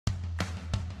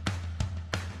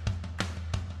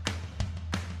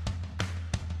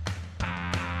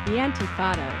The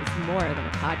Antifada is more than a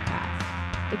podcast.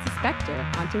 It's a specter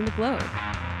haunting the globe.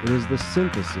 It is the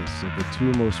synthesis of the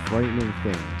two most frightening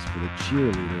things for the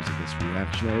cheerleaders of this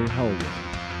reactionary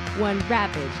hellworld. One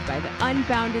ravaged by the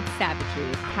unbounded savagery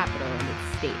of capital and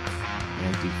its states.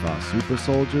 Antifa super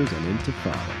soldiers and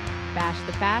Intifada. Bash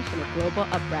the bash in a global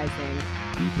uprising.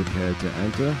 Be prepared to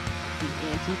enter The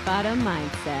Antifada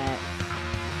mindset.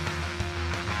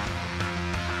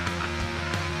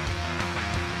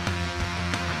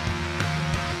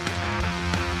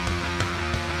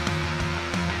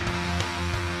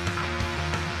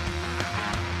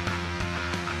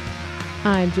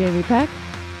 I'm Jamie Peck,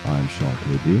 I'm Sean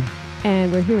KD.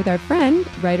 and we're here with our friend,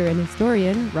 writer and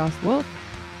historian, Ross Wolfe.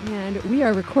 And we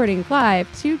are recording live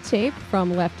to tape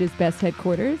from Left is Best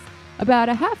headquarters, about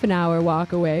a half an hour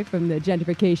walk away from the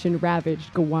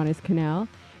gentrification-ravaged Gowanus Canal,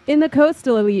 in the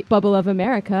coastal elite bubble of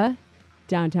America,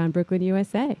 downtown Brooklyn,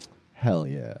 USA. Hell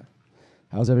yeah.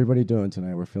 How's everybody doing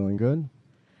tonight? We're feeling good?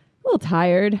 A little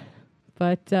tired,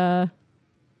 but not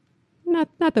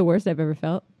the worst I've ever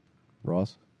felt.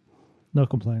 Ross? No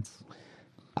complaints.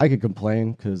 I could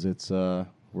complain because we're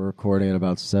recording at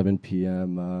about 7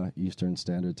 p.m. Eastern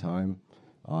Standard Time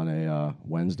on a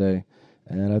Wednesday,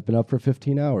 and I've been up for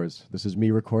 15 hours. This is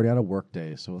me recording on a work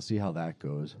day, so we'll see how that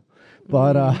goes.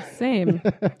 But Same.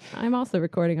 I'm also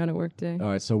recording on a work day. all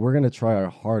right, so we're going to try our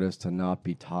hardest to not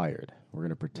be tired. We're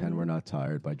going to pretend we're not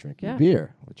tired by drinking Yeah.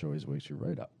 beer, which always wakes you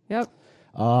right up. Yep.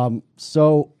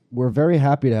 So we're very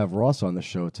happy to have Ross on the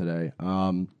show today.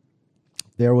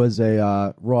 There was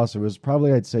a Ross. It was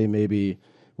probably, I'd say, maybe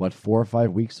 4 or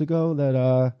 5 weeks ago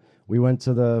that we went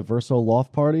to the Verso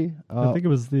Loft party. I think it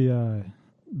was the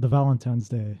Valentine's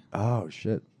Day. Oh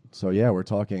shit! So yeah, we're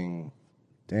talking.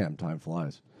 Damn, time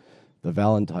flies. The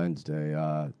Valentine's Day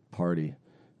party.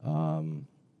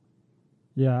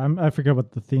 Yeah, I forget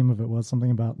what the theme of it was.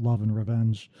 Something about love and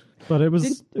revenge, but it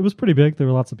was pretty big. There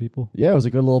were lots of people. Yeah, it was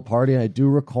a good little party. And I do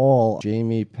recall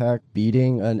Jamie Peck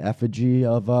beating an effigy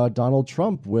of Donald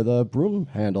Trump with a broom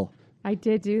handle. I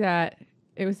did do that.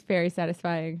 It was very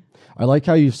satisfying. I like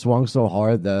how you swung so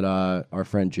hard that our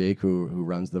friend Jake, who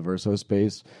runs the Verso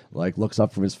space, looks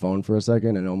up from his phone for a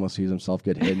second and almost sees himself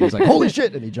get hit. And he's like, "Holy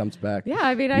shit!" And he jumps back. Yeah,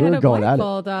 I mean, I You had were a going at it.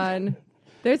 blindfold on.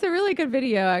 There's a really good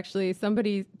video, actually.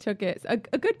 Somebody took it.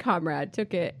 A good comrade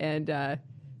took it and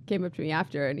came up to me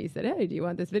after, and he said, "Hey, do you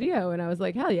want this video?" And I was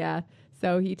like, "Hell yeah!"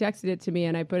 So he texted it to me,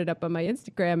 and I put it up on my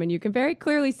Instagram, and you can very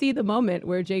clearly see the moment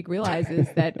where Jake realizes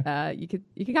that you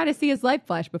can kind of see his life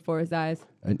flash before his eyes.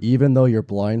 And even though you're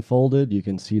blindfolded, you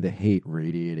can see the hate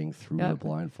radiating through the Yep.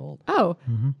 blindfold. Oh,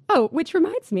 which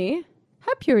reminds me,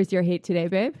 how pure is your hate today,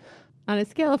 babe? On a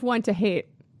scale of 1 to hate,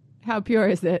 how pure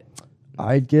is it?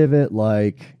 I'd give it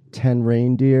 10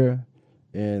 reindeer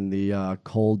in the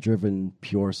cold-driven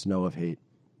pure snow of hate.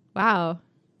 Wow,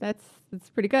 that's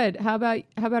pretty good. How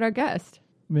about our guest?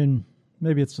 I mean,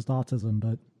 maybe it's just autism,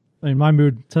 but I mean, my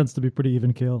mood tends to be pretty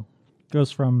even keel.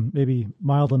 Goes from maybe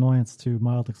mild annoyance to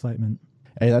mild excitement.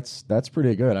 Hey, that's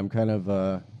pretty good. I'm kind of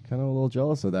a little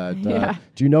jealous of that. Yeah.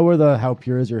 Do you know where the "how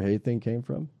pure is your hate" thing came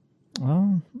from?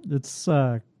 Oh, it's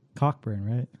Cockburn,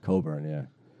 right? Coburn, yeah.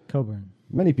 Coburn.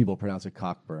 Many people pronounce it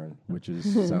Cockburn, which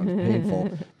sounds painful.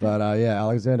 But yeah,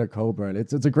 Alexander Coburn.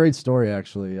 It's a great story,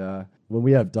 actually. When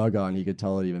we have Doug on, he could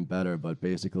tell it even better. But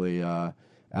basically,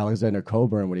 Alexander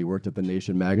Coburn, when he worked at The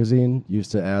Nation magazine,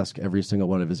 used to ask every single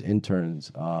one of his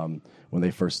interns when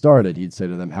they first started, he'd say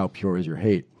to them, "How pure is your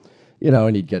hate?"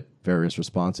 And he'd get various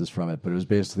responses from it. But it was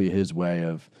basically his way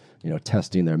of,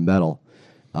 testing their mettle.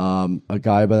 A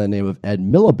guy by the name of Ed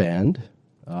Miliband,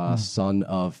 son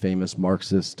of famous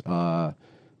Marxist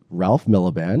Ralph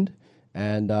Miliband,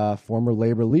 and former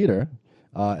labor leader,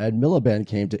 Ed Miliband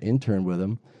came to intern with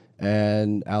him,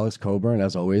 and Alex Coburn,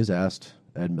 as always, asked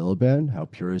Ed Miliband, "How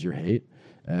pure is your hate?"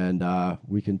 And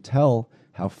we can tell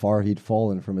how far he'd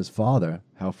fallen from his father,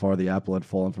 how far the apple had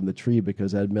fallen from the tree,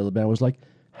 because Ed Miliband was like,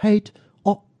 "Hate?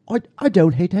 Oh, I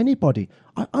don't hate anybody.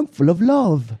 I'm full of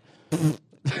love."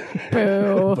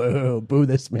 Boo. Boo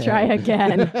this man. Try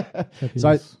again.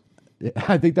 So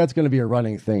I think that's going to be a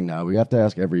running thing now. We have to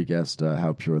ask every guest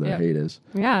how pure their Yep. hate is.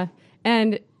 Yeah.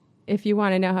 And if you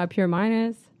want to know how pure mine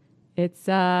is, it's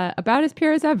about as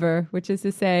pure as ever, which is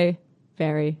to say,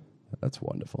 very. That's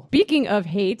wonderful. Speaking of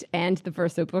hate and the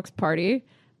Verso Books party,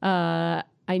 I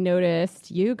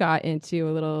noticed you got into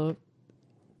a little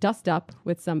dust up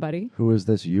with somebody. Who is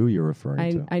this you're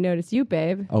referring to? I noticed you,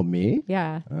 babe. Oh, me?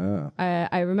 Yeah. Oh.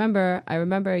 I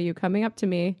remember you coming up to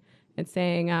me and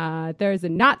saying, there's a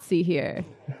Nazi here.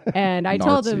 And I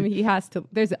told him Nazi. he has to,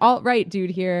 there's an alt-right dude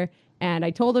here. And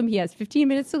I told him he has 15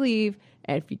 minutes to leave.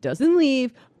 And if he doesn't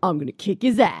leave, I'm going to kick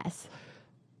his ass.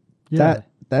 Yeah.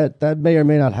 that may or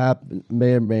may not happen.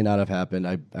 May or may not have happened.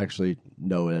 I actually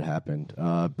know it happened,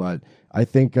 but I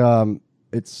think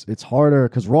it's harder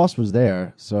because Ross was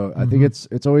there. So I think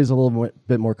it's always a little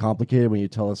bit more complicated when you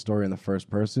tell a story in the first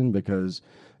person because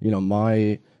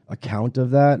my account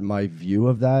of that, my view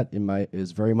of that,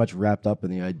 is very much wrapped up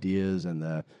in the ideas and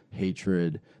the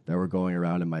hatred that were going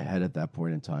around in my head at that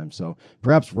point in time. So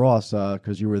perhaps Ross,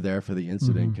 because you were there for the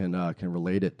incident, can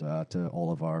relate it to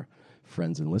all of our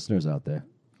friends and listeners out there.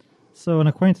 So an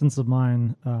acquaintance of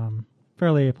mine,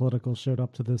 fairly apolitical, showed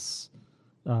up to this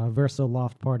Verso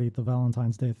loft party, the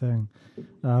Valentine's Day thing.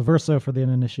 Verso, for the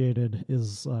uninitiated,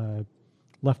 is a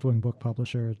left-wing book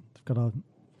publisher.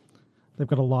 They've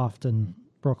got a loft in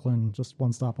Brooklyn, just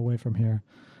one stop away from here.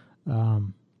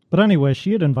 But anyway,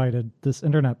 she had invited this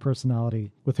internet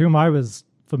personality with whom I was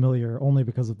familiar only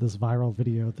because of this viral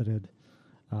video that had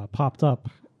popped up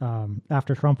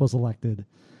after Trump was elected.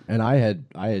 And I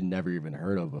had never even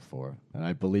heard of before. And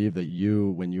I believe that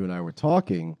when you and I were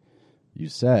talking, you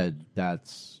said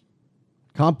that's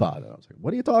Kantbot. And I was like,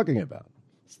 what are you talking about?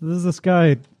 So this is this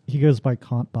guy, he goes by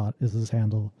Kantbot is his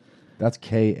handle. That's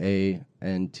Kantbot,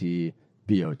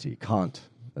 Kant,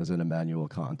 as in Immanuel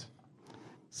Kant.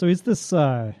 So he's this,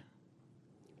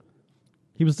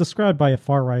 he was described by a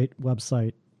far-right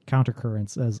website,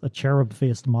 Countercurrents, as a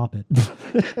cherub-faced moppet.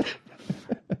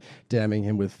 Damning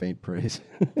him with faint praise.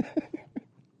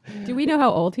 Do we know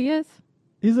how old he is?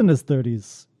 He's in his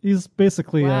 30s. He's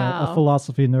basically a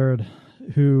philosophy nerd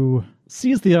who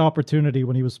seized the opportunity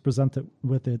when he was presented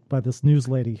with it by this news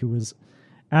lady who was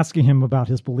asking him about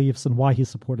his beliefs and why he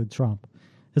supported Trump.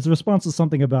 His response is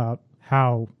something about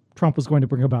how Trump was going to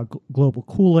bring about global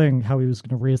cooling, how he was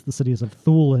going to raise the cities of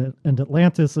Thule and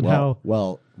Atlantis, and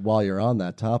Well, while you're on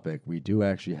that topic, we do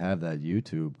actually have that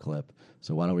YouTube clip.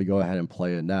 So why don't we go ahead and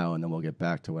play it now, and then we'll get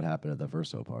back to what happened at the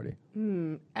Verso party.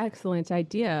 Excellent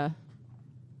idea.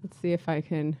 Let's see if I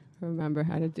can remember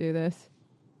how to do this.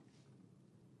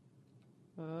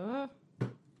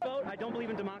 I don't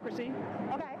believe in democracy.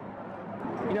 Okay.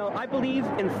 I believe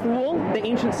in Thule, the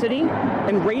ancient city,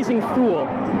 and raising Thule.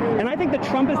 And I think that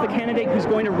Trump is the candidate who's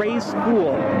going to raise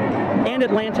Thule and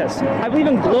Atlantis. I believe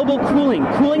in global cooling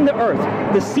the earth,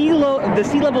 the sea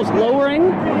levels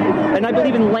lowering, and I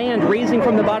believe in land raising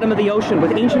from the bottom of the ocean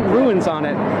with ancient ruins on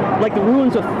it, like the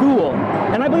ruins of Thule.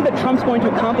 And I believe that Trump's going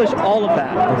to accomplish all of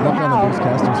that.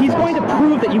 He's going to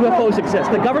prove that UFOs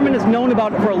exist. The government has known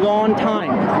about it for a long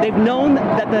time. They've known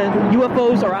that the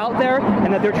UFOs are out there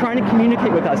and that they're trying to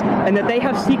communicate with us, and that they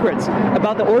have secrets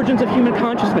about the origins of human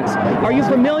consciousness. Are you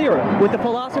familiar with the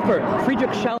philosopher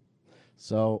Friedrich Schelling?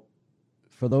 So,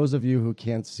 for those of you who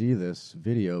can't see this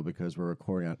video because we're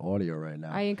recording on audio right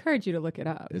now, I encourage you to look it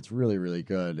up. It's really, really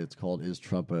good. It's called Is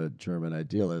Trump a German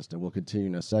Idealist? And we'll continue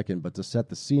in a second. But to set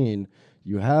the scene,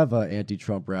 you have an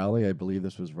anti-Trump rally. I believe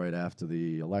this was right after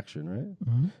the election,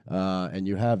 right? And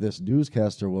you have this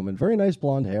newscaster woman, very nice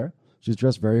blonde hair. She's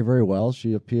dressed very, very well.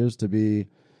 She appears to be...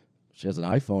 She has an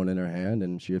iPhone in her hand,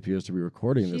 and she appears to be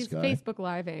recording this guy. She's Facebook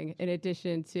Living in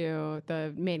addition to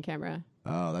the main camera.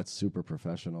 Oh, that's super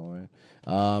professional,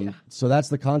 right? So that's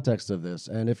the context of this.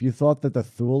 And if you thought that the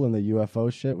Thule and the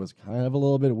UFO shit was kind of a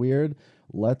little bit weird,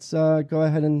 let's go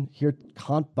ahead and hear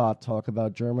Kantbot talk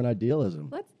about German idealism.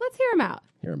 Let's hear him out.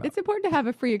 It's important to have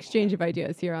a free exchange of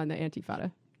ideas here on the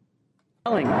Antifada.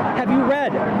 Have you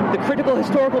read the critical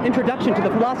historical introduction to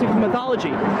the philosophy of mythology?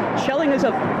 Schelling is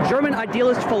a German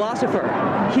idealist philosopher.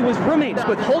 He was roommates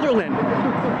with Hölderlin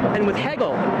and with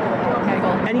Hegel.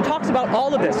 And he talks about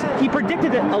all of this. He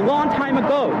predicted it a long time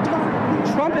ago.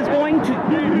 Trump is going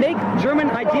to make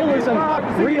German idealism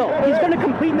real. He's going to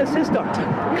complete the system.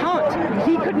 Kant,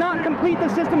 he could not complete the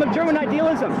system of German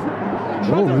idealism.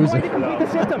 Trump is going to complete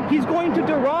the system. He's going to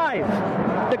derive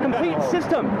the complete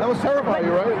system. That was terrifying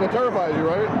you, right? That terrifies you,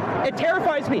 right? It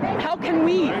terrifies me. How can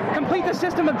we complete the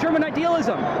system of German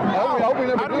idealism? How we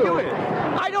never do it.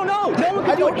 I don't know. No one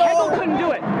could do it. Hegel couldn't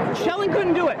do it. Schelling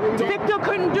couldn't do it. Fichte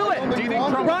couldn't do it.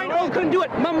 Reinhold couldn't do it.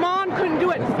 Mammon couldn't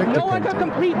do it. No one could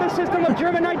complete the system of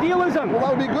German idealism. Well,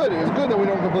 that would be good. It's good that we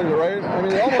don't complete it, right? I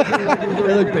mean, it almost seems like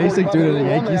They're the basic dude in the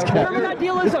Yankees cap. German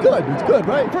idealism. It's good,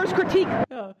 right? First critique.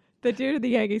 The dude in the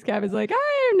Yankees cap is like,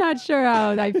 I'm not sure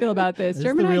how I feel about this.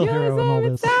 German the real hero in all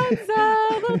idealism, it this.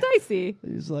 sounds a little dicey.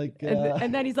 He's like...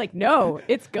 And then he's like, no,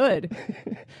 it's good.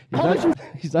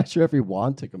 he's not sure if he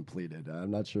wants to complete it. I'm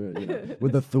not sure.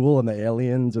 With the Thule and the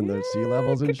aliens and the sea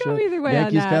levels and could shit. go either way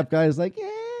Yankees on that. cap guy is like,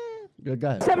 Go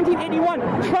ahead. 1781,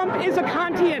 Trump is a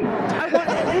Kantian. I want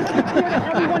this to be clear to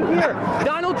everyone here.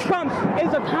 Donald Trump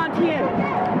is a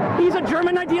Kantian. He's a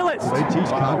German idealist. They teach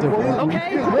Kant. Okay?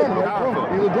 He's a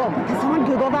drunk. Can someone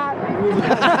Google that?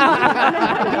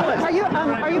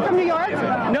 Are you from New York?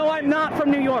 No, I'm not from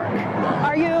New York.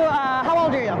 Are you, how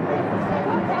old are you?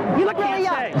 You look really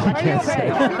young. Can't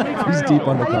say. He's deep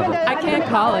undercover. I can't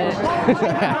call it.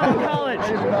 College.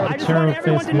 I just want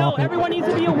everyone to know, everyone needs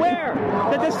to be aware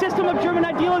that the system of German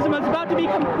idealism is about to be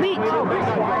complete.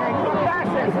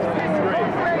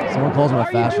 Someone calls him a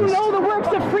Do fascist. you know the works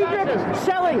of Friedrich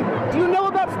Schelling? Do you know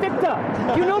about Fichte?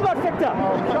 Do you know about Fichte?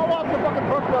 Show off the fucking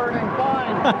book burning,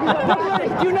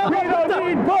 fine. Do you know about Fichte?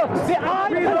 Need books. The eye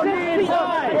protects the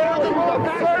eye.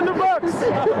 Burn the books.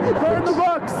 Burn the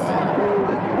books.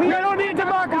 We don't need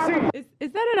democracy.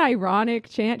 Is that an ironic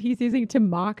chant he's using to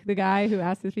mock the guy who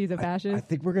asked if he's a fascist? I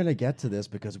think we're gonna get to this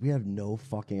because we have no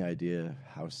fucking idea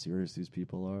how serious these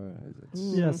people are.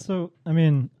 Yeah, so, I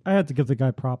mean, I had to give the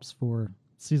guy props for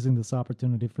seizing this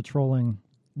opportunity for trolling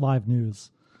live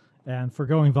news and for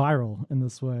going viral in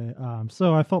this way.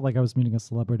 So I felt like I was meeting a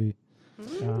celebrity.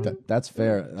 That's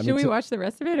fair. I Should we watch the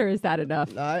rest of it, or is that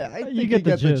enough? I think You get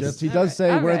the gist. He does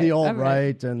say All we're the right, all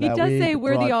alt-right, and he that does we say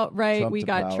we're the brought alt-right. Trump We to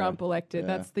got power. Trump elected.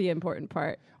 Yeah. That's the important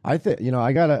part. I think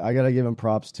I gotta give him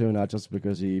props too, not just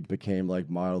because he became like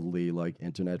mildly like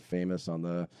internet famous on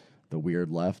the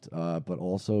weird left, but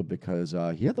also because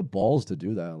he had the balls to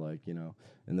do that. Like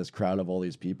in this crowd of all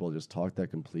these people, just talk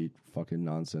that complete fucking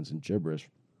nonsense and gibberish,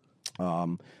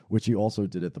 which he also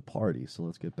did at the party. So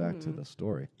let's get back to the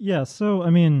story. Yeah, so, I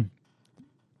mean,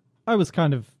 I was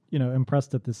kind of,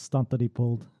 impressed at this stunt that he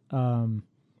pulled. And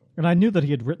I knew that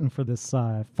he had written for this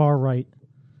far-right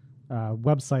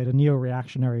website, a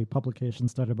neo-reactionary publication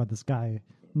started by this guy,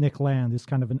 Nick Land, who's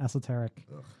kind of an esoteric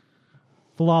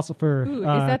philosopher. Ooh, is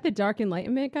that the Dark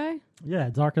Enlightenment guy? Yeah,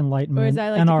 Dark Enlightenment, Or as I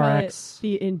like to call it, NRX.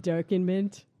 the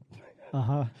Endarkenment?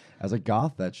 Uh-huh. As a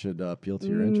goth, that should appeal to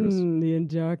your interests. The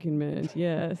Endarkenment.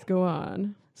 Yes, go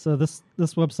on. So this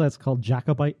website's called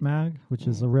Jacobite Mag, which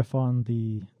is a riff on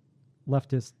the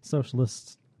leftist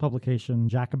socialist publication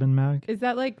Jacobin Mag. Is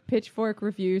that like Pitchfork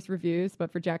reviews,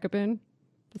 but for Jacobin?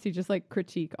 Does he just like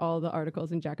critique all the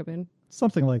articles in Jacobin?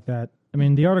 Something like that. I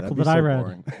mean, the article That'd that be I so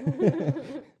read,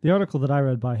 boring. the article that I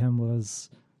read by him was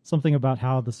something about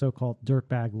how the so-called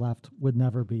dirtbag left would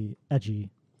never be edgy.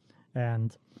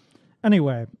 And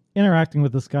anyway, interacting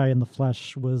with this guy in the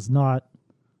flesh was not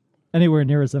anywhere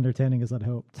near as entertaining as I'd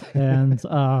hoped. And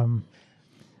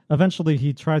eventually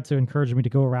he tried to encourage me to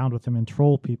go around with him and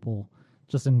troll people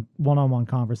just in one-on-one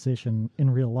conversation in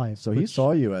real life. So he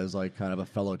saw you as like kind of a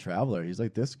fellow traveler. He's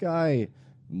like, this guy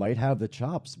might have the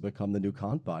chops to become the new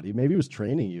Kantbot. Maybe he was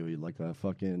training you like a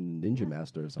fucking ninja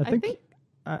master or I something. think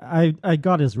I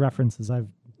got his references. I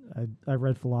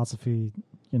read philosophy,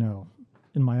 in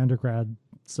my undergrad,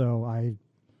 so I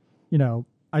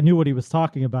knew what he was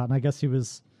talking about, and I guess he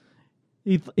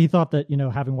thought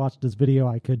that having watched his video,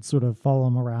 I could sort of follow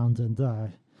him around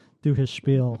and do his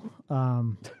spiel.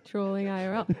 Trolling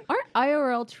IRL. Aren't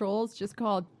IRL trolls just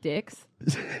called dicks?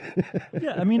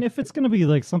 Yeah, I mean, if it's going to be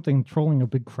like something trolling a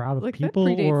big crowd of Like people,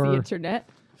 that predates or the internet.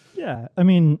 yeah, I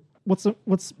mean,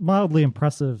 what's mildly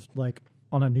impressive, like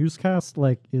on a newscast,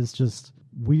 like is just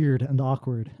weird and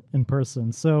awkward in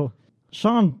person. So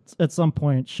Sean at some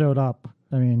point showed up.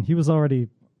 I mean, he was already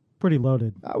pretty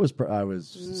loaded. I was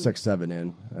 6-7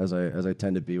 in, as I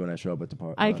tend to be when I show up at the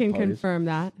party. I can confirm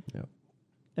that. Yeah.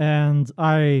 And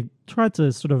I tried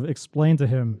to sort of explain to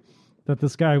him that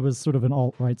this guy was sort of an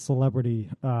alt-right celebrity.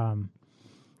 I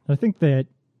think that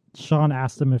Sean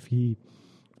asked him if he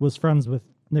was friends with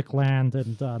Nick Land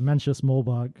and Mencius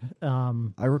Moldbug.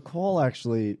 I recall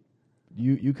actually,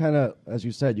 you kind of, as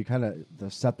you said, you kind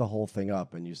of set the whole thing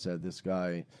up, and you said this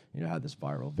guy, had this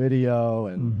viral video,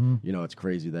 and it's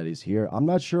crazy that he's here. I'm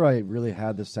not sure I really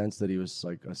had the sense that he was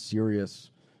like a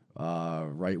serious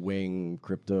right-wing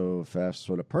crypto fast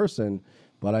sort of person,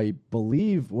 but I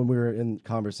believe when we were in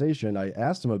conversation, I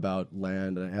asked him about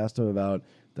Land, and I asked him about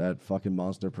that fucking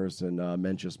monster person,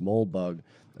 Mencius Moldbug,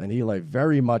 and he like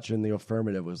very much in the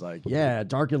affirmative was like, yeah,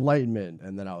 Dark Enlightenment,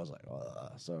 and then I was like,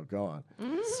 so go on.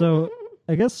 So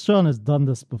I guess Sean has done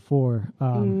this before.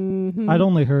 I'd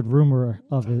only heard rumor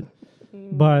of it,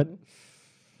 but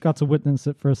got to witness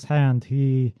it firsthand.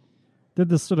 He did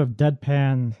this sort of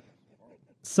deadpan,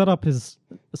 set up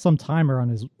some timer on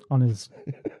his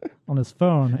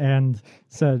phone and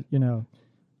said, all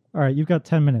right, you've got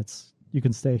 10 minutes. You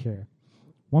can stay here.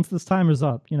 Once this timer's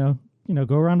up,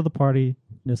 go around to the party,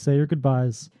 say your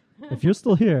goodbyes. If you're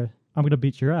still here, I'm going to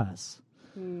beat your ass.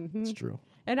 It's true.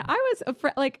 And I was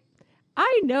afraid, like,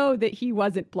 I know that he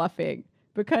wasn't bluffing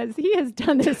because he has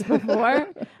done this before.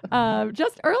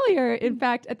 Just earlier, in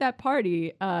fact, at that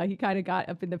party, he kind of got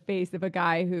up in the face of a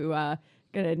guy who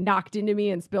kind of knocked into me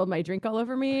and spilled my drink all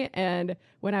over me. And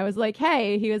when I was like,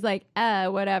 hey, he was like,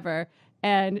 whatever.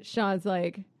 And Sean's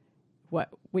like, what?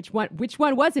 Which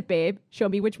one was it, babe? Show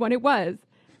me which one it was.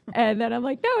 And then I'm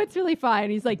like, no, it's really fine.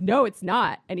 He's like, no, it's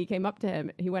not. And he went up to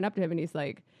him and he's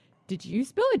like, did you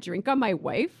spill a drink on my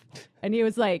wife? And he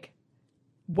was like,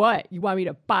 what? You want me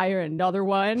to buy her another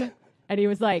one? And he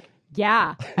was like,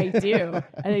 yeah, I do.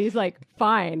 And then he's like,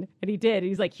 fine. And he did. And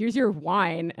he's like, here's your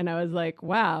wine. And I was like,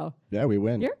 wow. Yeah, we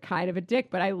win. You're kind of a dick,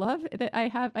 but I love that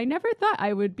I never thought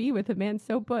I would be with a man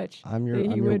so butch. I'm your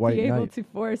he would white be able knight. to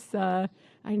force, I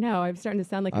know, I'm starting to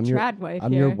sound like a trad wife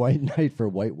I'm here. your white knight for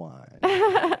white wine.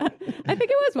 I think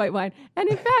it was white wine. And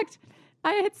in fact,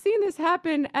 I had seen this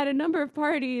happen at a number of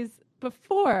parties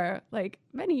before, like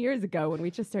many years ago when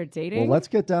we just started dating. Well, let's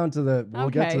get down to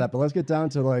we'll get to Okay. that, but let's get down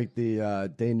to like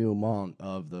the denouement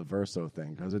of the Verso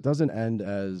thing, because it doesn't end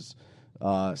as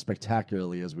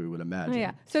spectacularly as we would imagine. Oh,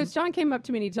 yeah. So Sean came up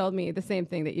to me and he told me the same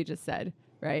thing that you just said,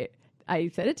 right? I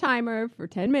set a timer for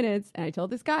 10 minutes and I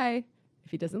told this guy, if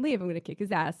he doesn't leave, I'm going to kick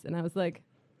his ass. And I was like,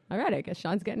 all right, I guess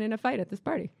Sean's getting in a fight at this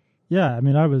party. Yeah, I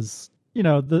mean, I was,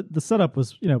 the setup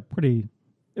was, pretty.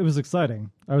 It was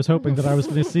exciting. I was hoping that I was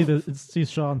going to see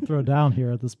Sean throw down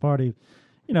here at this party.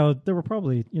 There were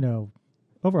probably,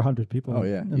 over 100 people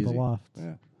in the easy. loft.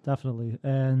 Yeah. Definitely.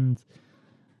 And,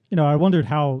 I wondered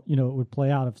how, it would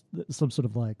play out if some sort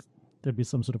of there'd be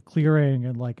some sort of clearing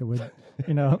and it would,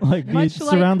 like be Much like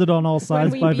surrounded on all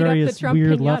sides we by beat up the various Trump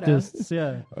weird piñata. leftists.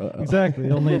 Yeah, exactly.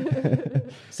 Only,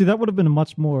 see, that would have been a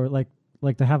much more like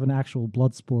to have an actual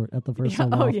blood sport at the Verso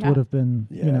Loft yeah. would have been,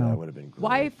 Yeah, that would have been great.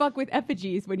 Why fuck with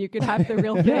effigies when you could have the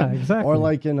real thing? Yeah, exactly. Or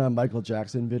like in a Michael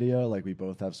Jackson video, like we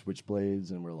both have switchblades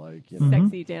and we're like,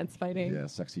 Sexy dance fighting. yeah,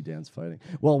 sexy dance fighting.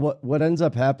 Well, what ends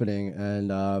up happening,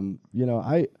 and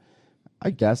I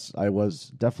guess I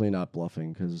was definitely not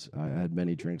bluffing because I had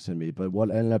many drinks in me. But what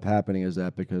ended up happening is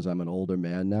that because I'm an older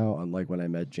man now, unlike when I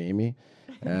met Jamie,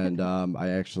 and I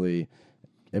actually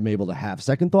am able to have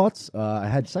second thoughts. I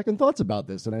had second thoughts about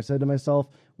this, and I said to myself,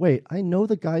 wait, I know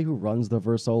the guy who runs the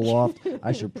Verso Loft.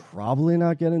 I should probably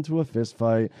not get into a fist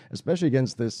fight, especially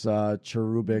against this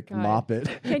cherubic moppet.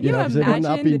 Can you know what I'm saying? I'm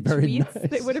not imagine being the very tweets nice.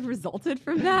 that would have resulted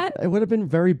from that? It would have been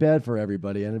very bad for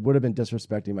everybody, and it would have been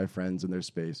disrespecting my friends and their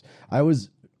space. I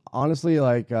was honestly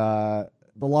like,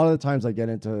 a lot of the times I get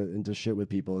into shit with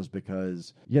people is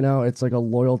because, it's like a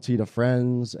loyalty to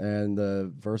friends, and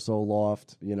the Verso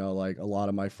Loft, like a lot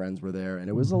of my friends were there,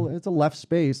 and it's a left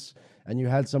space, and you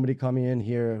had somebody coming in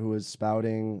here who was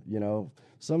spouting,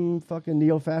 some fucking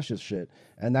neo-fascist shit,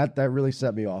 and that really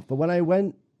set me off. But when I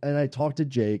went and I talked to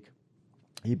Jake,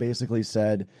 he basically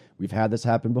said, we've had this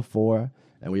happen before,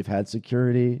 and we've had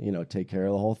security, take care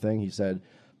of the whole thing. He said,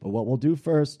 but what we'll do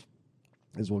first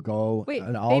is we'll go. Wait,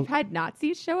 and they've had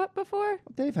Nazis show up before?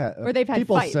 They've had Or they've had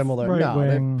people fights. similar. Right No,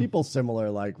 they've wing. people similar,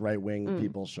 like right wing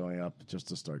people showing up just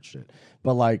to start shit.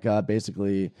 But like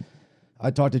basically,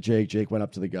 I talked to Jake. Jake went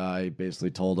up to the guy, basically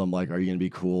told him like, "Are you gonna be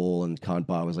cool?" And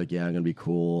Kantbot was like, "Yeah, I'm gonna be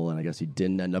cool." And I guess he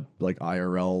didn't end up like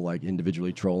IRL, like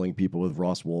individually trolling people with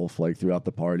Ross Wolfe like throughout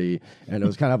the party. And it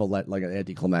was kind of like an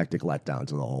anticlimactic letdown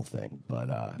to the whole thing. But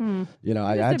I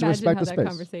had to Just respect imagine the how that space.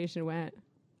 conversation went.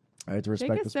 I had to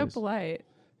respect Jake the is so space. polite.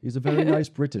 He's a very nice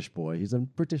British boy. He's a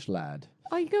British lad.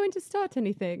 Are you going to start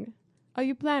anything? Are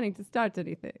you planning to start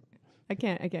anything? I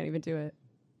can't even do it.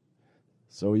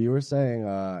 So you were saying,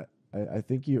 I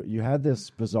think you had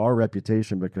this bizarre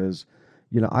reputation because,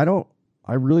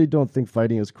 I really don't think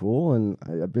fighting is cool, and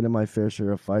I've been in my fair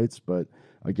share of fights, but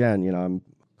again, I'm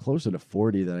closer to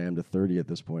 40 than I am to 30 at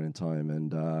this point in time,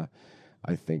 and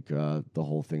I think the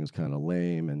whole thing is kind of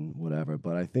lame and whatever.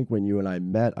 But I think when you and I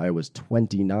met, I was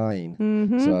 29,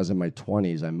 so I was in my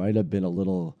 20s. I might have been a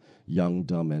little young,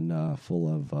 dumb, and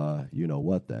full of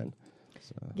you-know-what then.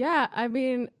 So. Yeah, I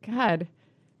mean, God,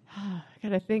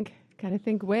 gotta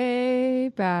think way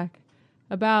back,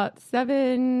 about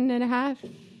 7.5,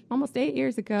 almost 8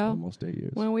 years ago. Almost 8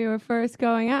 years. When we were first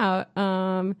going out.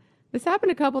 This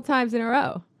happened a couple times in a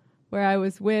row where I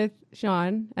was with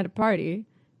Sean at a party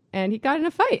and he got in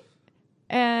a fight.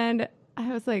 And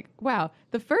I was like, wow.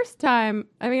 The first time,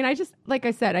 I mean, I just, like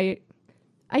I said,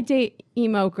 I date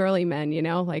emo girly men,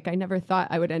 like I never thought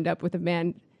I would end up with a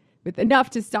man with enough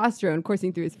testosterone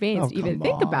coursing through his veins to even come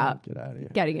think on. about Get outta here.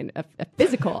 getting in a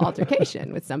physical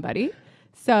altercation with somebody.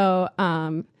 So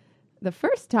the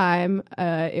first time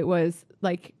it was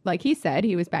like he said,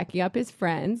 he was backing up his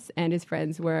friends, and his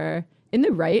friends were in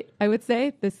the right, I would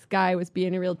say. This guy was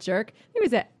being a real jerk. He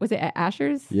was at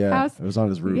Asher's house? It was on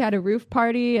his roof. He had a roof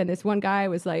party, and this one guy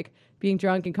was like being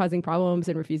drunk and causing problems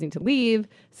and refusing to leave.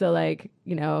 So like,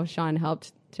 Sean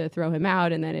helped to throw him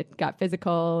out, and then it got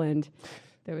physical, and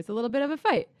there was a little bit of a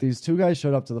fight. These two guys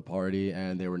showed up to the party,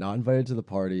 and they were not invited to the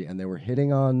party, and they were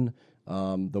hitting on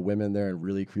the women there in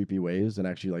really creepy ways, and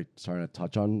actually like starting to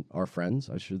touch on our friends,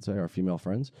 I should say, our female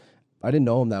friends. I didn't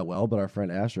know him that well, but our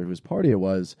friend Asher, whose party it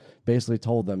was, basically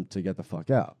told them to get the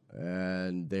fuck out.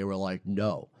 And they were like,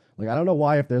 no. Like, I don't know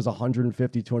why if there's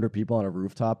 150, 200 people on a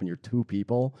rooftop and you're two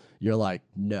people, you're like,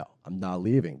 no, I'm not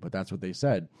leaving. But that's what they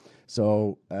said.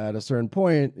 So at a certain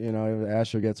point,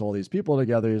 Asher gets all these people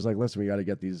together. He's like, listen, we got to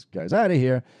get these guys out of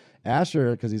here.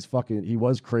 Asher, because he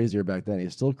was crazier back then.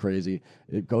 He's still crazy.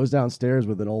 It goes downstairs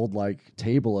with an old like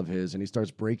table of his, and he starts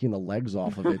breaking the legs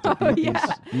off of it to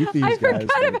beat these I guys.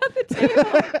 forgot about the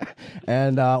table.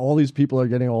 And all these people are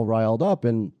getting all riled up,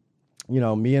 and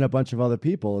me and a bunch of other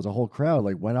people, as a whole crowd,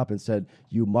 like went up and said,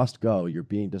 "You must go. You're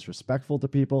being disrespectful to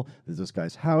people. This is this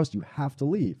guy's house. You have to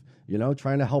leave."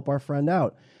 Trying to help our friend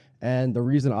out. And the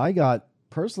reason I got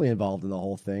personally involved in the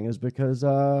whole thing is because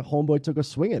homeboy took a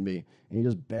swing at me, and he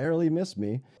just barely missed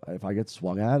me. If I get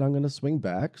swung at, I'm going to swing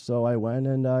back. So I went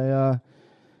and I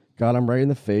got him right in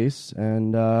the face,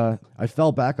 and I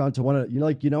fell back onto one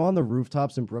of on the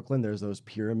rooftops in Brooklyn, there's those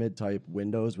pyramid type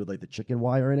windows with like the chicken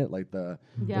wire in it, like the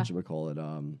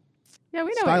whatchamacallit, yeah,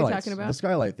 we know skylights, what you're talking about. the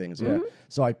skylight things. Yeah.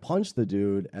 So I punched the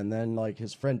dude, and then like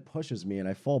his friend pushes me, and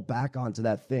I fall back onto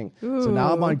that thing. So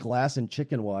now I'm on glass and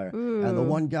chicken wire, and the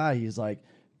one guy, he's like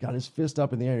got his fist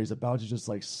up in the air. He's about to just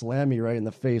like slam me right in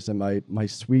the face, and my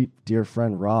sweet dear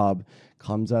friend Rob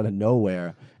comes out of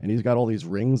nowhere, and he's got all these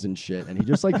rings and shit, and he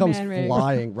just like comes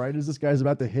flying right as this guy's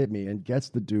about to hit me, and gets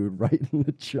the dude right in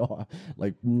the jaw,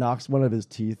 like knocks one of his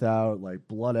teeth out, like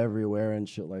blood everywhere and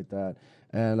shit like that.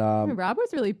 And Rob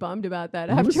was really bummed about that.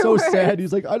 He was so sad.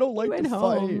 He's like, I don't like to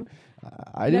home.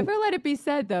 fight. Never let it be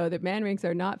said though that man rings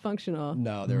are not functional.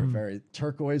 No, they're very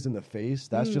turquoise in the face.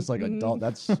 That's just like adult.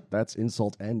 That's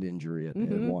insult and injury at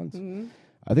once.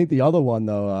 I think the other one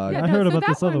though. I heard about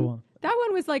this other one. That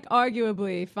one was like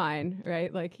arguably fine,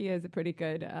 right? Like he has a pretty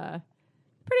good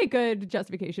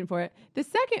justification for it. The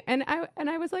second, and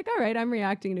I was like, all right, I'm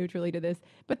reacting neutrally to this.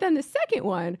 But then the second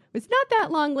one was not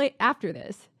that long late after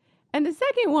this. And the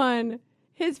second one,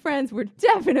 his friends were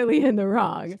definitely in the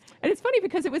wrong. And it's funny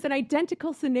because it was an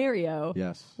identical scenario.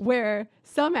 Yes. Where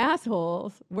some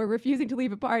assholes were refusing to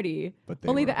leave a party. But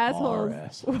only the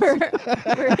assholes were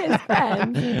his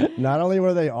friends. Not only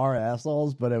were they our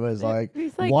assholes, but it was like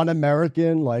one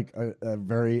American, like a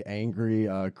very angry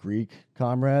Greek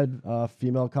comrade,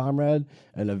 female comrade,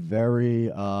 and a very,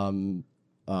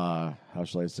 how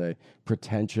shall I say,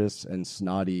 pretentious and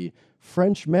snotty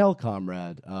French male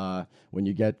comrade. When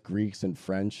you get Greeks and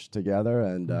French together,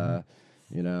 and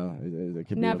it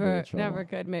could be a bit of trouble. Never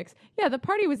good mix. Yeah, the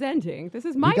party was ending. This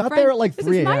is my got there at like 3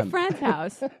 a.m. This is my a.m. friend's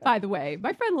house, by the way,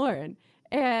 my friend Lauren,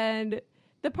 and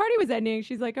the party was ending.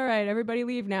 She's like, "All right, everybody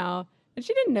leave now." And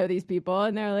she didn't know these people,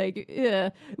 and they're like,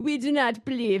 "We do not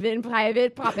believe in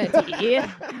private property.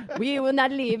 We will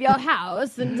not leave your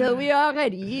house until we are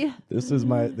ready." This is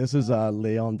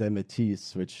Léon de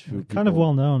Matisse, kind of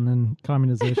well known in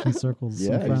communization circles.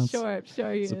 Yeah, in France.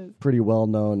 Sure he is. Pretty well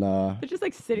known. They're just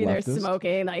like sitting there leftist.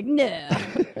 smoking, like, "No,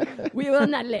 we will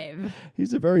not live."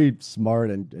 He's a very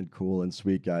smart and cool and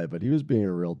sweet guy, but he was being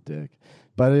a real dick.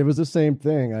 But it was the same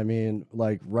thing. I mean,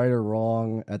 like, right or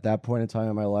wrong at that point in time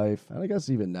in my life, and I guess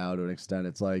even now to an extent,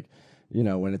 it's like,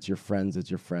 when it's your friends,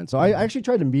 it's your friends. So I actually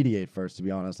tried to mediate first, to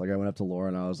be honest. Like, I went up to Laura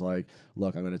and I was like,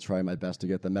 look, I'm going to try my best to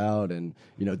get them out. And,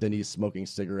 Denise smoking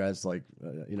cigarettes, like,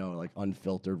 like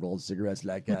unfiltered rolled cigarettes,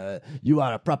 like, you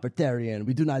are a proprietarian.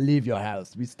 We do not leave your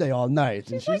house. We stay all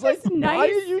night. And she's like this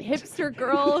nice hipster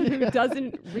girl who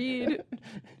doesn't read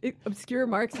obscure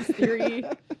Marxist theory.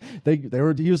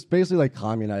 He was basically like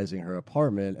communizing her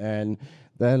apartment. And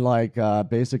then like,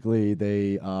 basically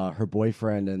they, her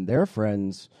boyfriend and their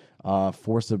friends,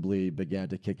 forcibly began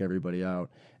to kick everybody out.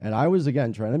 And I was,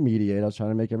 again, trying to mediate. I was trying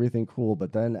to make everything cool.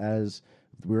 But then as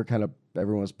we were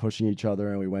everyone was pushing each other,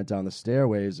 and we went down the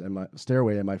stairway,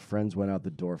 and my friends went out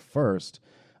the door first,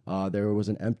 there was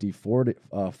an empty 40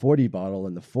 bottle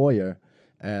in the foyer.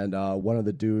 And one of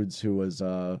the dudes who was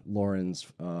Lauren's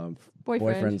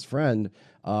boyfriend's friend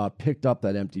picked up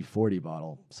that empty 40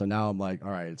 bottle. So now I'm like,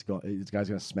 all right, this guy's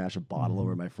gonna smash a bottle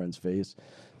over my friend's face.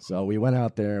 So we went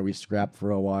out there, we scrapped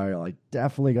for a while. I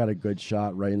definitely got a good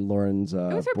shot right in Lauren's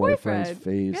boyfriend's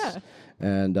face. Yeah.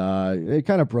 And it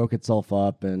kind of broke itself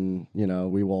up, and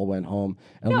we all went home.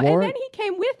 And And Lauren, then he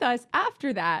came with us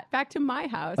after that back to my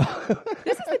house.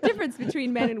 This is the difference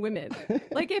between men and women.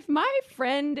 Like, if my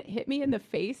friend hit me in the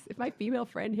face, if my female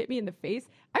friend hit me in the face,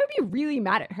 I would be really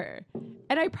mad at her,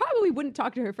 and I probably wouldn't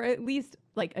talk to her for at least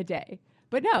like a day.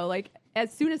 But no, like,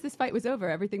 as soon as this fight was over,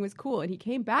 everything was cool. And he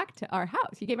came back to our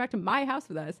house. He came back to my house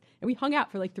with us, and we hung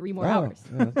out for like 3 more hours.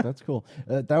 Yeah, that's cool.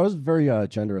 That was very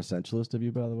gender essentialist of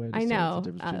you, by the way. I know.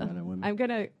 The difference between men and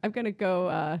women. I'm gonna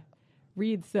go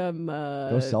read some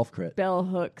Go self-crit. bell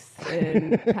hooks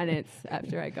and penance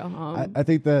after I go home. I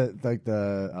think the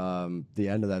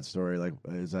end of that story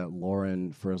is that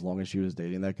Lauren, for as long as she was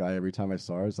dating that guy, every time I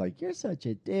saw her, it's like, you're such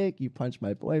a dick, you punched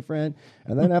my boyfriend.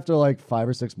 And then after like 5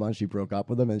 or 6 months, she broke up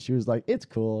with him, and she was like, it's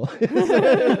cool.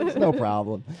 It's no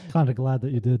problem. Kind of glad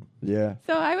that you did. Yeah.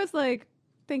 So I was like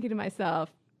thinking to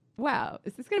myself, wow,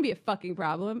 is this going to be a fucking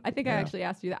problem? I think I actually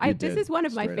asked you that. This is one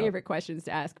of my favorite questions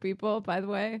to ask people, by the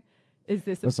way. Is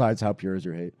this Besides, how pure is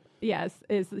your hate? Yes,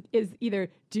 is either,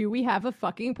 do we have a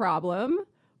fucking problem,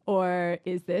 or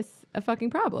is this a fucking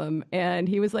problem? And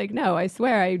he was like, no, I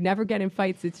swear I never get in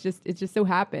fights. It's just so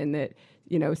happened that,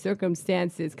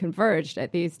 circumstances converged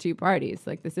at these two parties.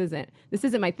 Like, this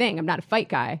isn't my thing. I'm not a fight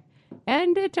guy.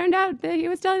 And it turned out that he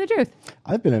was telling the truth.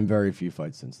 I've been in very few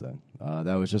fights since then.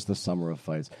 That was just the summer of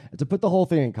fights. And to put the whole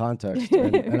thing in context,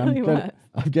 and I'm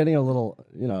getting a little,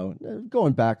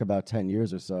 going back about 10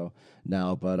 years or so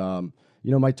now, but,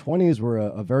 my 20s were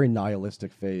a very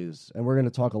nihilistic phase. And we're going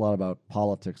to talk a lot about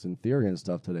politics and theory and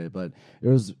stuff today, but it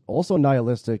was also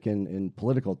nihilistic in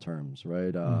political terms,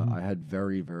 right? I had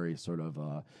very, very sort of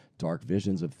dark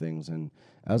visions of things. And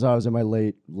as I was in my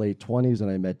late 20s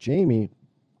and I met Jamie,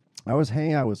 I was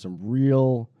hanging out with some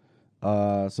people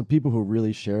who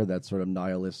really shared that sort of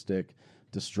nihilistic,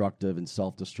 destructive, and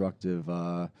self-destructive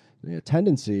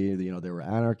tendency. They were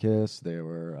anarchists, they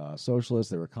were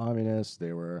socialists, they were communists,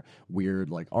 they were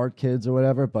weird like art kids or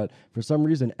whatever. But for some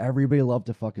reason, everybody loved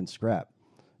to fucking scrap.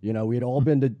 We had all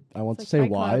been to, I won't say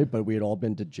why, but we had all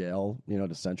been to jail,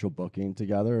 to central booking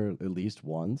together at least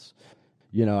once.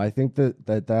 I think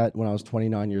that when I was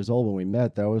 29 years old when we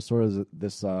met, that was sort of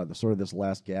this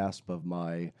last gasp of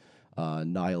my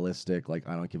nihilistic, like,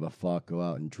 I don't give a fuck, go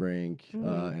out and drink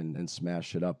and smash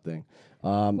shit up thing.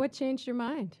 What changed your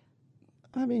mind?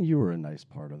 I mean, you were a nice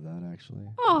part of that, actually.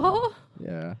 Oh,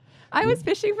 yeah. I was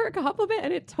fishing for a compliment,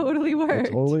 and it totally worked.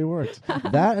 It totally worked.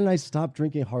 That, and I stopped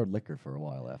drinking hard liquor for a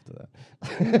while after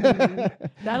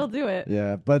that. That'll do it.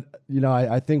 Yeah, but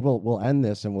I think we'll end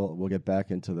this, and we'll get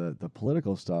back into the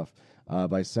political stuff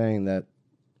by saying that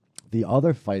the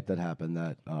other fight that happened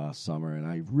that summer, and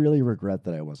I really regret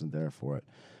that I wasn't there for it.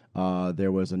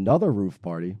 There was another roof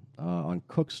party on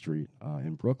Cook Street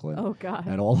in Brooklyn. Oh, God.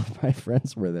 And all of my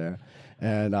friends were there.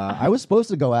 And I was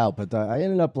supposed to go out, but I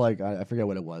ended up I forget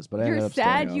what it was, but I ended up staying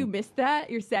sad home. you missed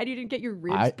that? You're sad you didn't get your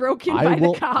ribs broken by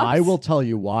the cops? I will tell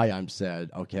you why I'm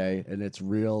sad, okay? And it's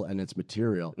real and it's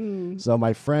material. So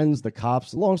my friends, the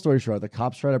cops, long story short, the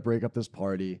cops try to break up this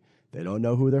party. They don't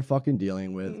know who they're fucking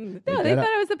dealing with. No, they thought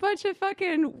it was a bunch of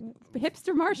fucking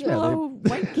hipster marshmallow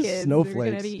white kids. Snowflakes. They're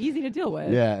going to be easy to deal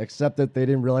with. Yeah, except that they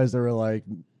didn't realize they were like,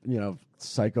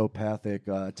 psychopathic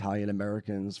Italian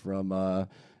Americans from,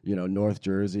 North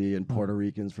Jersey and Puerto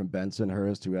Ricans from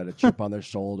Bensonhurst who had a chip on their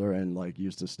shoulder and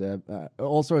used to stab,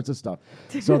 all sorts of stuff.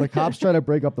 So the cops try to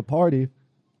break up the party.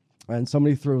 And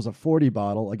somebody throws a 40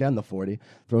 bottle, again the 40,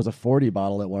 throws a 40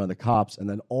 bottle at one of the cops, and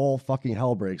then all fucking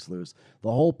hell breaks loose.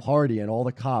 The whole party and all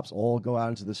the cops all go out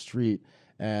into the street,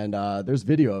 and there's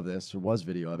video of this, or was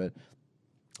video of it.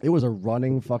 It was a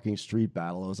running fucking street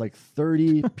battle. It was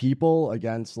 30 people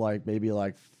against maybe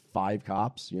 5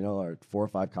 cops, or 4 or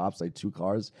 5 cops, 2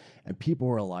 cars, and people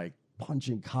were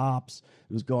punching cops.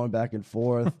 It was going back and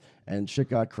forth, and shit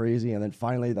got crazy, and then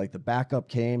finally the backup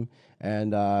came,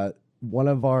 and one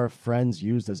of our friends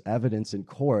used as evidence in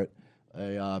court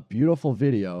a beautiful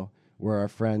video where our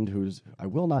friend, who's I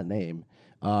will not name,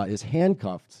 is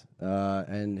handcuffed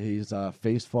and he's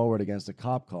face forward against a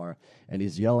cop car, and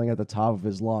he's yelling at the top of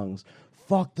his lungs,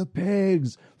 "Fuck the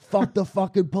pigs! Fuck the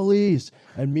fucking police!"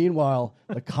 And meanwhile,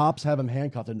 the cops have him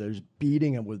handcuffed and they're just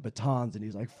beating him with batons, and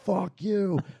he's like, "Fuck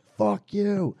you! Fuck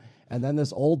you!" And then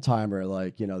this old timer,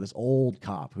 this old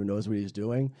cop who knows what he's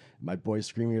doing, my boy's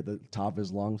screaming at the top of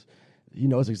his lungs. He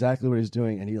knows exactly what he's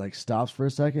doing, and he stops for a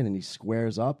second and he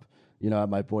squares up at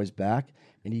my boy's back,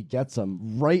 and he gets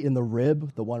him right in the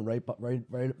rib, the one right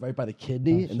by the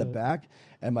kidney in the back,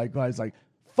 and my guy's like,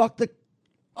 "Fuck the,"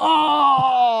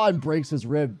 and breaks his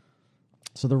rib.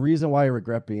 So the reason why I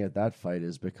regret being at that fight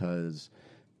is because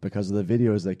of the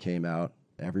videos that came out.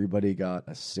 Everybody got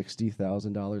a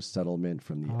 $60,000 settlement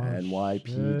from the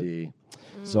NYPD.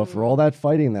 So for all that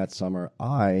fighting that summer,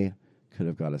 I could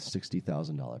have got a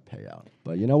 $60,000 payout.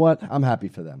 But you know what? I'm happy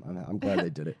for them. I'm glad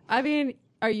they did it. I mean,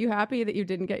 are you happy that you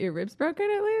didn't get your ribs broken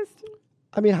at least?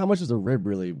 I mean, how much is a rib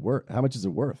really worth? How much is it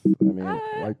worth?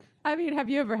 I mean, have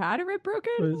you ever had a rib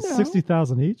broken? No.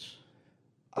 60,000 each.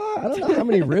 I don't know how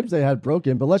many ribs they had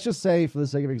broken, but let's just say, for the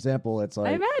sake of example, it's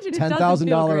like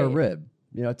 $10,000 a rib.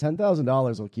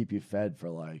 $10,000 will keep you fed for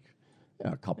like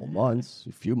a couple months,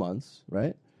 a few months,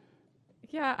 right?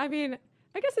 Yeah, I mean,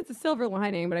 I guess it's a silver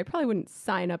lining, but I probably wouldn't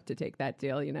sign up to take that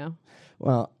deal,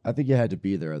 Well, I think you had to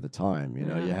be there at the time. You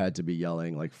had to be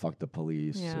yelling like "fuck the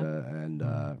police" and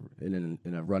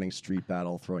in a running street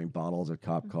battle, throwing bottles at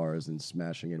cop cars and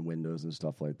smashing in windows and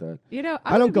stuff like that.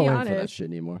 I don't go in for that shit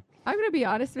anymore. I'm going to be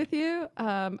honest with you.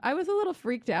 I was a little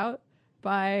freaked out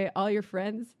by all your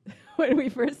friends when we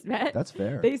first met. That's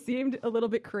fair. They seemed a little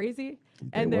bit crazy,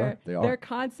 their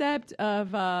concept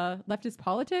of leftist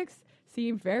politics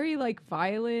seemed very like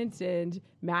violent and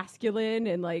masculine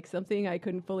and like something I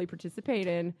couldn't fully participate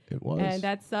in. It was. And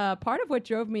that's part of what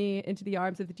drove me into the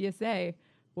arms of the GSA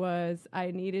was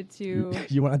I needed to...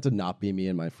 You wanted to not be me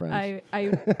and my friends.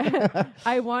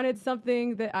 I wanted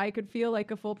something that I could feel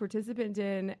like a full participant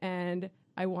in, and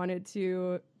I wanted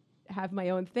to have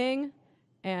my own thing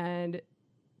and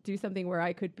do something where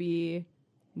I could be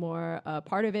more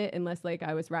part of it and less like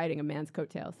I was riding a man's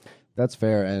coattails. That's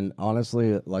fair. And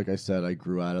honestly, like I said, I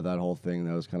grew out of that whole thing.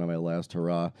 That was kind of my last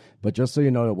hurrah. But just so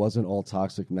you know, it wasn't all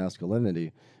toxic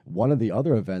masculinity. One of the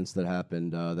other events that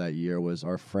happened that year was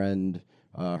our friend,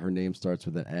 her name starts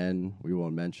with an N. We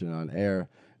won't mention it on air.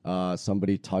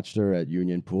 Somebody touched her at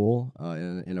Union Pool in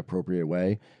an inappropriate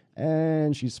way.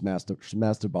 And she smashed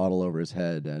a bottle over his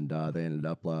head, and they ended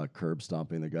up curb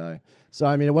stomping the guy. So,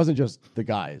 I mean, it wasn't just the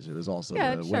guys. It was also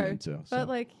the women, too. So.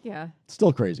 But,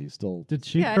 still crazy. Did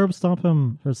she curb stomp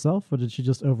him herself, or did she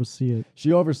just oversee it?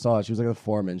 She oversaw it. She was like the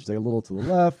foreman. She's like a little to the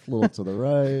left, a little to the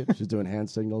right. She's doing hand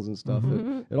signals and stuff.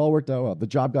 It all worked out well. The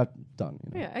job got done.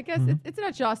 Yeah, I guess it's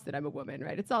not just that I'm a woman,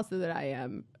 right? It's also that I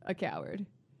am a coward.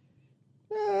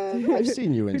 I've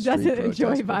seen you in who street doesn't protests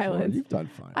enjoy before. violence. You've done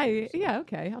fine.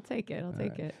 Okay. I'll take it. I'll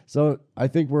take it. So I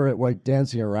think we're like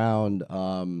dancing around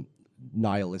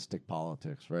nihilistic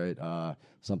politics, right?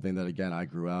 Something that, again, I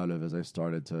grew out of as I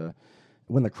started to,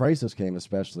 when the crisis came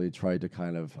especially, tried to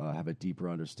kind of have a deeper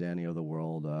understanding of the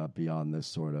world beyond this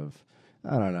sort of,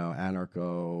 I don't know,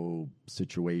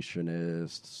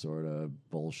 anarcho-situationist sort of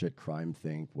bullshit crime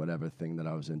think, whatever thing that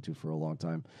I was into for a long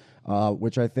time,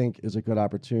 which I think is a good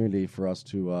opportunity for us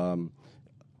to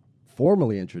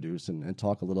formally introduce and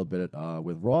talk a little bit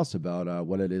with Ross about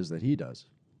what it is that he does.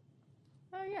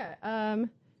 Oh, yeah.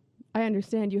 I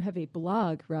understand you have a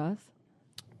blog, Ross.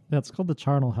 Yeah, it's called the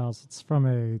Charnel House. It's from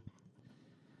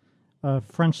a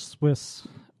French-Swiss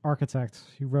architect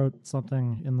who wrote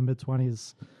something in the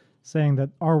mid-20s saying that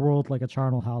our world, like a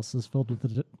charnel house, is filled with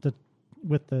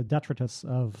the detritus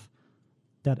of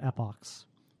dead epochs,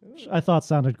 which I thought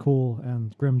sounded cool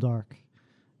and grimdark.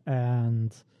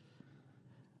 And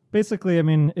basically, I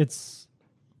mean, it's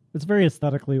very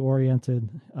aesthetically oriented.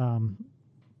 I'm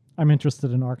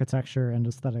interested in architecture and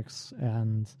aesthetics,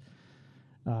 and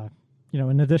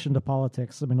in addition to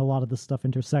politics, I mean, a lot of this stuff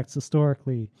intersects.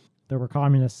 Historically, there were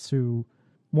communists who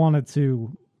wanted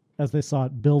to, as they saw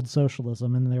it, build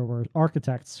socialism, and there were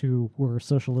architects who were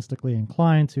socialistically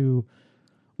inclined who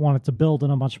wanted to build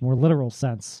in a much more literal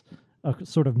sense, a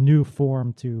sort of new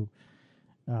form to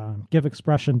give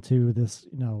expression to this,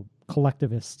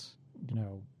 collectivist,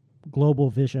 global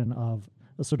vision of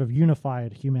a sort of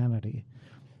unified humanity,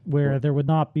 where there would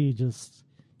not be just,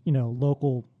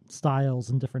 local styles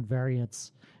and different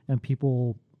variants and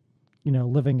people,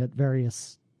 living at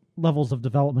various levels of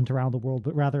development around the world,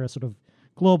 but rather a sort of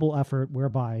global effort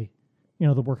whereby,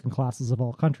 the working classes of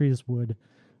all countries would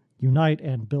unite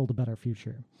and build a better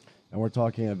future. And we're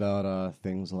talking about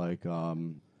things like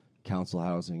council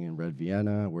housing in Red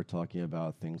Vienna. We're talking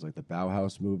about things like the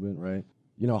Bauhaus movement, right?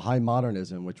 High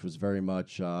modernism, which was very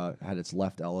much had its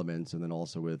left elements, and then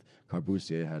also with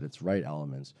Corbusier had its right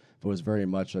elements. But was very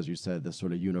much, as you said, this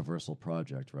sort of universal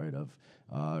project, right, of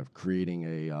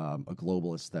creating a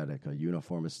global aesthetic, a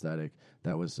uniform aesthetic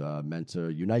that was meant to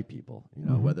unite people.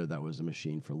 Whether that was a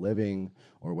machine for living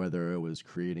or whether it was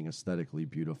creating aesthetically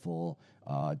beautiful,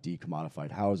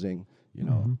 decommodified housing.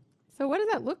 So what does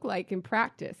that look like in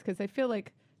practice? Because I feel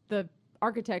like the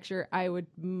architecture I would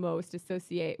most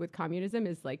associate with communism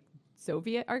is like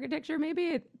Soviet architecture,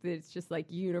 maybe. It's just like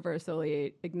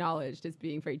universally acknowledged as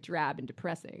being very drab and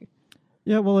depressing.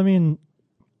 Yeah, well, I mean,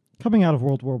 coming out of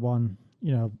World War One,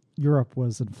 Europe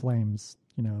was in flames.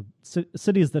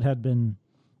 Cities that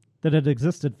had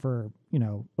existed for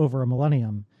over a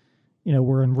millennium,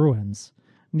 were in ruins.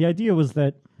 And the idea was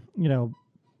that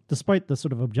despite the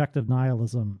sort of objective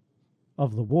nihilism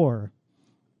of the war,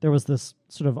 there was this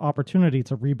sort of opportunity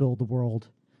to rebuild the world,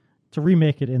 to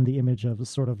remake it in the image of a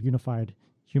sort of unified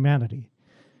humanity.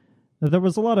 Now, there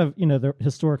was a lot of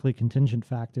historically contingent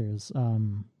factors. A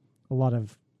lot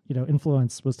of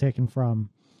influence was taken from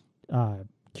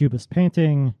Cubist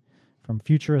painting, from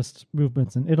futurist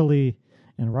movements in Italy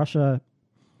and Russia.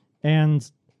 And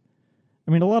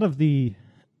I mean, a lot of the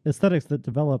aesthetics that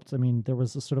developed, I mean, there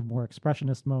was a sort of more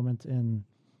expressionist moment in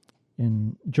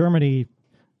Germany.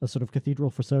 A sort of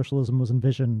cathedral for socialism was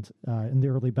envisioned in the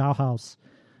early Bauhaus.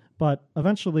 But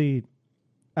eventually,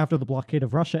 after the blockade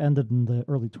of Russia ended in the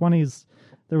early 1920s,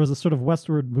 there was a sort of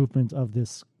westward movement of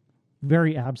this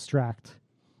very abstract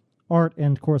art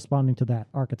and corresponding to that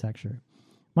architecture.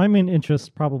 My main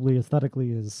interest, probably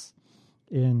aesthetically, is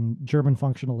in German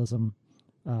functionalism,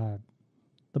 the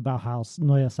Bauhaus,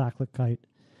 Neue Sachlichkeit,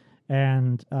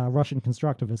 and Russian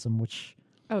constructivism, which...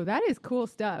 Oh, that is cool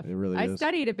stuff. It really I is.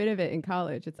 studied a bit of it in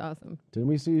college. It's awesome. Didn't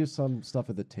we see some stuff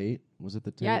at the Tate? Was it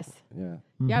the Tate? Yes. Yeah.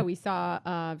 Mm-hmm. Yeah, we saw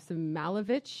some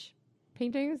Malevich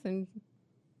paintings and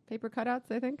paper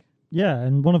cutouts, I think. Yeah,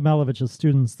 and one of Malevich's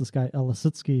students, this guy El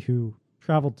Lissitzky, who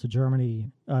traveled to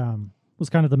Germany, was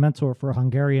kind of the mentor for a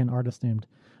Hungarian artist named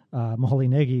Moholy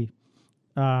Nagy,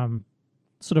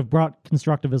 sort of brought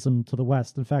constructivism to the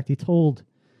West. In fact, he told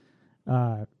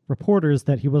reporters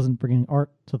that he wasn't bringing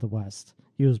art to the West.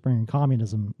 He was bringing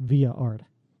communism via art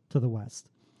to the West.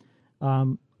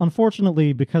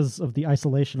 Unfortunately, because of the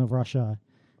isolation of Russia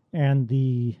and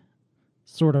the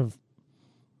sort of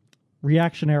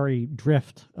reactionary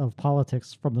drift of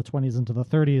politics from the 1920s into the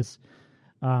 1930s,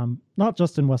 not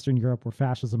just in Western Europe, where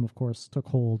fascism, of course, took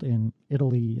hold in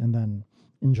Italy and then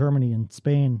in Germany and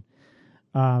Spain,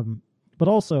 but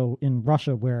also in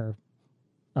Russia, where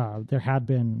there had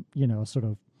been, sort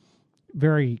of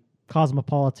very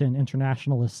cosmopolitan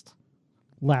internationalist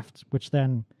left, which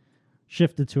then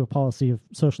shifted to a policy of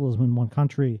socialism in one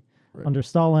country. Right. Under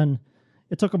Stalin.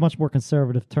 It took a much more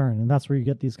conservative turn, and that's where you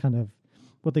get these kind of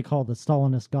what they call the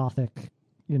Stalinist Gothic,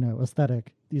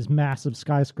 aesthetic, these massive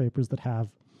skyscrapers that have,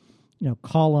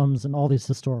 columns and all these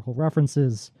historical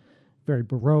references, very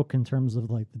Baroque in terms of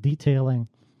like the detailing,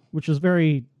 which is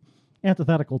very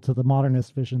antithetical to the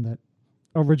modernist vision that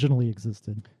originally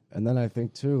existed. And then I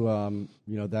think too,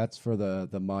 that's for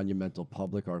the monumental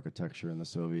public architecture in the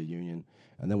Soviet Union.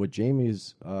 And then what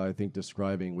Jamie's, I think,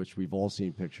 describing, which we've all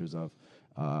seen pictures of,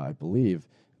 I believe,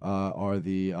 are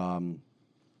the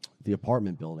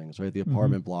apartment buildings, right? The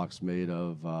apartment blocks made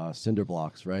of cinder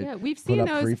blocks, right? Yeah, we've seen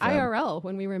those prefab. IRL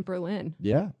when we were in Berlin.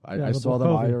 Yeah, I saw them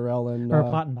IRL in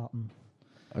Plattenbauten.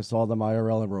 I saw them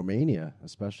IRL in Romania,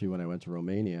 especially when I went to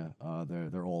Romania.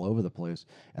 They're all over the place,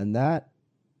 and that.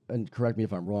 And correct me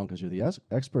if I'm wrong, because you're the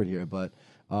expert here, but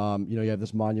you have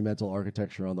this monumental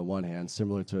architecture on the one hand,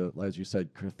 similar to, as you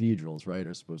said, cathedrals, right,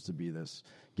 are supposed to be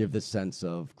give this sense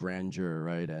of grandeur,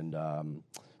 right, and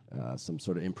some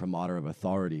sort of imprimatur of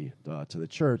authority to the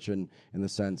church, and in the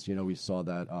sense, we saw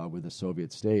that with the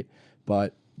Soviet state,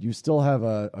 but you still have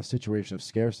a situation of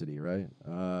scarcity, right?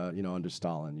 Under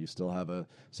Stalin, you still have a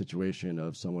situation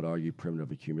of, some would argue,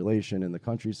 primitive accumulation in the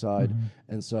countryside,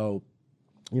 and so.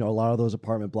 A lot of those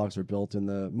apartment blocks are built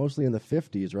mostly in the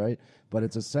 50s, right? But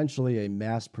it's essentially a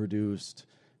mass-produced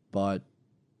but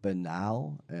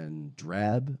banal and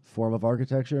drab form of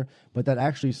architecture, but that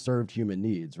actually served human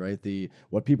needs, right?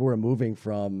 What people were moving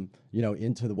from,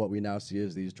 into what we now see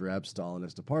as these drab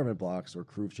Stalinist apartment blocks or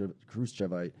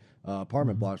Khrushchevite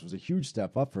apartment blocks was a huge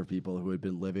step up for people who had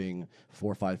been living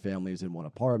 4 or 5 families in one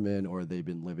apartment, or they'd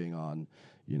been living on,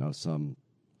 in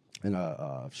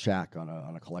a shack on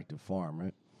a collective farm,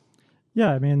 right?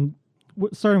 Yeah, I mean,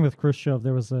 starting with Khrushchev,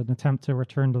 there was an attempt to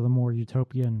return to the more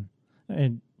utopian,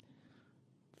 and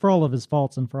for all of his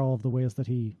faults and for all of the ways that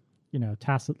he,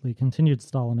 tacitly continued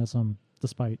Stalinism,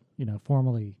 despite,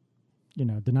 formally,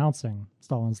 denouncing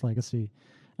Stalin's legacy.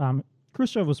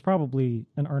 Khrushchev was probably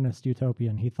an earnest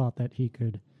utopian. He thought that he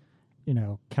could,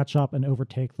 catch up and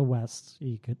overtake the West.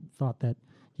 Thought that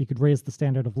he could raise the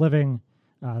standard of living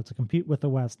to compete with the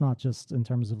West, not just in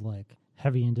terms of like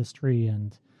heavy industry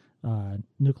and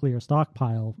nuclear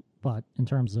stockpile, but in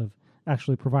terms of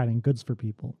actually providing goods for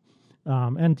people.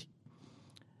 And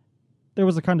there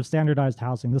was a kind of standardized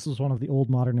housing. This was one of the old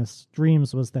modernist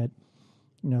dreams, was that,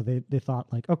 they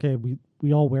thought like, okay,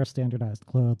 we all wear standardized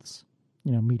clothes,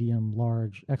 medium,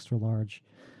 large, extra large.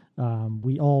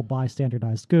 We all buy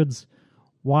standardized goods.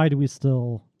 Why do we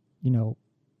still,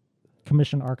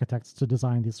 commission architects to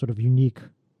design these sort of unique,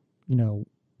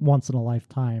 once in a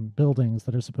lifetime buildings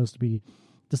that are supposed to be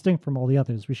distinct from all the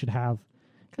others? We should have,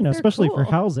 especially cool. for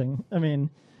housing.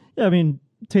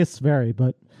 Tastes vary,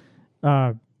 but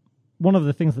one of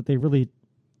the things that they really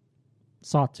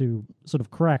sought to sort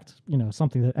of correct,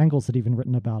 something that Engels had even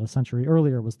written about a century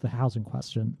earlier, was the housing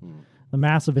question. The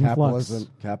massive influx.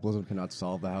 Capitalism cannot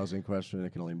solve the housing question.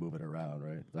 It can only move it around,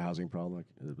 right? The housing problem.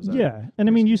 Yeah.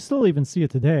 And you still even see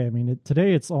it today.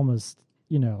 Today it's almost,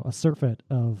 a surfeit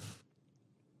of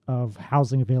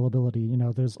housing availability.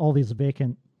 There's all these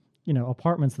vacant,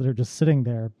 apartments that are just sitting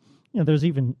there. There's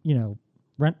even,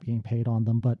 rent being paid on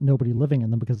them, but nobody living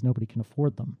in them because nobody can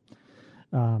afford them.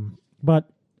 But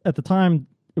at the time,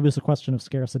 it was a question of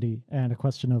scarcity and a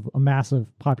question of a massive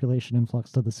population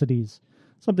influx to the cities,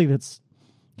 something that's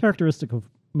characteristic of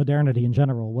modernity in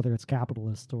general, whether it's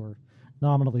capitalist or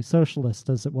nominally socialist,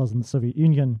 as it was in the Soviet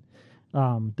Union.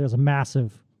 There's a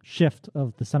massive shift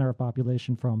of the center of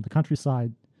population from the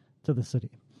countryside to the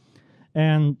city.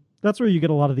 And that's where you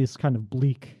get a lot of these kind of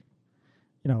bleak,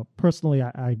 personally,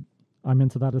 I'm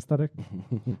into that aesthetic.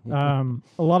 A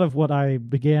lot of what I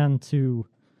began to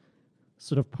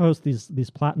sort of post, these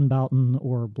Plattenbauten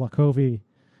or Blokovi,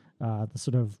 the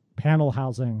sort of panel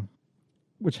housing,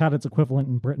 which had its equivalent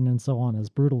in Britain and so on as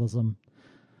brutalism.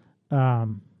 I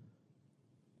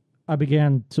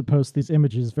began to post these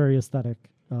images, very aesthetic,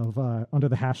 of under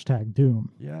the hashtag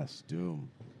Doom. Yes, Doom.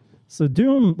 So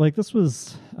Doom, this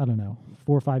was, I don't know,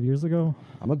 4 or 5 years ago.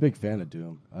 I'm a big fan of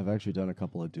Doom. I've actually done a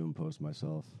couple of Doom posts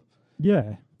myself.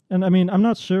 Yeah. And I'm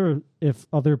not sure if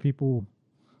other people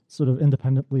sort of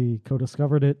independently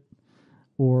co-discovered it,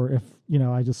 or if,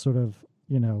 I just sort of,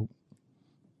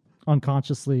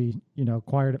 unconsciously,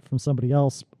 acquired it from somebody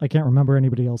else. I can't remember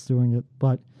anybody else doing it,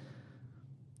 but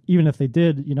even if they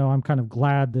did, I'm kind of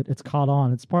glad that it's caught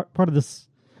on. It's part of this,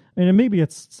 and maybe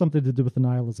it's something to do with the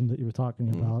nihilism that you were talking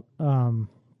about.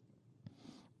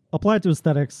 Applied to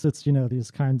aesthetics, it's,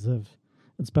 these kinds of,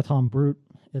 it's Beton Brut.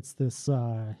 It's this,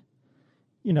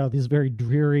 these very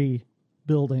dreary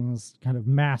buildings, kind of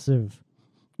massive,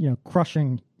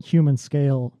 crushing human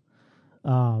scale,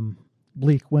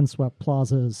 bleak windswept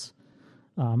plazas.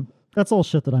 That's all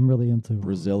shit that I'm really into.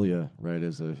 Brasilia, right,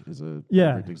 is a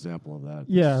Yeah. perfect example of that.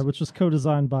 Yeah, which was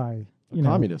co-designed by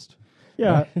communist.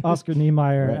 Yeah, Oscar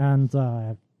Niemeyer Right. and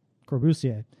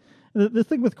Corbusier. The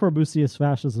thing with Corbusier's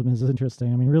fascism is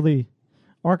interesting. Really,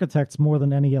 architects more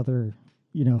than any other,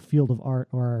 field of art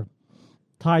are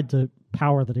tied to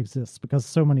power that exists, because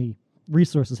so many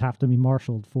resources have to be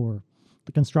marshaled for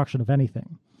the construction of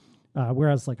anything.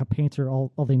 Whereas like a painter,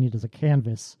 all they need is a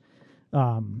canvas.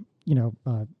 A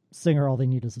singer, all they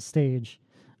need is a stage.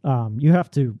 You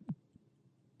have to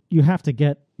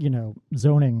get,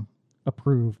 zoning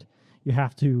approved. You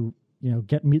have to,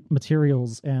 get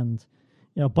materials and,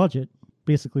 budget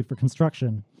basically for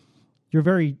construction. You're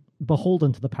very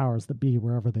beholden to the powers that be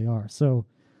wherever they are. So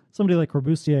somebody like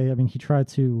Corbusier, he tried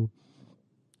to,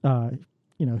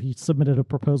 he submitted a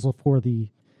proposal for the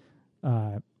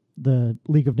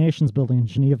League of Nations building in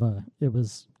Geneva. It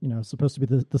was, supposed to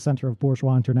be the center of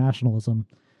bourgeois internationalism.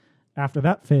 After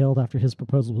that failed, after his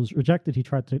proposal was rejected, he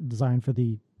tried to design for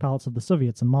the Palace of the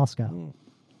Soviets in Moscow.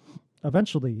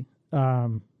 Eventually,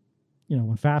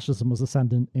 when fascism was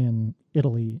ascendant in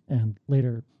Italy and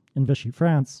later in Vichy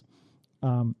France,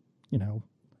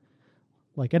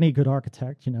 like any good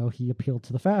architect, he appealed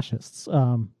to the fascists.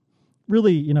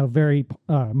 Really, very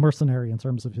mercenary in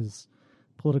terms of his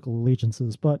political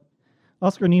allegiances. But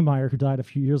Oscar Niemeyer, who died a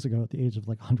few years ago at the age of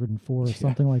like 104 or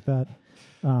something like that,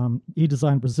 he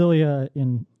designed Brasilia.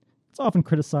 It's often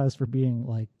criticized for being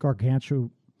like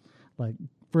gargantuan, like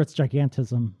for its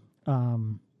gigantism,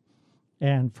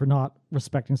 and for not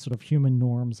respecting sort of human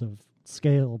norms of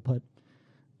scale. But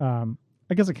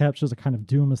I guess it captures a kind of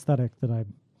doom aesthetic that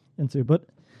I'm into. But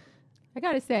I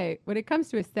gotta say, when it comes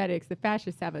to aesthetics, the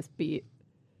fascists have us beat.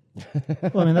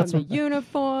 well, that's From the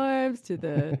uniforms to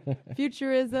the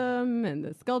futurism and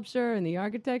the sculpture and the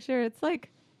architecture. It's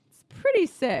pretty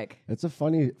sick. It's a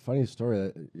funny story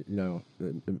that,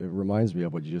 it reminds me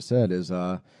of what you just said is,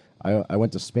 I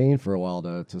went to Spain for a while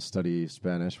to study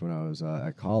Spanish when I was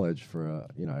at college for,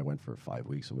 I went for 5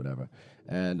 weeks or whatever.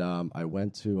 And I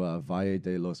went to Valle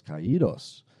de los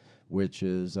Caídos, which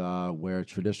is where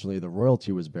traditionally the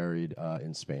royalty was buried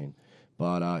in Spain.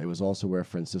 But it was also where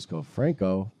Francisco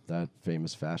Franco, that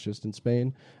famous fascist in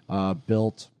Spain,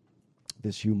 built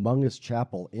this humongous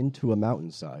chapel into a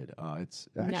mountainside. It's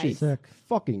actually Nice. Sick.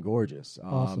 fucking gorgeous.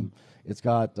 Awesome. It's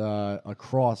got a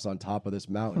cross on top of this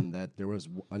mountain that there was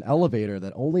an elevator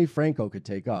that only Franco could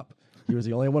take up. He was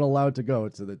the only one allowed to go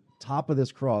to the top of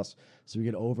this cross so he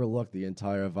could overlook the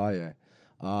entire Valle.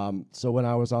 So when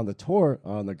I was on the tour,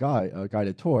 on the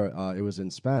guided tour, it was in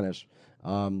Spanish.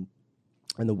 And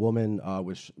the woman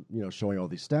was, showing all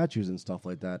these statues and stuff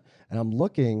like that. And I'm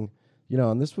looking,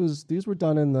 and these were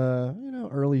done in the,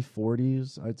 early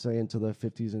 40s, I'd say, into the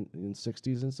 50s and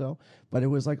 60s and so. But it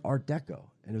was like Art Deco,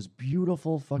 and it was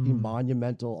beautiful, fucking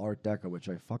monumental Art Deco, which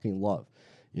I fucking love.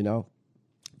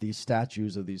 These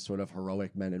statues of these sort of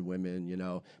heroic men and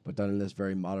women, but done in this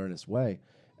very modernist way.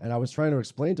 And I was trying to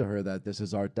explain to her that this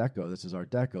is Art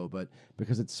Deco, but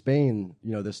because it's Spain,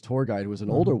 this tour guide, who was an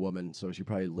older woman, so she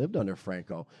probably lived under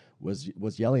Franco, was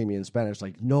yelling at me in Spanish,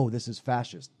 like, no, this is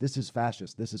fascist, this is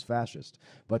fascist, this is fascist.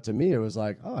 But to me, it was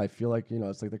like, oh, I feel like,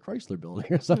 it's like the Chrysler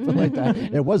Building or something like that.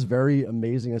 It was very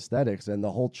amazing aesthetics, and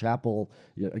the whole chapel,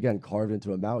 again, carved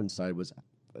into a mountainside, was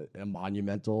a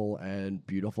monumental and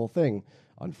beautiful thing.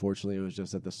 Unfortunately, it was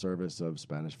just at the service of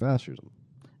Spanish fascism.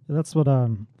 That's what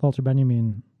Walter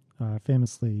Benjamin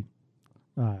famously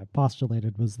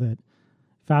postulated, was that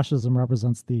fascism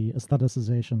represents the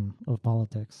aestheticization of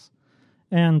politics.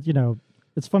 And,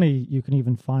 it's funny, you can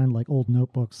even find like old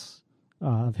notebooks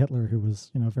of Hitler, who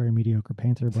was, a very mediocre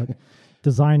painter, but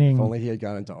designing... If only he had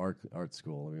gone into art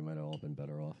school, we might have all been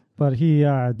better off. But he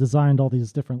designed all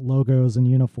these different logos and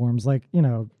uniforms, like,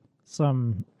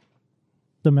 some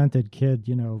demented kid,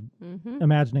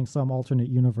 imagining some alternate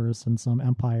universe and some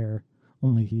empire,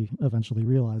 only he eventually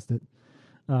realized it.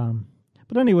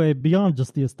 But anyway, beyond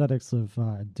just the aesthetics of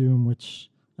Doom, which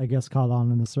I guess caught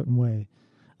on in a certain way,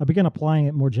 I began applying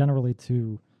it more generally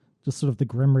to just sort of the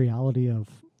grim reality of,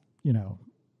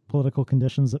 political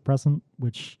conditions at present,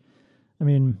 which,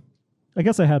 I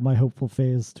guess I had my hopeful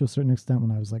phase to a certain extent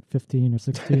when I was like 15 or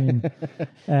 16.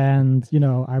 And,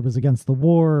 I was against the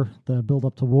war, the build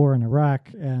up to war in Iraq.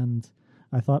 And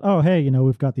I thought, oh, hey,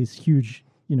 we've got these huge,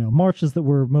 marches that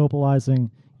we're mobilizing.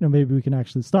 Maybe we can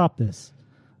actually stop this.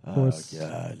 Of course. Oh,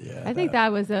 God, yeah. I think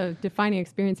that was a defining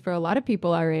experience for a lot of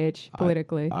people our age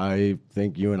politically. I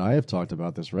think you and I have talked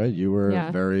about this, right? You were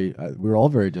we were all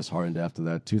very disheartened after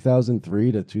that.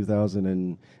 2003 to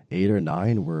 2008 or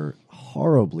 9 were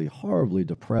horribly, horribly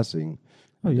depressing,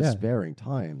 despairing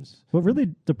times. What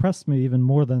really depressed me even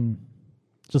more than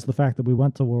just the fact that we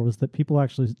went to war was that people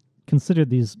actually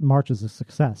considered these marches a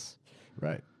success.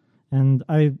 Right. And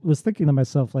I was thinking to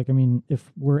myself, like,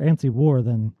 if we're anti-war,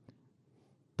 then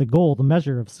the goal, the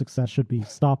measure of success should be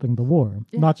stopping the war,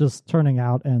 not just turning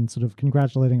out and sort of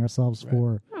congratulating ourselves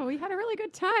for... Oh, we had a really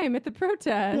good time at the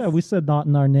protest. Yeah, we said not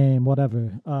in our name,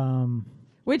 whatever.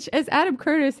 Which, as Adam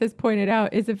Curtis has pointed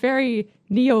out, is a very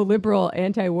neoliberal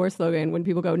anti-war slogan when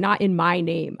people go, not in my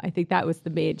name. I think that was the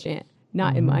main chant,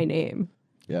 not in my name.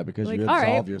 Yeah, because Like, you all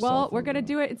absolve right, yourself. well, we're going to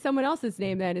do it in someone else's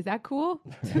name then. Is that cool?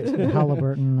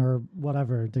 Halliburton or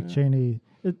whatever, Dick Cheney.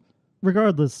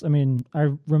 Regardless, I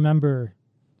remember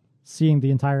seeing the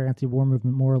entire anti-war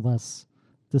movement more or less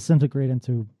disintegrate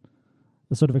into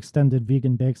a sort of extended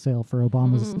vegan bake sale for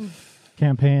Obama's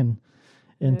campaign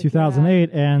in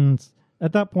 2008. And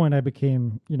at that point, I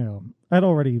became, I'd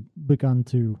already begun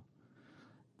to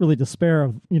really despair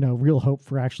of, real hope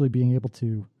for actually being able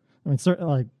to,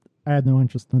 certainly, like, I had no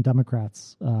interest in the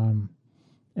Democrats.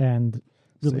 And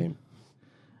really,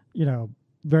 Same.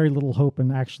 Very little hope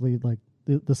in actually, like,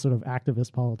 the sort of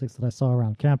activist politics that I saw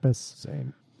around campus.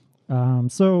 Same.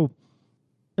 So,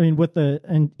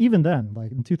 and even then,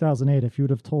 like in 2008, if you would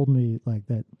have told me like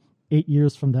that 8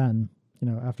 years from then,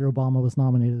 after Obama was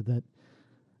nominated, that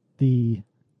the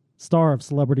star of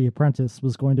Celebrity Apprentice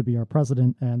was going to be our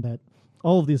president and that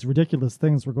all of these ridiculous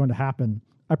things were going to happen,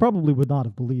 I probably would not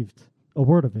have believed a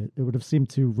word of it. It would have seemed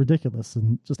too ridiculous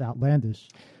and just outlandish.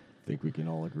 I think we can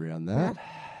all agree on that.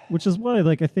 Which is why,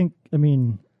 like, I think,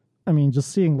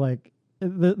 just seeing like,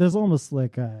 there's almost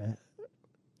like a,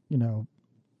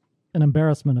 an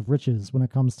embarrassment of riches when it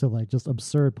comes to like just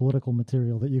absurd political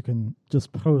material that you can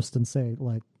just post and say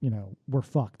like, we're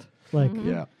fucked. Like,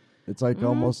 Yeah. It's like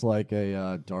almost like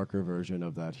a darker version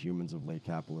of that humans of late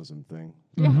capitalism thing.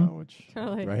 Which,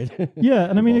 Totally. right? yeah.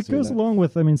 And We've all it seen goes that. along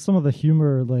with, some of the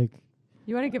humor, like,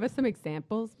 You want to give us some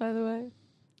examples, by the way?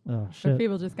 oh Or shit.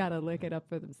 people just got to look it up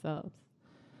for themselves.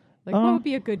 Like, what would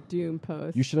be a good Doom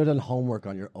post? You should have done homework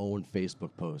on your own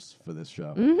Facebook posts for this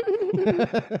show.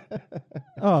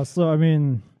 Oh, so I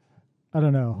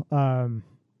don't know.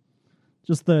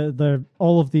 Just the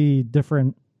all of the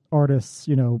different artists,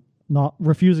 not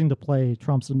refusing to play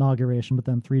Trump's inauguration, but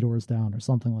then 3 doors down or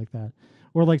something like that,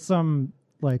 or like some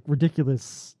like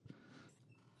ridiculous,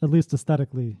 at least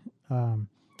aesthetically. I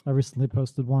recently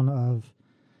posted one of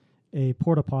a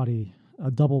porta potty, a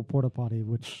double porta potty,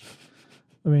 which,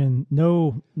 I mean,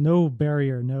 no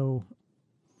barrier, no.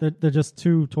 They're just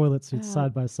 2 toilet seats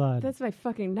side by side. That's my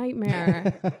fucking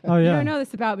nightmare. Oh yeah. You don't know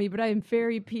this about me, but I am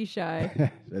very pee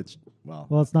shy. Well,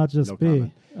 it's not just no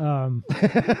pee.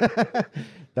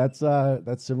 That's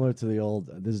similar to the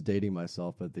old. This is dating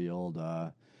myself, but the old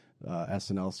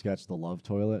SNL sketch, "The Love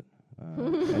Toilet."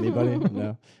 Anybody?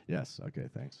 No. Yes. Okay.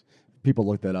 Thanks. People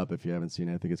look that up if you haven't seen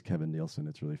it. I think it's Kevin Nielsen.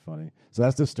 It's really funny. So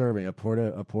that's disturbing. A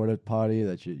porta potty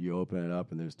that you open it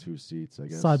up and there's 2 seats. I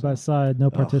guess Side by side,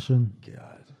 no partition.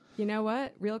 God. You know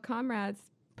what? Real comrades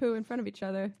poo in front of each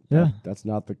other. Yeah, That's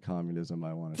not the communism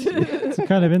I want to see. it's a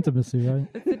kind of intimacy, right?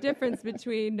 It's the difference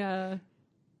between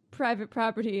private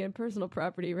property and personal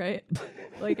property, right?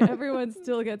 Like everyone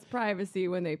still gets privacy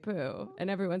when they poo, and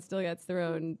everyone still gets their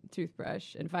own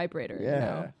toothbrush and vibrator.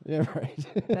 Yeah. You know? Yeah.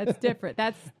 Right. That's different.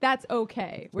 That's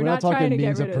okay. We're not talking trying to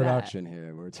means get rid of of that. production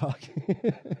here. We're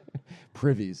talking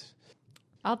privies.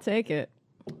 I'll take it.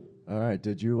 All right.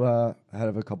 Did you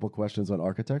have a couple questions on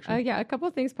architecture? Yeah, a couple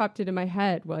of things popped into my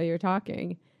head while you were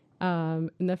talking. And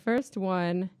the first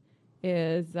one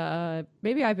is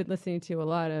maybe I've been listening to a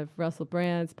lot of Russell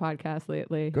Brand's podcast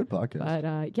lately. Good podcast.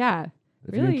 But yeah,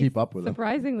 If you really can keep up with him.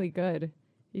 surprisingly good.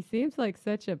 He seems like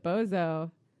such a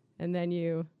bozo, and then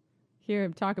you hear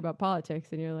him talk about politics,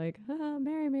 and you're like, oh,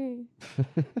 marry me.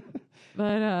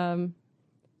 But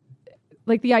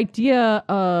like the idea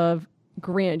of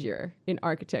grandeur in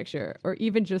architecture, or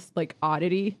even just like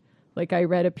oddity. Like I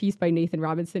read a piece by Nathan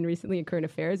Robinson recently in Current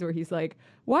Affairs where he's like,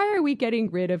 why are we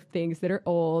getting rid of things that are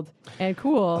old and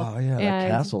cool? Oh yeah, that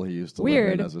and castle he used to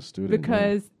weird live in as a student.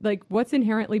 because like what's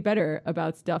inherently better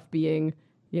about stuff being,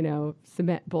 you know,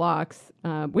 cement blocks,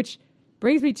 which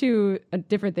brings me to a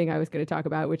different thing I was going to talk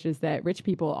about, which is that rich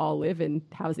people all live in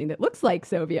housing that looks like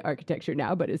Soviet architecture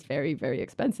now, but is very, very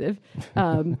expensive.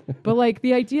 But like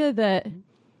the idea that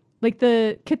like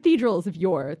the cathedrals of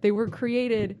yore, they were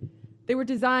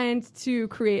designed to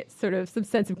create sort of some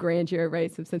sense of grandeur,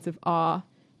 right? Some sense of awe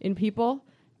in people.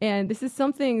 And this is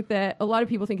something that a lot of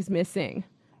people think is missing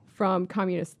from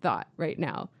communist thought right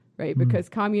now, right? Because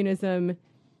communism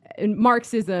and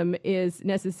Marxism is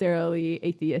necessarily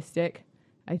atheistic,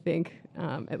 I think,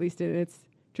 at least in its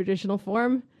traditional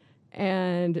form.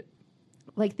 And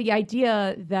like the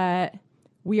idea that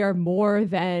we are more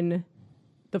than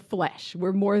the flesh,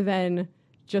 we're more than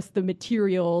just the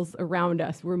materials around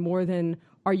us, we're more than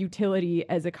our utility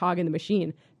as a cog in the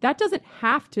machine. That doesn't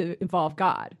have to involve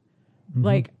God.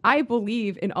 Like, I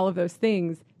believe in all of those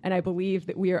things, and I believe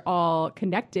that we are all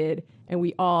connected and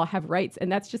we all have rights. And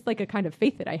that's just like a kind of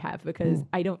faith that I have, because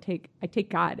I take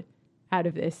God out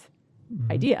of this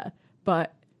idea.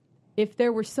 But if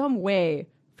there were some way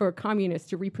for communists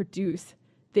to reproduce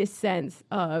this sense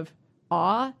of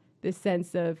awe, this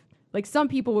sense of, like, some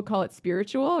people would call it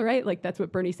spiritual, right? Like that's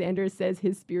what Bernie Sanders says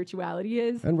his spirituality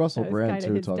is. And Russell That was Brand, kinda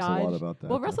too, his talks a dodge. lot about that.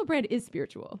 Well, Russell Brand is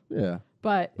spiritual, Yeah.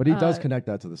 but But he does connect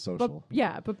that to the But social.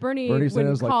 yeah, but Bernie Sanders,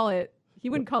 wouldn't like- call it. He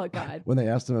wouldn't call it God. When they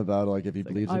asked him about like if he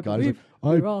believes in God, he's believe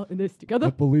like, we're all in this together. I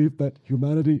believe that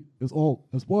humanity is all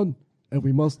as one, and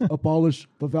we must abolish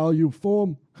the value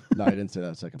form. No, I didn't say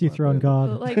that second part. Dethrone but- God.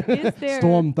 But, like, is there?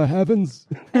 Storm the heavens.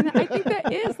 And I think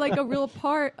that is like a real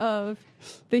part of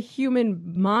the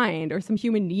human mind, or some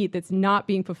human need that's not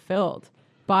being fulfilled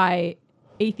by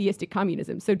atheistic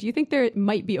communism. So do you think there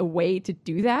might be a way to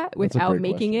do that without great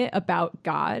making question. it about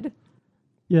God?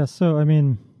 Yeah, so I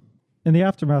mean, in the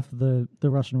aftermath of the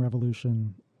Russian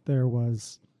Revolution, there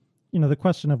was, the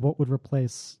question of what would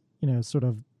replace, sort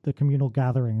of the communal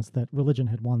gatherings that religion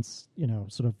had once,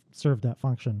 sort of served that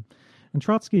function. And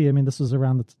Trotsky, I mean, this was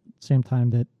around the same time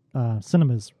that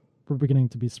cinemas were beginning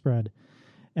to be spread.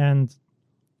 And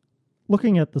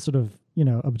looking at the sort of,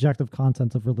 objective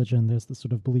content of religion, there's the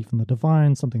sort of belief in the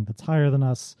divine, something that's higher than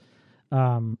us,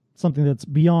 something that's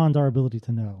beyond our ability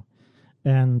to know.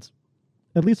 And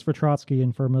at least for Trotsky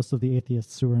and for most of the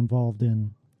atheists who were involved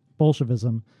in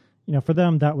Bolshevism, for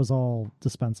them, that was all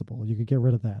dispensable. You could get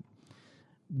rid of that.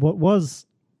 What was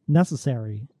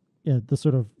necessary, the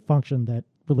sort of function that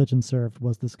religion served,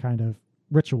 was this kind of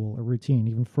ritual or routine.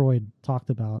 Even Freud talked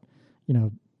about,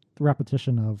 the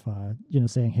repetition of,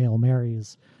 saying Hail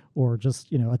Marys, or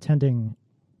just,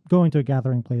 going to a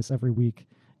gathering place every week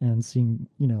and seeing,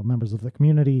 members of the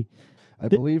community. I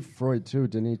believe Freud, too,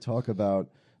 didn't he talk about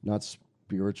not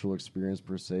spiritual experience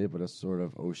per se, but a sort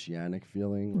of oceanic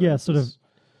feeling? Right? Yeah, sort of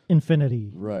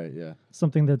infinity. Right, yeah.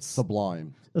 Something that's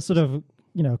Sublime. a sort of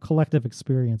collective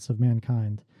experience of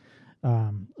mankind,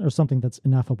 or something that's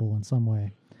ineffable in some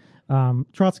way.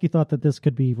 Trotsky thought that this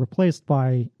could be replaced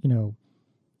by,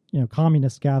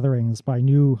 communist gatherings, by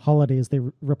new holidays. They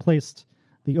replaced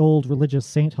the old religious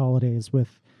saint holidays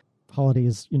with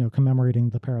holidays, commemorating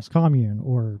the Paris Commune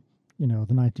or, the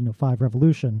 1905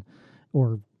 revolution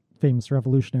or famous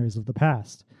revolutionaries of the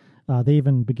past. They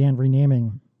even began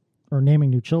naming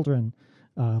new children,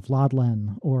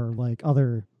 Vladlen or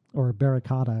or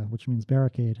barricada, which means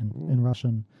barricade in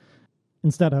Russian,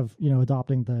 instead of,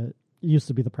 adopting it used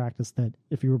to be the practice that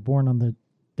if you were born on the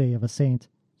day of a saint,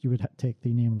 you would take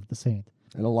the name of the saint.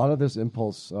 And a lot of this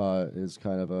impulse is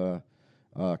kind of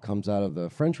comes out of the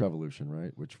French Revolution,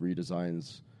 right? Which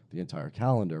redesigns the entire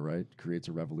calendar, right? Creates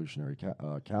a revolutionary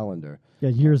calendar. Yeah,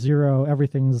 year zero,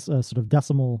 everything's a sort of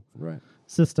decimal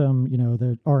system.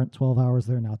 There aren't 12 hours,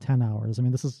 there are now 10 hours. I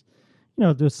mean, this is,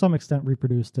 to some extent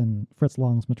reproduced in Fritz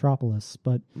Lang's Metropolis,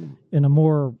 but in a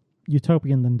more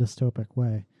utopian than dystopic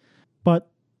way. But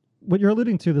what you're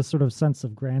alluding to, this sort of sense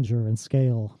of grandeur and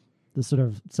scale, this sort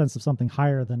of sense of something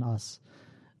higher than us.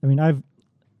 I mean, I've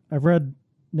read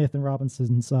Nathan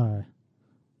Robinson's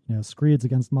screeds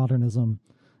against modernism.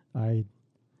 I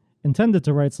intended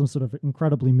to write some sort of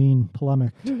incredibly mean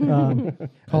polemic,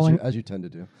 as you tend to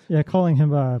do. Yeah, calling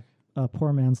him a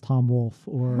poor man's Tom Wolfe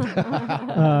or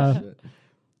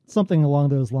something along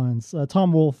those lines.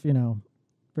 Tom Wolfe,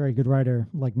 very good writer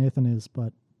like Nathan is,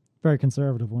 but very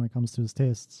conservative when it comes to his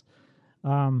tastes.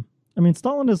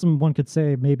 Stalinism, one could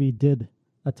say, maybe did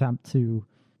attempt to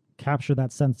capture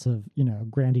that sense of,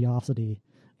 grandiosity.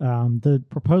 The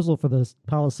proposal for the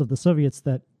Palace of the Soviets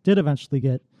that did eventually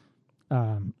get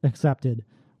accepted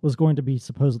was going to be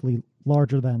supposedly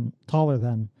taller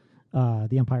than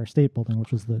the Empire State Building,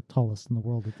 which was the tallest in the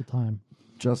world at the time.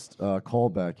 Just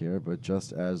callback here, but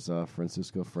just as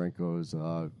Francisco Franco's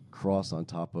cross on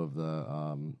top of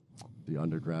the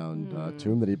underground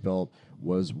tomb that he built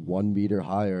was 1 meter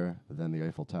higher than the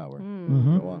Eiffel Tower.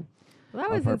 Go on. Well, that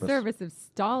was in service of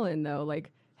Stalin, though.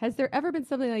 Like, has there ever been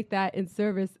something like that in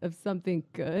service of something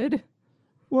good?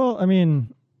 Well, I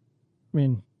mean,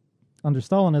 under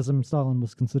Stalinism, Stalin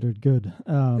was considered good.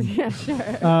 Yeah, sure.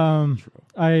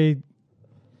 I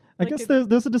guess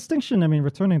there's a distinction. I mean,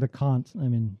 returning to Kant,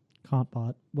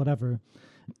 Kantbot, whatever.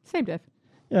 Same diff.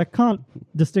 Yeah, Kant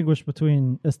distinguished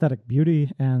between aesthetic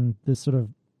beauty and this sort of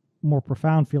more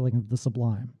profound feeling of the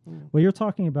sublime. What you're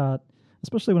talking about,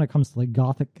 especially when it comes to like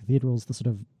Gothic cathedrals, the sort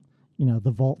of,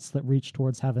 the vaults that reach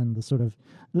towards heaven, the sort of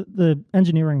the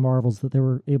engineering marvels that they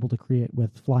were able to create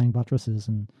with flying buttresses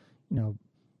and,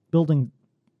 building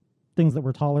things that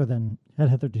were taller than had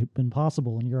hitherto been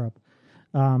possible in Europe.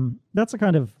 That's a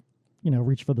kind of,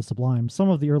 reach for the sublime. Some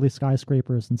of the early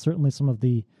skyscrapers and certainly some of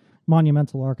the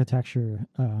monumental architecture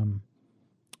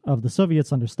of the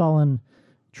Soviets under Stalin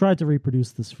tried to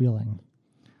reproduce this feeling.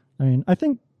 I mean, I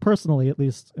think personally, at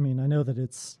least, I know that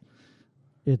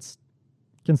it's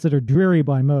considered dreary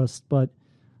by most, but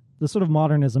the sort of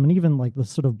modernism and even like the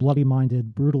sort of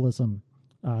bloody-minded brutalism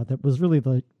that was really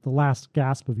the last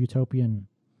gasp of utopian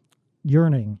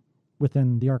yearning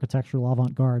within the architectural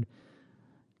avant-garde,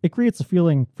 it creates a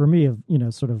feeling for me of,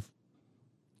 sort of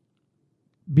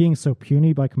being so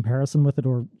puny by comparison with it,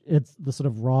 or it's the sort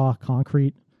of raw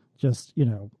concrete just,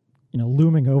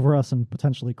 looming over us and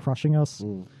potentially crushing us.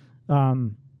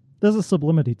 There's a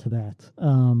sublimity to that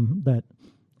that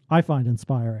I find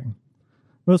inspiring.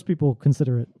 Most people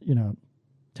consider it,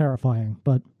 terrifying,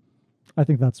 but I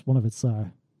think that's one of its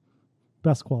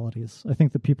best qualities. I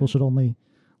think that people should only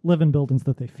live in buildings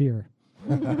that they fear.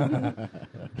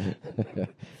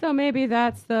 So maybe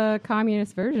that's the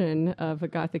communist version of a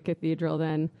Gothic cathedral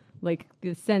then, like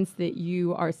the sense that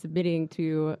you are submitting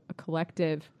to a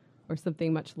collective or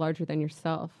something much larger than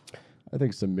yourself. I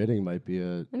think submitting might be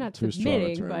not too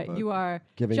submitting, strong a term, but you are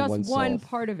giving just oneself. one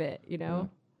part of it, Yeah.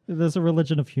 There's a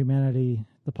religion of humanity.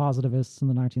 The positivists in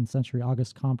the 19th century,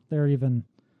 Auguste Comte, there are even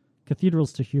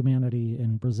cathedrals to humanity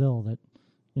in Brazil that,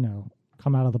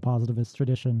 come out of the positivist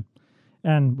tradition.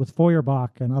 And with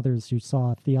Feuerbach and others who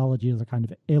saw theology as a kind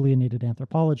of alienated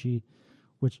anthropology,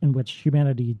 in which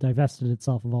humanity divested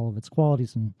itself of all of its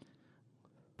qualities and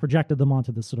projected them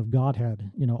onto this sort of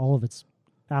godhead, all of its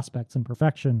aspects and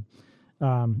perfection.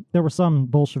 There were some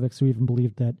Bolsheviks who even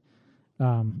believed that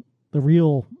the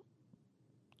real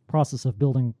process of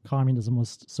building communism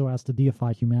was so as to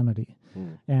deify humanity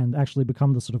and actually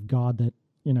become the sort of god that,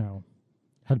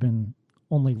 had been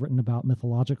only written about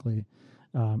mythologically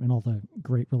in all the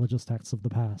great religious texts of the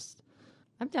past.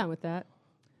 I'm down with that.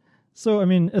 So,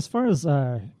 as far as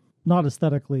not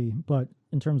aesthetically, but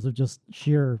in terms of just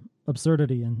sheer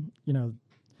absurdity and,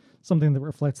 something that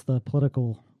reflects the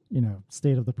political,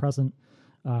 state of the present.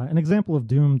 An example of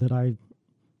doom that I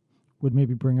would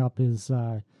maybe bring up is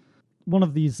one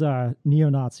of these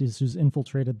neo-Nazis who's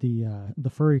infiltrated the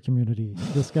furry community.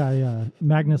 This guy,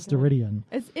 Magnus Deridian.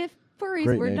 As if furries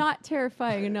Great were name. not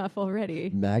terrifying enough already.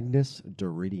 Magnus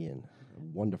Deridian.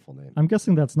 Wonderful name. I'm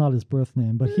guessing that's not his birth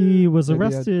name, but he was Maybe he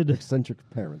had arrested. eccentric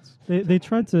parents. They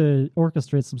tried to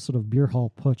orchestrate some sort of beer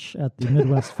hall putsch at the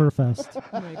Midwest Fur Fest.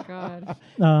 Oh my god.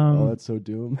 Oh, that's so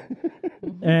doom.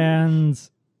 And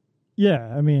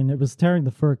yeah, I mean, it was tearing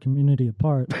the fur community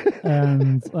apart.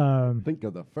 And Think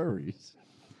of the furries.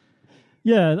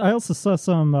 yeah, I also saw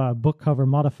some book cover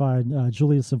modified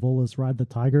Julius Evola's Ride the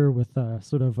Tiger with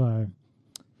sort of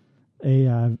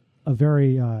a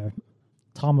very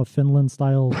Tom of Finland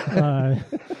style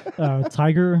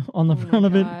tiger on the front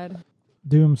of it. God.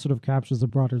 Doom sort of captures a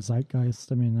broader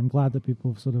zeitgeist. I mean, I'm glad that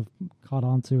people sort of caught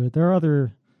on to it. There are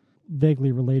other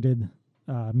vaguely related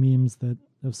memes that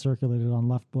have circulated on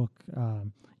Left Book.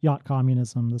 Yacht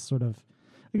Communism, this sort of,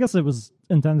 I guess it was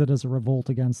intended as a revolt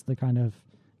against the kind of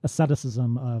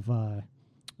asceticism of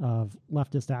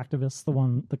leftist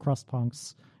activists, the crust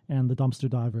punks and the dumpster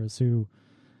divers who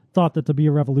thought that to be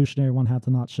a revolutionary one had to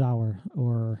not shower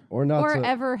or not Or to,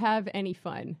 ever have any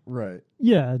fun. right.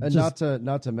 yeah, And just,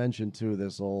 not to mention too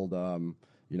this old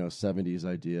 70s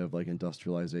idea of like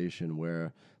industrialization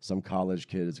where some college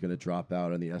kid is going to drop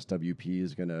out and the SWP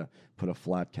is going to put a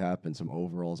flat cap and some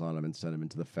overalls on him and send him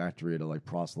into the factory to like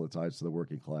proselytize to the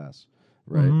working class,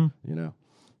 right? Mm-hmm.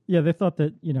 Yeah, they thought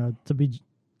that, to be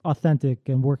authentic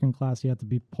and working class, you had to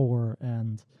be poor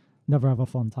and never have a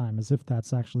fun time, as if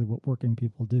that's actually what working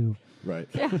people do. Right.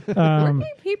 Yeah. Working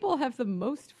people have the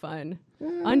most fun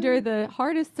under the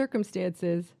hardest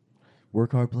circumstances.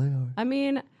 Work hard, play hard. I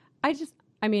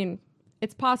mean,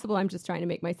 it's possible I'm just trying to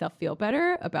make myself feel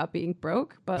better about being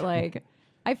broke, but like,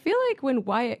 I feel like when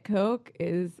Wyatt Coke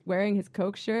is wearing his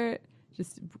Coke shirt,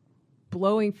 just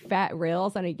blowing fat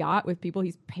rails on a yacht with people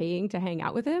he's paying to hang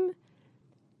out with him,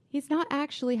 he's not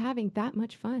actually having that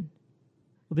much fun.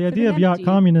 Well, the It's idea an of yacht empty-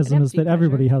 communism an is that empty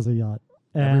everybody pleasure. has a yacht.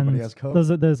 Everybody And has Coke.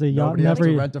 there's a yacht Nobody in has to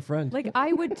every... rent a friend. Like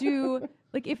I would do,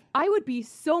 like if I would be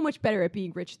so much better at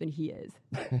being rich than he is.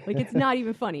 Like it's not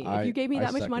even funny. If you gave me I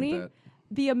that much second money, that.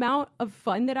 the amount of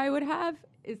fun that I would have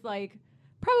is like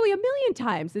probably 1,000,000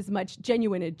 times as much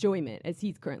genuine enjoyment as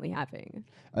he's currently having.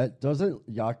 Doesn't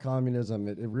yacht communism,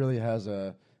 it really has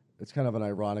it's kind of an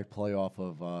ironic play off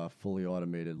of fully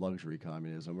automated luxury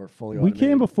communism or fully We automated.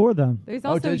 came before them. There's Oh,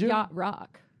 also did you? yacht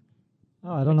rock.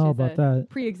 Oh, I don't which know is about a that.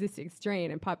 pre-existing strain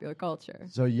in popular culture.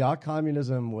 So yacht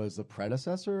communism was the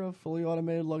predecessor of fully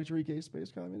automated luxury gay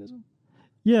space communism?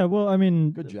 Yeah, well, I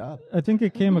mean, Good job. I think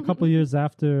it came a couple years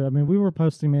after. I mean, we were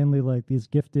posting mainly like these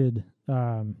gifted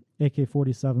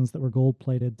AK-47s that were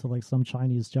gold-plated to like some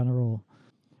Chinese general.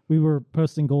 We were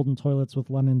posting golden toilets with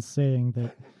Lenin saying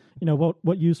that,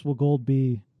 what use will gold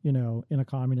be, in a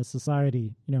communist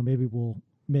society? Maybe we'll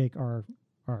make our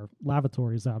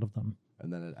lavatories out of them.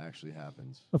 And then it actually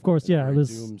happens. Of course, In a yeah, it very was.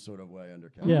 doom sort of way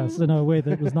under Yes, in a way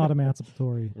that was not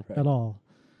emancipatory Right. at all,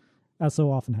 as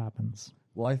so often happens.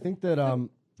 Well, I think that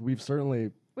we've certainly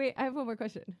Wait, I have one more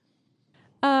question.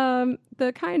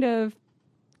 The kind of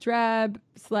drab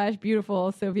 /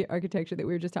 beautiful Soviet architecture that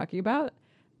we were just talking about,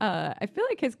 I feel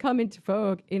like has come into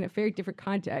vogue in a very different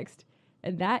context.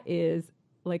 And that is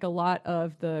like a lot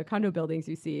of the condo buildings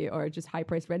you see or just high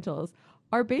price rentals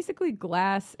are basically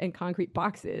glass and concrete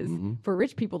boxes for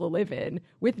rich people to live in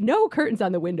with no curtains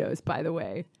on the windows, by the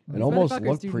way. and These almost motherfuckers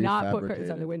look do not put curtains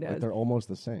prefabricated. on the windows. Like they're almost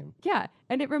the same. Yeah,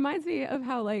 and it reminds me of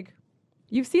how like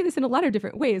you see this in a lot of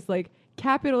different ways. Like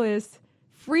capitalists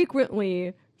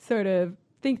frequently sort of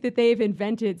think that they've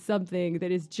invented something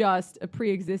that is just a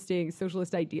pre-existing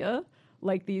socialist idea,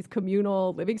 like these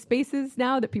communal living spaces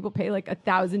now that people pay like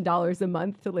 $1,000 a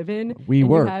month to live in. We And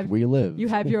work, we live. You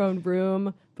have your own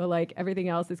room, but like everything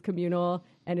else is communal,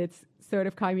 and it's sort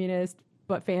of communist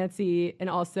but fancy, and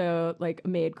also like a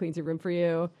maid cleans your room for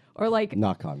you, or like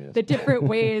Not communist. the different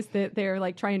ways that they're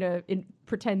like trying to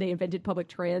pretend they invented public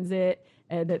transit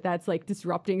and that's like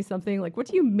disrupting something. Like, what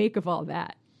do you make of all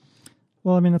that?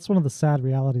 Well, I mean, it's one of the sad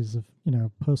realities of,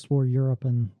 post-war Europe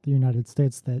and the United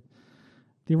States that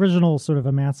the original sort of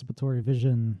emancipatory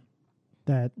vision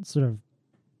that sort of,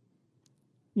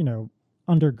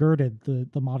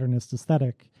 undergirded the modernist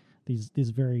aesthetic, these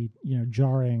very,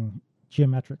 jarring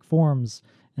geometric forms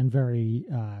and very,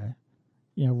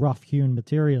 rough-hewn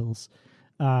materials,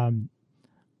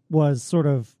 was sort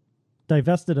of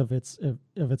divested of its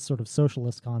sort of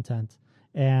socialist content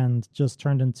and just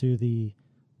turned into the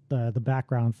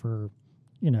background for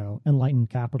enlightened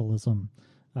capitalism,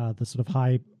 the sort of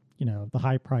high the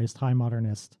high-priced,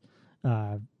 high-modernist,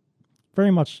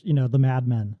 very much, the Mad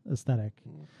Men aesthetic.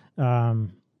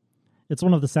 It's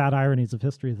one of the sad ironies of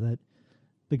history that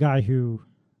the guy who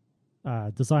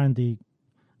designed the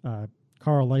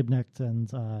Karl Liebknecht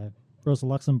and Rosa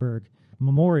Luxemburg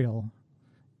memorial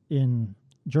in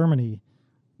Germany,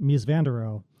 Mies van der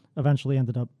Rohe, eventually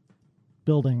ended up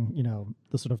building,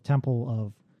 the sort of temple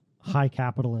of high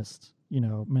capitalist,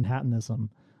 Manhattanism,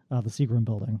 the Seagram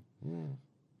building,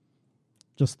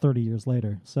 just 30 years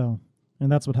later. So,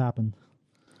 and that's what happened.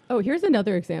 Oh, here's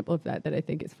another example of that I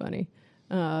think is funny.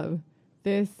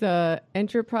 This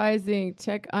enterprising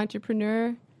tech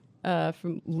entrepreneur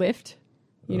from Lyft,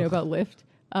 about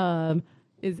Lyft,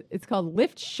 it's called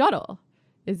Lyft Shuttle.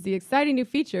 Is the exciting new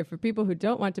feature for people who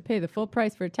don't want to pay the full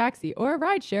price for a taxi or a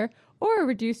rideshare or a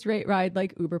reduced rate ride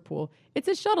like Uber Pool. It's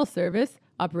a shuttle service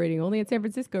operating only in San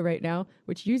Francisco right now,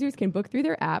 which users can book through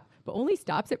their app, but only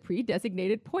stops at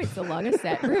pre-designated points along a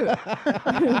set route.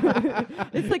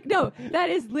 It's like, no, that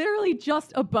is literally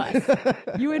just a bus.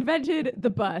 You invented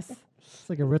the bus. It's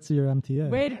like a ritzier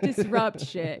MTA. Way to disrupt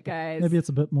shit, guys. Maybe it's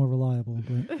a bit more reliable.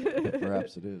 But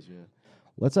Perhaps it is, yeah.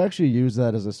 Let's actually use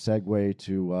that as a segue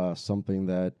to something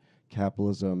that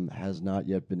capitalism has not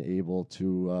yet been able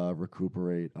to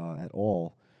recuperate at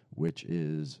all, which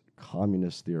is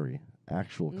communist theory,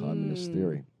 actual communist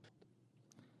theory.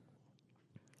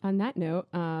 On that note,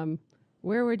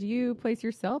 where would you place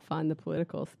yourself on the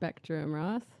political spectrum,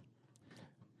 Ross?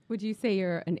 Would you say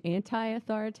you're an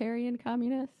anti-authoritarian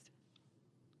communist?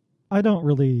 I don't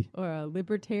really... Or a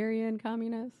libertarian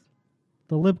communist?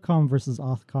 The libcom versus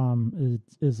authcom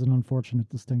is an unfortunate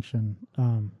distinction.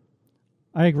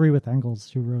 I agree with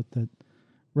Engels, who wrote that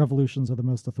revolutions are the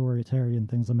most authoritarian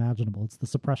things imaginable. It's the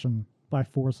suppression by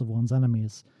force of one's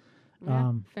enemies.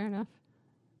 Yeah, fair enough.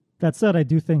 That said, I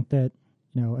do think that,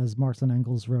 as Marx and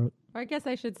Engels wrote... Or I guess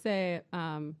I should say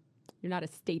you're not a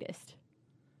statist.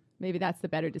 Maybe that's the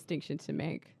better distinction to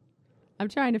make. I'm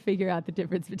trying to figure out the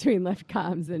difference between left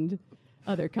comms and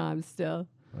other comms still.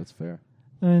 That's fair.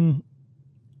 And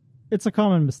it's a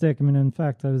common mistake. I mean, in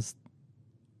fact, I was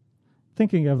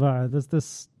thinking of there's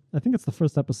this. I think it's the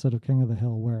first episode of King of the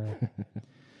Hill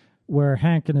where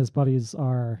Hank and his buddies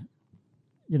are,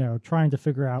 trying to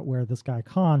figure out where this guy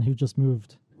Khan, who just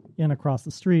moved in across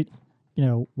the street,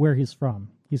 where he's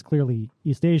from. He's clearly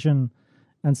East Asian,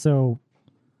 and so,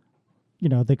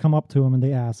 they come up to him and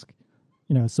they ask,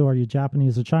 so are you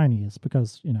Japanese or Chinese?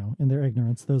 Because, in their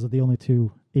ignorance, those are the only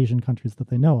two Asian countries that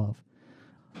they know of.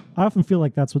 I often feel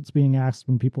like that's what's being asked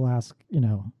when people ask,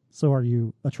 so are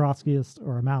you a Trotskyist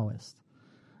or a Maoist?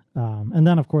 And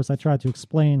then, of course, I tried to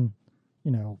explain,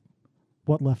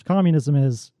 what left communism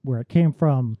is, where it came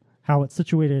from, how it's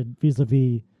situated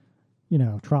vis-a-vis,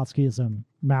 Trotskyism,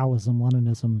 Maoism,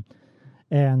 Leninism.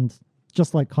 And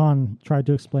just like Khan tried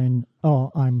to explain,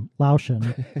 oh, I'm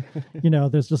Laotian,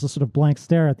 there's just a sort of blank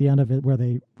stare at the end of it where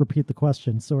they repeat the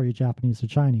question, so are you Japanese or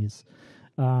Chinese?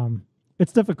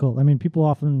 It's difficult. I mean, people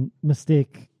often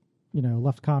mistake,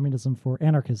 left communism for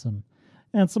anarchism.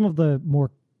 And some of the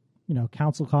more,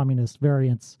 council communist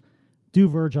variants do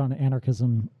verge on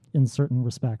anarchism in certain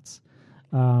respects.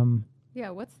 Yeah,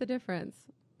 what's the difference?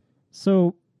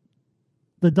 So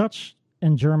the Dutch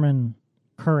and German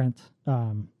current,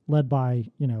 led by,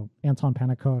 Anton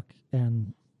Pannekoek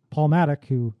and Paul Maddock,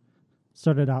 who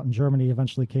started out in Germany,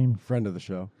 eventually came... Friend of the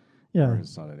show. Yeah. Or his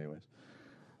son, anyways.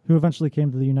 Who eventually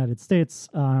came to the United States,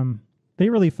 they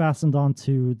really fastened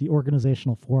onto the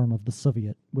organizational form of the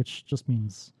Soviet, which just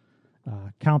means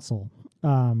council.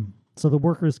 So the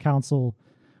Workers' Council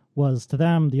was, to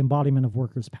them, the embodiment of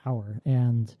workers' power.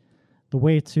 And the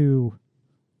way to,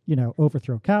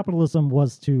 overthrow capitalism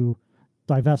was to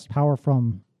divest power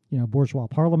from, bourgeois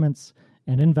parliaments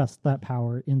and invest that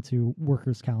power into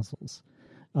workers' councils.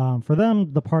 For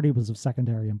them, the party was of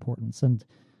secondary importance. And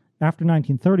after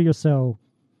 1930 or so,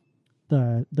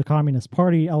 the Communist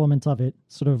Party element of it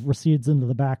sort of recedes into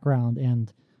the background,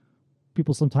 and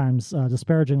people sometimes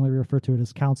disparagingly refer to it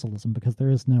as councilism because there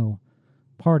is no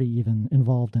party even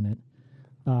involved in it.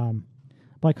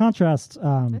 By contrast...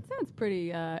 that sounds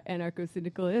pretty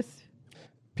anarcho-syndicalist.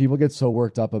 People get so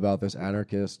worked up about this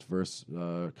anarchist versus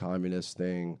communist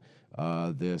thing,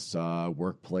 this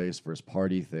workplace versus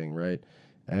party thing, right?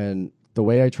 And the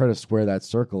way I try to square that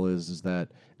circle is that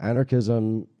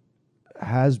anarchism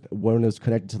when it was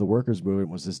connected to the workers' movement,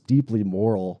 was this deeply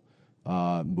moral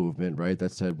movement, right?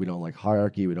 That said, we don't like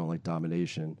hierarchy, we don't like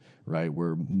domination, right?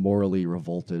 We're morally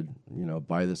revolted,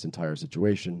 by this entire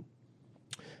situation.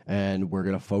 And we're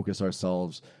going to focus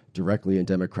ourselves directly and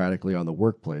democratically on the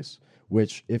workplace,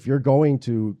 which if you're going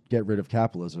to get rid of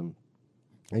capitalism,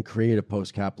 and create a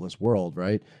post-capitalist world,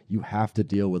 right, you have to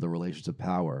deal with the relations of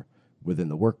power within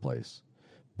the workplace.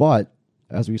 But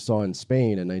as we saw in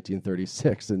Spain in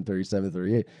 1936 and 37,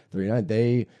 38, 39,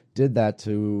 they did that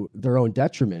to their own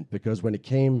detriment, because when it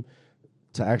came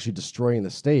to actually destroying the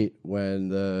state, when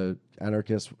the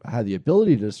anarchists had the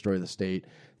ability to destroy the state,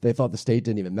 they thought the state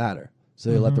didn't even matter. So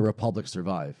they let the republic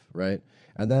survive, right?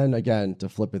 And then again, to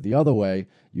flip it the other way,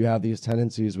 you have these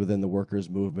tendencies within the workers'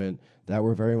 movement that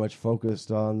were very much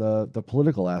focused on the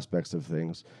political aspects of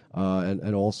things,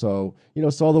 and also,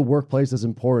 saw the workplace as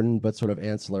important, but sort of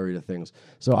ancillary to things.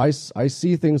 So I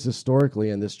see things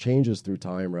historically, and this changes through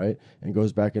time, right, and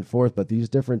goes back and forth. But these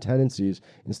different tendencies,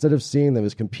 instead of seeing them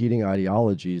as competing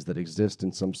ideologies that exist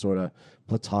in some sort of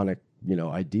platonic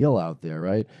ideal out there,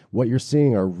 right? What you're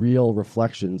seeing are real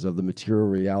reflections of the material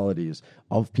realities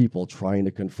of people trying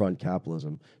to confront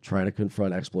capitalism, trying to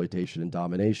confront exploitation and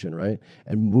domination, right?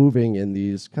 And moving in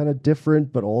these kind of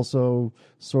different but also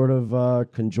sort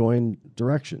of conjoined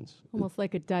directions. Almost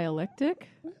like a dialectic?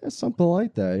 Yeah, something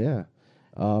like that, yeah.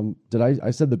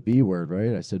 I said the B word,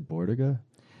 right? I said Bordiga.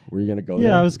 Were you going to go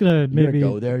there? Yeah, I was going to maybe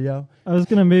go there, yo? I was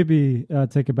going to maybe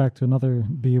take it back to another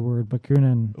B word,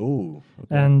 Bakunin. Ooh.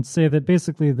 Okay. And say that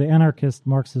basically the anarchist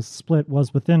Marxist split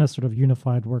was within a sort of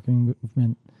unified working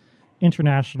movement,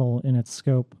 international in its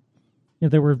scope.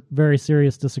 There were very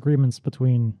serious disagreements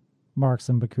between Marx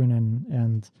and Bakunin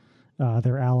and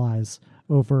their allies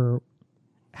over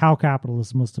how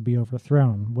capitalism was to be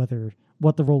overthrown, what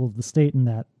the role of the state in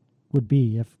that would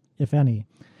be, if any.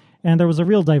 And there was a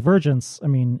real divergence. I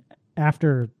mean,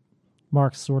 after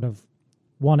Marx sort of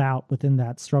won out within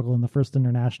that struggle in the First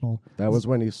International. That was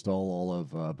when he stole all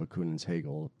of Bakunin's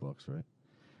Hegel books, right?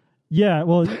 Yeah,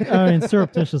 well, I mean,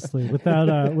 surreptitiously,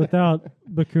 without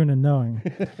Bakunin knowing.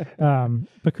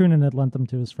 Bakunin had lent them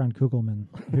to his friend Kugelman,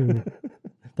 who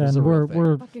then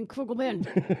were fucking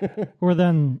Kugelman. Or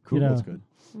then, Kugelman's good.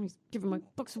 He's giving my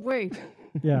books away.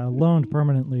 Yeah, loaned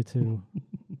permanently to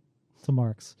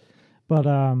Marx. But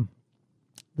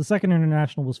the Second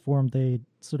International was formed. They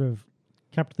sort of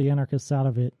kept the anarchists out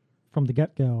of it from the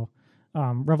get-go.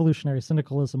 Revolutionary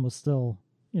syndicalism was still,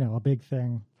 a big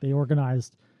thing. They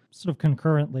organized sort of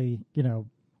concurrently,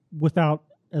 without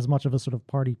as much of a sort of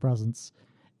party presence.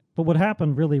 But what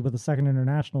happened really with the Second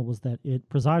International was that it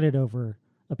presided over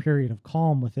a period of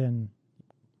calm within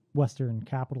Western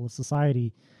capitalist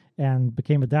society and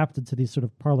became adapted to these sort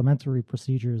of parliamentary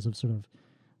procedures of sort of,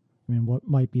 what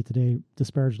might be today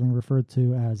disparagingly referred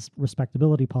to as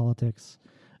respectability politics,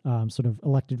 sort of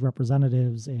elected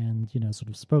representatives and, sort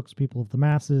of spokespeople of the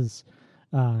masses,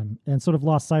 and sort of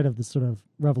lost sight of this sort of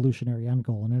revolutionary end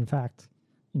goal. And in fact,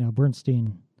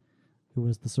 Bernstein, who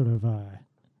was the sort of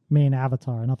main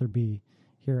avatar, another B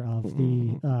here of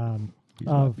the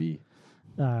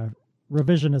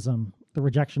revisionism, the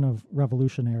rejection of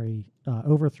revolutionary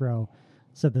overthrow,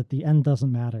 said that the end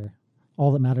doesn't matter.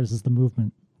 All that matters is the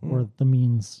movement. Or the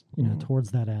means, towards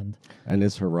that end. And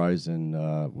his horizon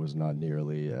was not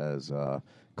nearly as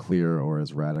clear or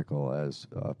as radical as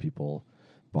people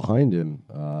behind him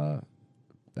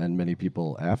and many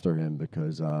people after him,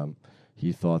 because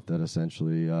he thought that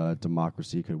essentially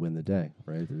democracy could win the day,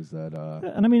 right? Is that?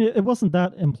 And I mean, it wasn't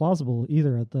that implausible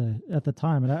either at the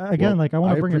time. And I want to bring it back.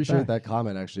 I appreciate that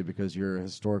comment actually, because you're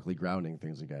historically grounding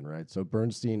things again, right? So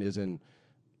Bernstein isn't.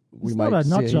 We might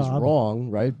say he's wrong,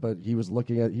 right? But he was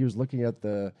looking at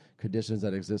the conditions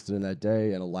that existed in that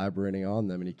day and elaborating on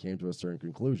them, and he came to a certain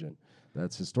conclusion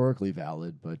that's historically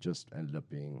valid, but just ended up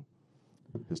being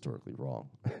historically wrong.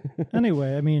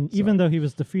 Anyway, I mean, even though he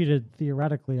was defeated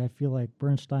theoretically, I feel like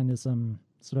Bernsteinism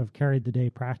sort of carried the day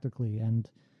practically, and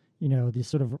these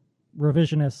sort of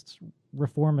revisionist,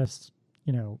 reformist,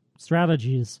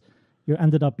 strategies,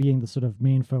 ended up being the sort of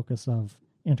main focus of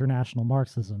international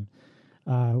Marxism.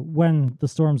 When the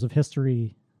storms of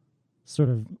history sort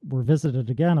of were visited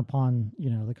again upon,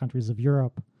 the countries of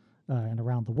Europe and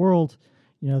around the world,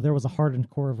 there was a hardened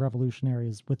core of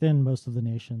revolutionaries within most of the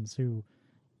nations who,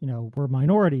 were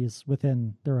minorities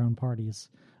within their own parties,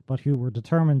 but who were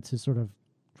determined to sort of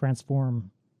transform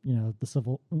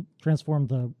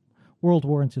the world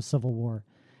war into civil war.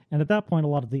 And at that point, a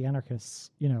lot of the anarchists,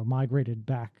 migrated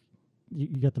back. You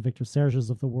get the Victor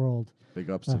Serges of the world. Big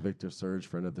ups to Victor Serge,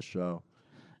 friend of the show.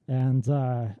 And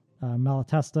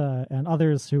Malatesta and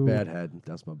others who... Badhead,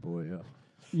 that's my boy,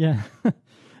 yeah.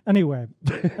 Anyway,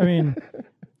 I mean,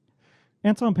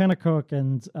 Anton Pannekoek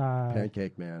and...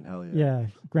 Pancake Man, hell yeah. Yeah,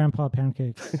 Grandpa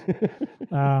Pancakes.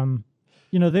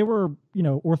 They were,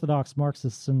 orthodox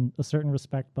Marxists in a certain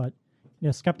respect, but,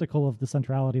 skeptical of the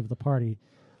centrality of the party.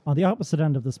 On the opposite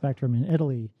end of the spectrum in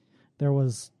Italy, there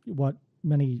was what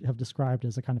many have described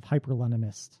as a kind of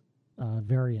hyper-Leninist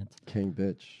variant. King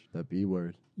bitch, that B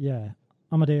word. Yeah,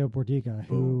 Amadeo Bordiga,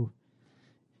 who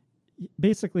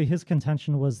basically his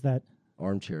contention was that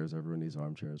armchairs. Everyone needs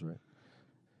armchairs, right?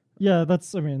 Yeah,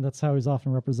 that's how he's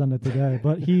often represented today.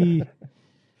 But he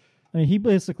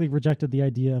basically rejected the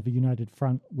idea of a united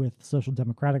front with social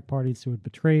democratic parties who had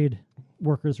betrayed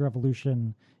workers'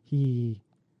 revolution. He,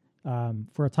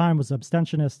 for a time, was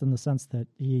abstentionist in the sense that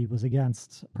he was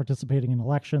against participating in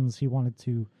elections. He wanted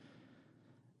to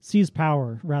seize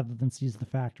power rather than seize the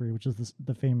factory, which is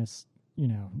the famous,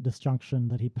 disjunction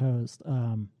that he posed.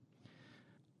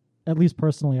 At least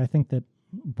personally, I think that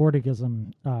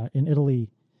Bordigism in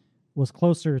Italy was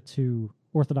closer to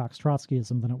Orthodox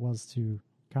Trotskyism than it was to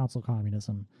Council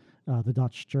Communism, the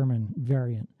Dutch-German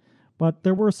variant. But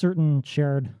there were certain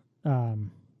shared, there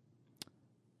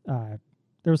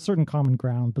was certain common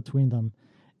ground between them.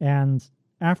 And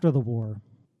after the war,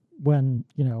 when,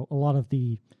 a lot of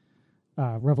the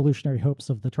revolutionary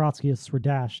hopes of the Trotskyists were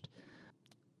dashed,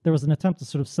 there was an attempt to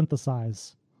sort of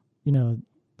synthesize, the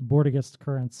Bordigist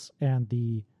currents and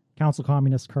the Council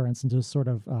Communist currents into a sort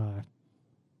of,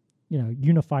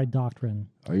 unified doctrine.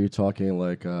 Are you talking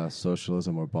like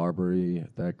socialism or Barbary,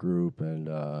 that group, and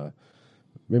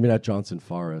maybe not Johnson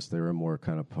Forrest? They were more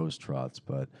kind of post-Trots,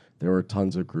 but there were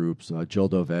tons of groups. Gilles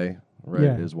Daudet,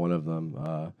 right, is one of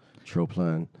them.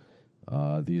 Troplin,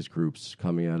 these groups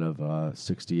coming out of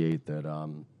 68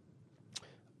 that,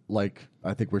 like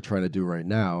I think we're trying to do right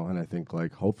now, and I think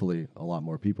like hopefully a lot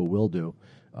more people will do,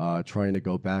 trying to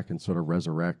go back and sort of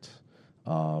resurrect,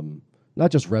 not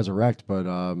just resurrect, but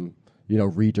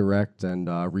redirect and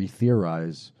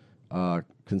re-theorize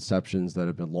conceptions that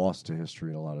have been lost to history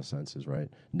in a lot of senses, right?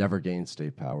 Never gained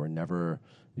state power, never,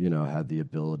 had the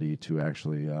ability to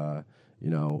actually,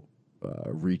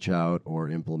 reach out or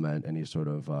implement any sort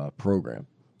of program,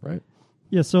 right?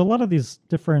 Yeah, so a lot of these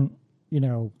different,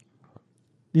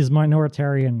 these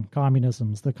minoritarian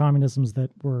communisms, the communisms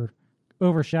that were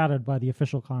overshadowed by the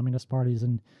official communist parties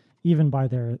and even by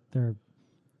their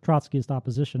Trotskyist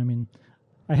opposition. I mean,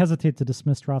 I hesitate to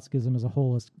dismiss Trotskyism as a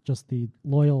whole as just the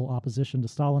loyal opposition to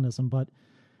Stalinism, but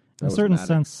in a certain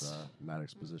sense,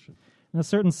 Maddox's position. In a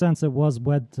certain sense, it was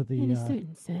wed to the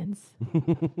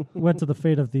wed to the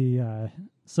fate of the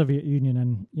Soviet Union,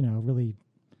 and really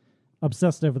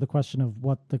obsessed over the question of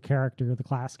what the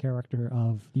class character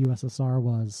of the USSR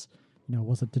was.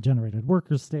 Was it degenerated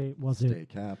worker state? Was it state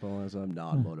capitalism,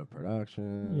 non-motive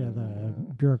production? Yeah, the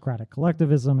bureaucratic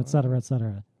collectivism, et cetera, et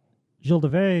cetera. Gilles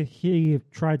Daudet, he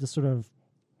tried to sort of,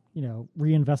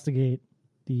 reinvestigate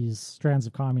these strands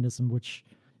of communism, which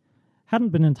hadn't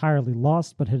been entirely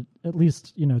lost, but had at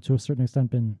least, to a certain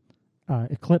extent been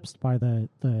eclipsed by the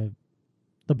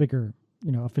bigger,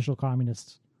 official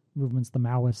communist movements, the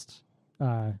Maoist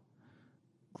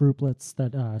grouplets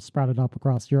that sprouted up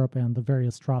across Europe, and the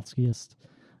various Trotskyist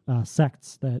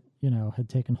sects that, had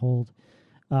taken hold.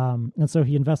 And so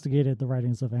he investigated the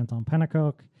writings of Anton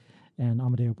Pannekoek and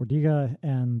Amadeo Bordiga,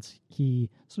 and he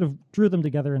sort of drew them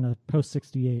together in a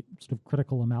post-68 sort of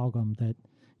critical amalgam that,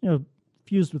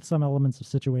 fused with some elements of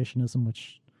situationism,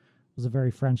 which was a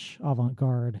very French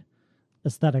avant-garde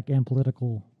aesthetic and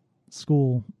political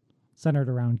school centered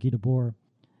around Guy Debord.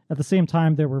 At the same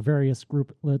time, there were various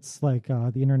grouplets like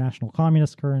the International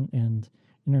Communist Current and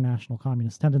International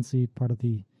Communist Tendency, part of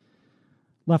the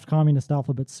left communist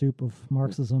alphabet soup of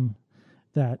Marxism,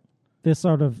 that they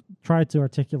sort of tried to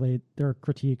articulate their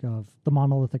critique of the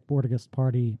monolithic Bordigist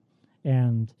party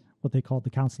and what they called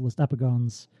the councilist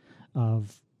epigons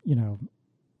of,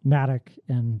 Maddox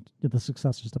and the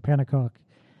successors to Pannekoek,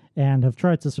 and have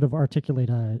tried to sort of articulate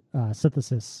a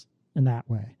synthesis in that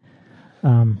way.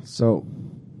 So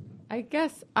I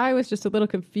guess I was just a little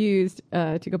confused,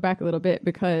 to go back a little bit,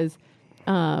 because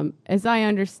as I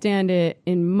understand it,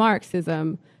 in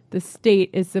Marxism, the state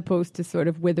is supposed to sort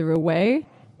of wither away,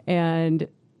 and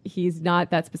he's not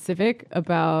that specific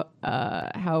about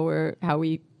how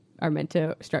we are meant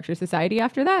to structure society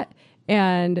after that.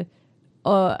 And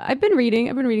I've been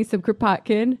reading some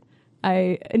Kropotkin.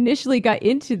 I initially got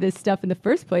into this stuff in the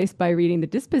first place by reading The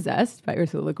Dispossessed by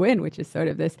Ursula Le Guin, which is sort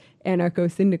of this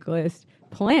anarcho-syndicalist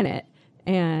planet.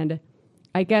 And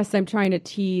I guess I'm trying to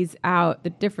tease out the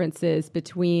differences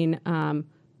between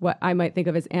what I might think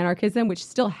of as anarchism, which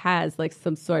still has like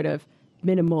some sort of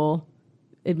minimal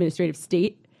administrative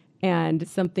state, and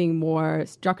something more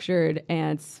structured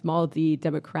and small d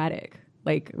democratic,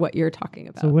 like what you're talking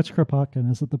about. So which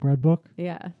Kropotkin? Is it the bread book?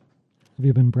 Yeah. Have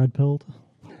you been bread pilled?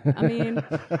 I mean,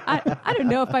 I don't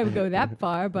know if I would go that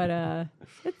far, but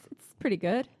it's pretty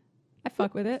good. I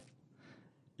fuck with it.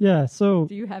 Yeah, so...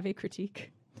 Do you have a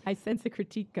critique? I sense a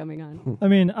critique coming on. I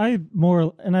mean, I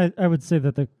would say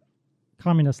that the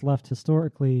communist left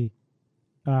historically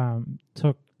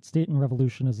took state and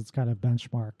revolution as its kind of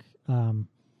benchmark.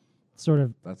 Sort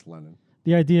of That's Lenin.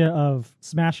 the idea of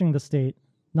smashing the state,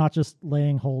 not just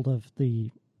laying hold of the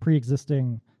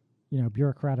pre-existing,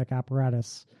 bureaucratic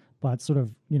apparatus, but sort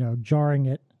of, jarring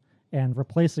it and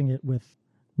replacing it with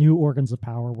new organs of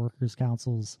power, workers'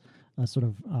 councils, a sort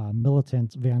of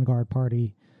militant vanguard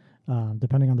party,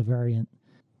 depending on the variant.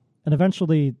 And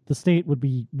eventually the state would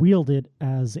be wielded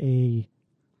as an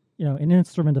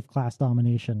instrument of class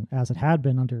domination, as it had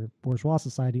been under bourgeois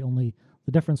society, only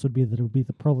the difference would be that it would be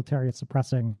the proletariat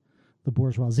suppressing the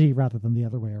bourgeoisie rather than the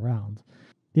other way around.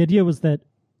 The idea was that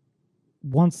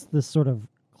once this sort of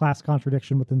class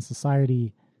contradiction within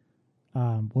society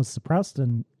was suppressed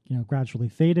and gradually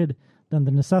faded, then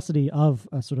the necessity of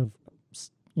a sort of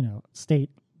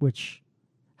state which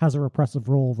has a repressive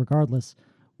role regardless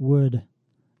would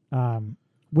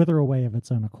wither away of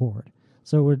its own accord.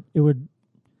 So it would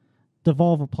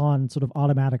devolve upon sort of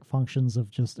automatic functions of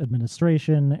just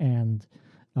administration and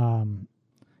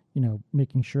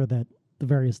making sure that the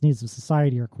various needs of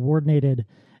society are coordinated,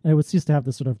 and it would cease to have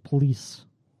this sort of police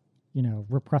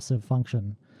repressive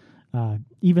function.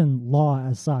 Even law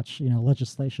as such,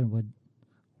 legislation would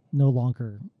no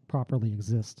longer properly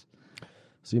exist.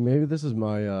 See, maybe this is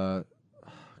my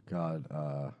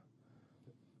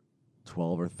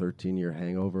 12 or 13 year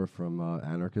hangover from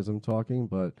anarchism talking,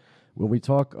 but when we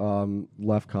talk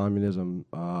left communism,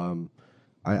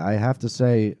 I have to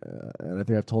say, and I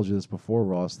think I've told you this before,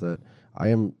 Ross, that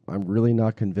I'm really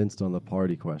not convinced on the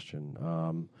party question.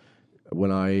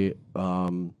 When I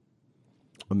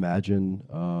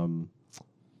imagine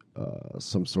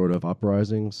some sort of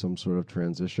uprising, some sort of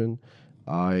transition,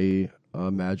 I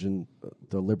imagine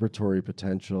the liberatory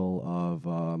potential of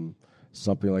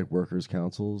something like workers'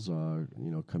 councils,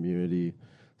 community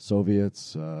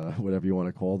Soviets, whatever you want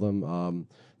to call them,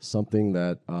 something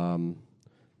that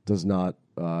does not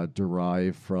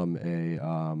derive from a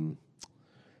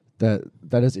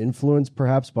that is influenced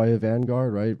perhaps by a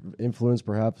vanguard, right? Influenced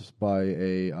perhaps by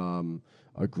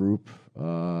a group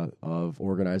of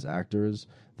organized actors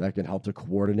that can help to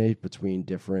coordinate between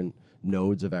different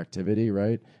nodes of activity,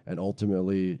 right? And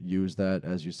ultimately use that,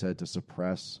 as you said, to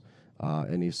suppress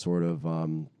any sort of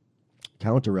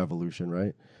counter-revolution,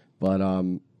 right? But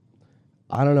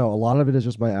I don't know. A lot of it is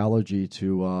just my allergy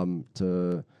to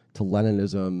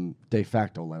Leninism, de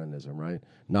facto Leninism, right?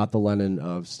 Not the Lenin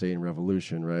of state and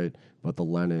revolution, right? But the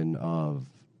Lenin of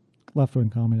left-wing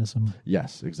communism.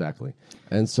 Yes, exactly.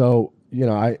 And so,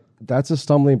 that's a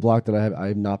stumbling block that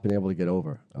I've not been able to get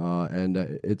over. And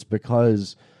it's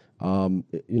because,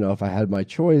 if I had my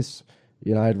choice,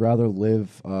 I'd rather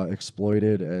live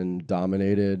exploited and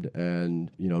dominated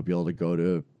and, be able to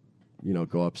go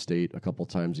upstate a couple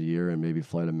times a year and maybe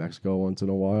fly to Mexico once in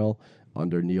a while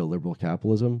under neoliberal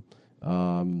capitalism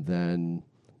than,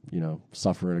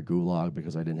 suffer in a gulag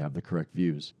because I didn't have the correct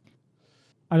views.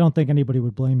 I don't think anybody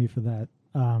would blame you for that.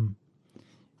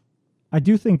 I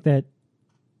do think that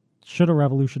should a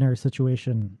revolutionary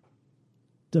situation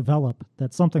develop,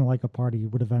 that something like a party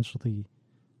would eventually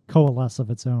coalesce of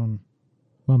its own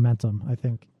momentum, I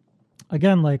think.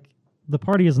 Again, like, the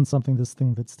party isn't this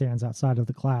thing that stands outside of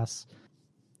the class.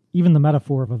 Even the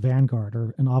metaphor of a vanguard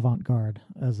or an avant-garde,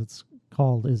 as it's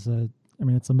called, it's a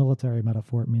military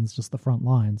metaphor. It means just the front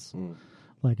lines.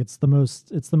 Like, it's the most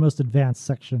advanced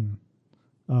section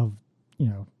of,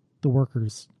 the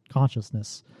workers'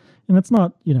 consciousness. And it's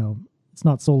not, it's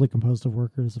not solely composed of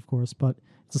workers, of course, but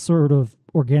it's a sort of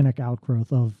organic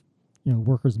outgrowth of,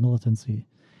 workers' militancy.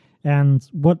 And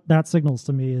what that signals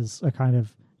to me is a kind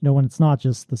of, when it's not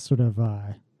just this sort of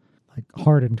like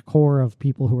hardened core of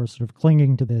people who are sort of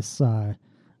clinging to this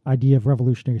idea of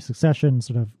revolutionary succession,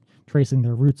 sort of tracing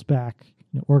their roots back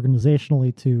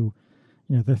organizationally to,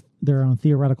 their own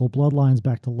theoretical bloodlines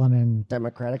back to Lenin,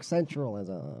 Democratic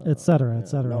centralism, et cetera, et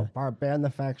cetera. Ban the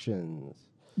factions.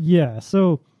 Yeah.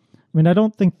 So, I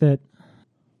don't think that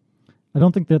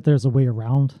there's a way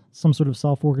around some sort of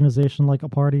self-organization like a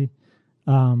party.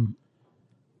 But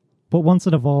once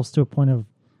it evolves to a point of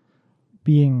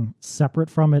being separate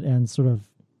from it and sort of,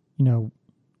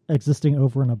 existing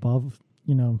over and above,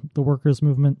 the workers'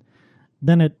 movement,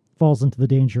 then it falls into the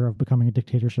danger of becoming a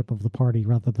dictatorship of the party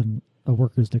rather than a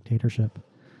workers' dictatorship.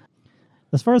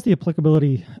 As far as the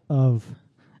applicability of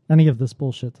any of this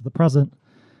bullshit to the present,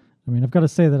 I've got to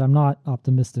say that I'm not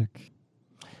optimistic.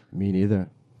 Me neither.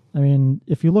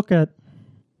 If you look at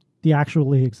the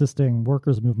actually existing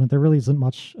workers' movement, there really isn't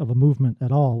much of a movement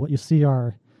at all. What you see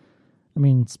are,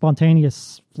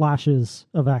 spontaneous flashes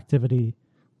of activity,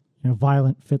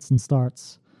 violent fits and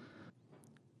starts.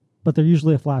 But they're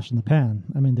usually a flash in the pan.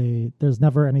 I mean, there's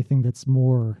never anything that's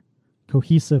more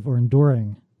cohesive or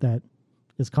enduring that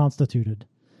is constituted.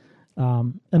 I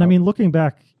mean, looking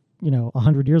back,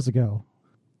 100 years ago,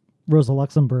 Rosa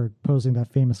Luxemburg posing that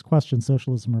famous question,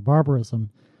 socialism or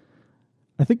barbarism,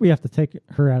 I think we have to take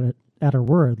her at her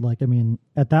word. Like, I mean,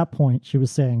 at that point, she was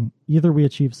saying either we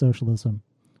achieve socialism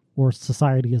or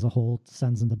society as a whole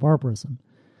descends into barbarism.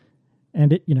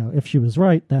 And if she was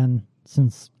right, then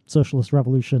since socialist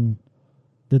revolution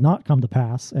did not come to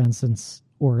pass, and since,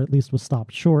 or at least was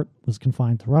stopped short, was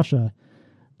confined to Russia,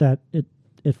 that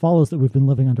it follows that we've been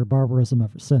living under barbarism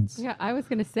ever since. Yeah, I was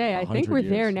going to say, I think we're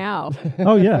 100 there years. now.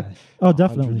 Oh, yeah. Oh,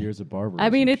 definitely. 100 years of barbarism. I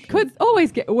mean, it could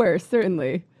always get worse,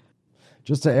 certainly.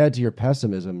 Just to add to your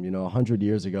pessimism, 100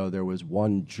 years ago, there was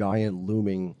one giant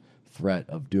looming threat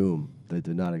of doom that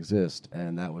did not exist,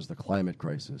 and that was the climate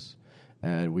crisis.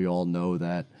 And we all know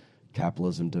that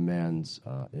capitalism demands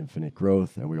infinite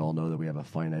growth, and we all know that we have a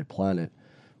finite planet.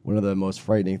 One of the most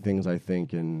frightening things, I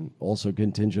think, and also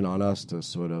contingent on us to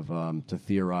sort of to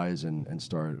theorize and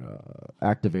start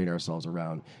activating ourselves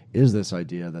around, is this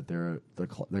idea that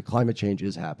the climate change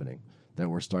is happening, that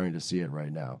we're starting to see it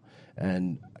right now.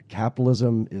 And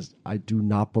capitalism I do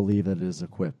not believe that it is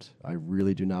equipped. I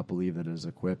really do not believe that it is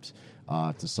equipped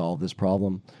to solve this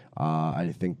problem.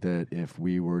 I think that if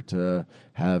we were to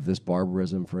have this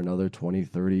barbarism for another 20,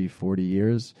 30, 40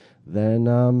 years, then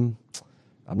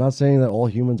I'm not saying that all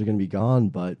humans are going to be gone,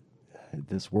 but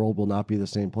this world will not be the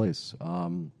same place. I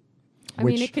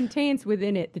mean, it contains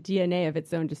within it the DNA of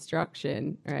its own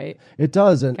destruction, right? It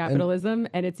does. Capitalism,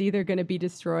 and it's either going to be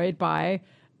destroyed by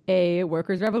a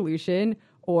workers' revolution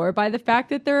or by the fact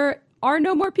that there are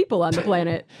no more people on the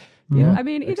planet. Yeah. I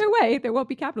mean, either way, there won't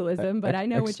be capitalism, but I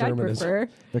know which I prefer.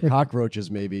 The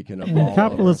cockroaches maybe can And evolve.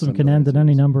 capitalism can end in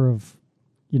any number of,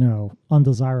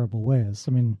 undesirable ways.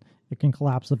 I mean, it can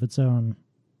collapse of its own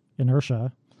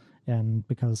inertia, and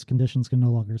because conditions can no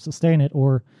longer sustain it,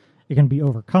 or it can be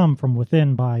overcome from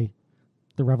within by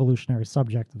the revolutionary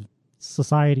subject of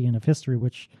society and of history,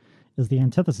 which is the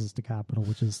antithesis to capital,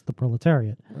 which is the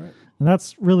proletariat. Right. And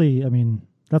that's really, I mean,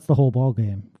 that's the whole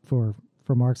ballgame for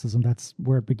Marxism. That's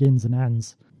where it begins and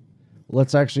ends.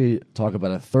 Let's actually talk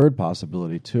about a third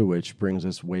possibility, too, which brings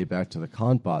us way back to the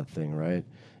Kantbot thing, right?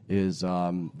 Is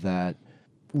that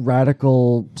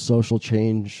radical social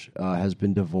change has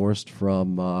been divorced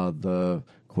from the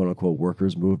quote-unquote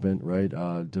workers' movement, right?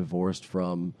 Divorced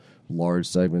from large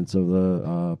segments of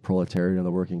the proletariat and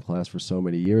the working class for so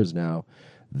many years now,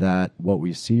 that what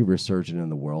we see resurgent in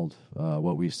the world,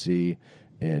 what we see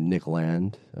in Nick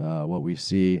Land, what we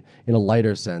see in a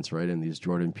lighter sense, right, in these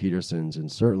Jordan Petersons,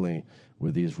 and certainly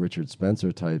with these Richard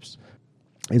Spencer types,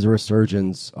 is a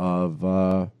resurgence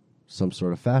of some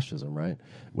sort of fascism, right?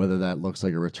 Whether that looks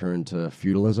like a return to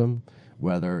feudalism,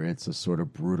 whether it's a sort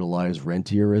of brutalized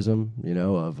rentierism,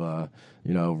 of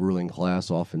ruling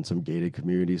class off in some gated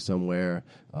community somewhere,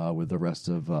 with the rest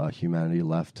of humanity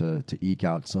left to eke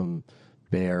out some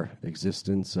bare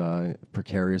existence,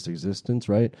 precarious existence,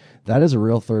 right? That is a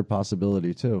real third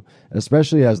possibility too,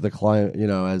 especially as the climate,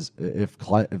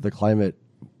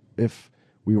 if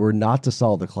we were not to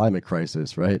solve the climate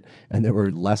crisis, right, and there were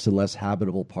less and less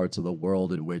habitable parts of the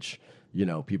world in which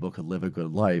people could live a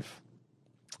good life,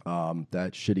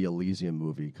 that shitty Elysium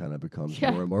movie kind of becomes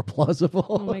more and more plausible.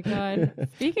 Oh my God.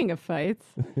 Speaking of fights,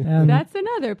 And that's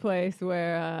another place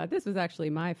where this was actually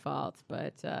my fault,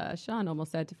 but Sean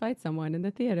almost had to fight someone in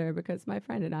the theater because my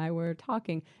friend and I were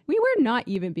talking. We were not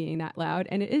even being that loud,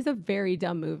 and it is a very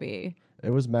dumb movie. It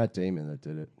was Matt Damon that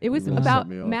did it. It was really about set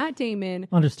me off. Matt Damon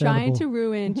Understandable. trying to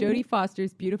ruin Jodie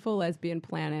Foster's beautiful lesbian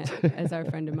planet, as our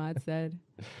friend Ahmad said.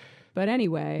 But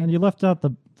anyway. and you left out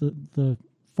the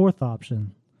fourth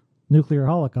option, nuclear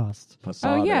holocaust.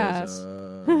 Posadas, Oh,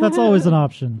 yeah. That's always an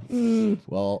option.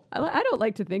 well, I don't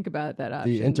like to think about that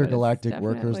option. the but it's Intergalactic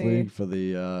Workers definitely- League for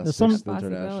the There's some Sixth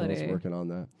International is possibility. working on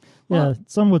that. Yeah,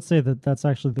 some would say that that's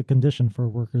actually the condition for a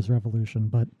workers' revolution,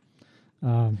 but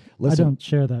I Listen, don't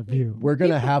share that view. We're going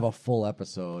to have a full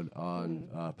episode on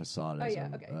Posadas Oh, yeah,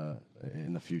 okay.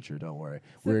 in the future, don't worry.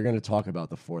 We're going to talk about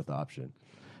the fourth option.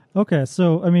 Okay,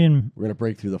 so, I mean, We're going to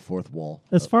break through the fourth wall.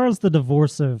 as far as the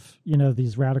divorce of,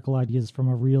 these radical ideas from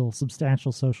a real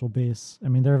substantial social base, I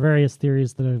mean, there are various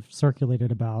theories that have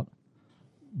circulated about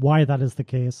why that is the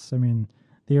case. I mean,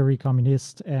 Theorie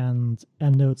Communiste and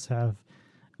Endnotes have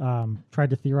tried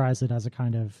to theorize it as a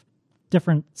kind of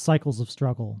different cycles of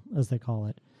struggle, as they call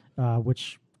it,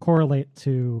 which correlate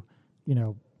to,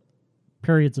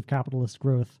 periods of capitalist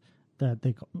growth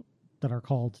that are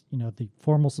called, the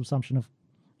formal subsumption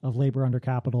of labor under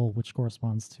capital, which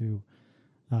corresponds to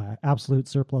absolute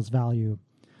surplus value,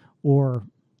 or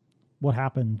what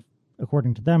happened,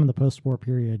 according to them, in the post-war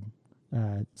period,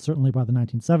 certainly by the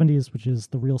 1970s, which is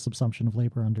the real subsumption of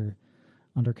labor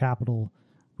under capital,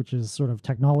 which is sort of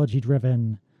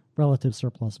technology-driven relative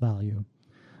surplus value.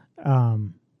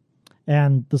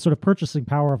 And the sort of purchasing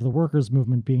power of the workers'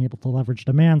 movement being able to leverage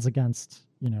demands against,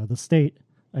 the state,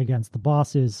 against the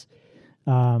bosses,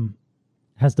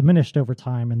 has diminished over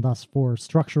time, and thus, for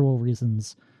structural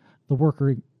reasons, the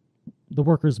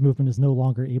workers' movement is no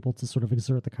longer able to sort of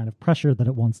exert the kind of pressure that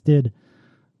it once did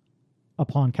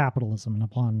upon capitalism and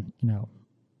upon,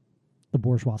 the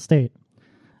bourgeois state.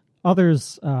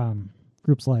 Others,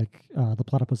 groups like the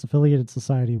Platypus Affiliated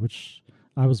Society, which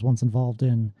I was once involved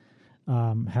in,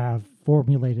 have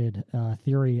formulated a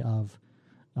theory of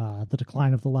the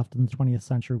decline of the left in the 20th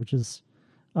century, which is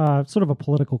sort of a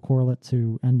political correlate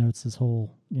to Endnotes'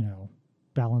 whole,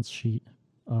 balance sheet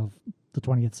of the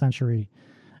 20th century.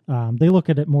 They look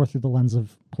at it more through the lens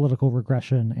of political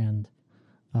regression and,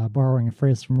 borrowing a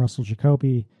phrase from Russell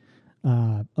Jacoby,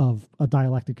 of a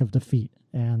dialectic of defeat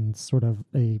and sort of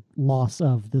a loss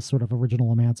of this sort of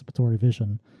original emancipatory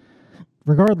vision.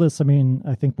 Regardless,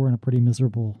 I think we're in a pretty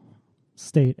miserable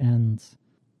state, and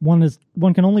one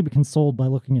can only be consoled by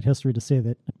looking at history to say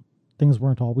that things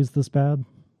weren't always this bad,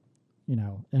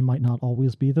 and might not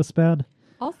always be this bad.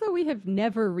 Also, we have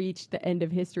never reached the end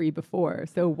of history before,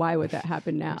 so why would that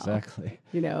happen now? Exactly.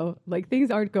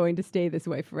 Things aren't going to stay this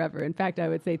way forever. In fact, I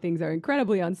would say things are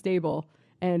incredibly unstable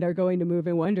and are going to move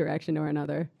in one direction or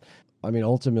another.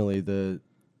 Ultimately, the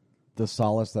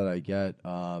solace that I get,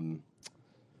 beyond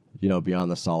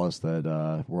the solace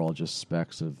that we're all just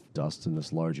specks of dust in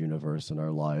this large universe and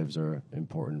our lives are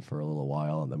important for a little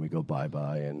while and then we go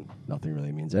bye-bye and nothing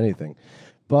really means anything.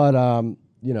 But,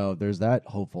 there's that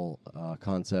hopeful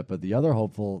concept. But the other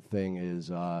hopeful thing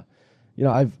is,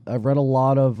 I've read a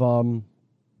lot of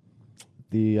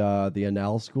the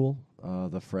Annales school,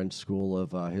 the French school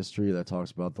of history that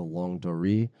talks about the longue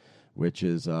durée, which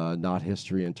is not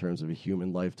history in terms of a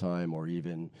human lifetime or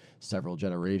even several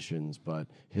generations, but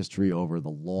history over the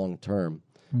long term.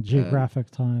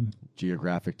 Geographic time.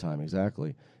 Geographic time,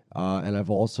 exactly. And I've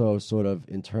also sort of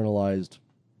internalized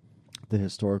the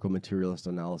historical materialist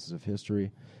analysis of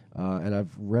history, and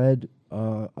I've read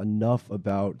enough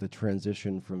about the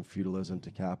transition from feudalism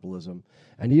to capitalism.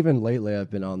 And even lately, I've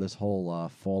been on this whole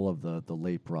fall of the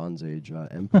late Bronze Age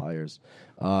empires.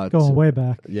 Going way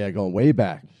back. Yeah, going way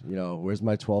back. Where's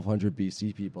my 1200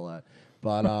 BC people at?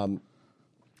 But,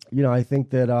 I think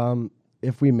that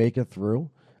if we make it through,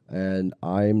 and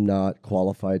I'm not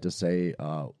qualified to say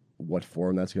what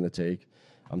form that's going to take,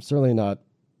 I'm certainly not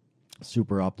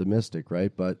super optimistic,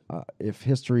 right? But if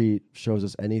history shows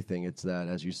us anything, it's that,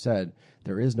 as you said,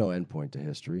 there is no endpoint to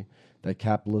history, that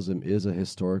capitalism is a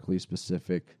historically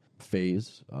specific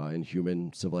phase in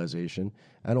human civilization.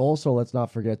 And also, let's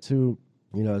not forget, too,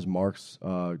 as Marx,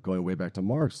 going way back to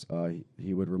Marx,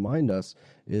 he would remind us,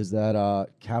 is that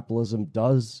capitalism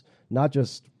does not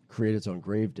just create its own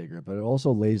gravedigger, but it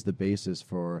also lays the basis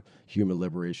for human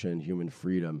liberation and human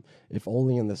freedom, if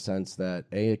only in the sense that,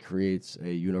 A, it creates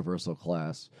a universal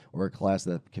class, or a class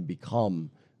that can become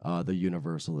the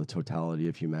universal, the totality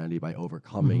of humanity by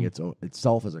overcoming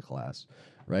itself as a class,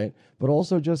 right? But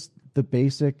also just the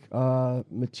basic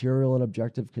material and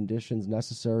objective conditions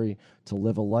necessary to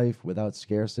live a life without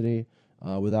scarcity,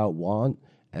 without want,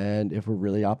 and if we're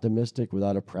really optimistic,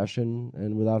 without oppression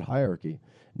and without hierarchy.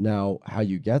 Now, how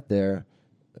you get there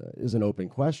is an open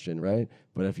question, right?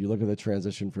 But if you look at the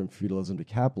transition from feudalism to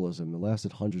capitalism, it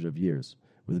lasted hundreds of years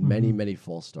with many, many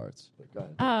false starts. But go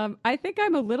ahead. I think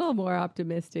I'm a little more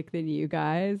optimistic than you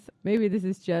guys. Maybe this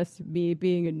is just me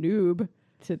being a noob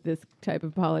to this type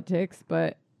of politics,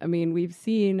 but we've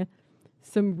seen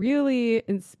some really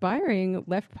inspiring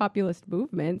left populist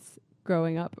movements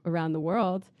growing up around the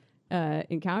world.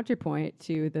 In counterpoint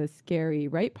to the scary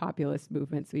right populist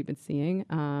movements we've been seeing,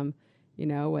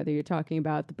 whether you're talking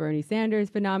about the Bernie Sanders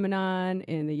phenomenon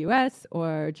in the US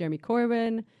or Jeremy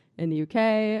Corbyn in the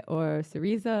UK or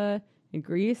Syriza in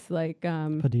Greece,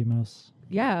 Podemos.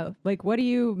 Yeah, what do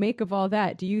you make of all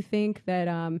that? Do you think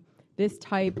that this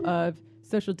type of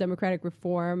social democratic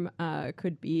reform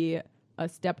could be a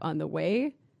step on the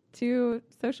way to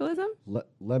socialism?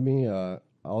 Let me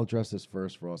I'll address this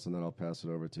first, Ross, and then I'll pass it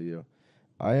over to you.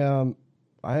 I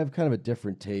have kind of a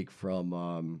different take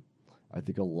from I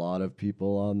think a lot of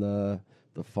people on the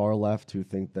far left who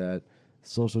think that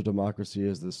social democracy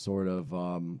is this sort of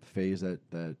phase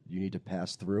that you need to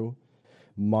pass through.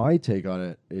 My take on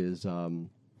it is, and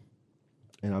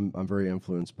I'm very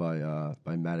influenced by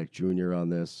Maddock Jr. on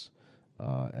this,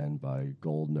 and by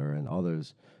Goldner and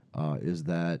others. is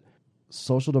that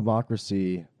social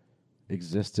democracy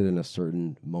existed in a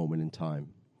certain moment in time.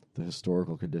 The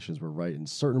historical conditions were right in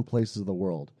certain places of the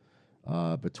world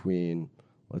between,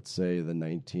 let's say, the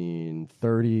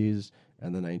 1930s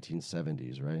and the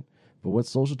 1970s, right? But what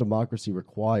social democracy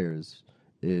requires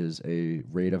is a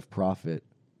rate of profit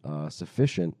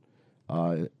sufficient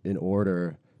in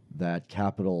order that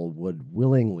capital would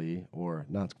willingly, or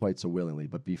not quite so willingly,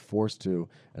 but be forced to,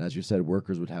 and as you said,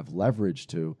 workers would have leverage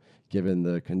to, given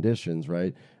the conditions,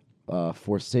 right,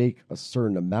 forsake a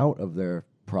certain amount of their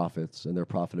profits and their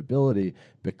profitability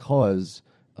because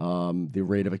the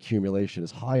rate of accumulation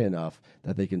is high enough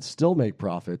that they can still make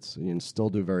profits and still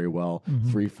do very well,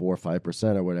 3, 4,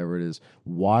 5% or whatever it is,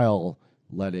 while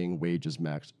letting wages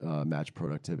match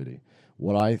productivity.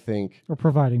 What I think... Or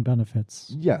providing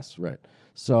benefits. Yes, right.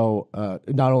 So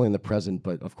not only in the present,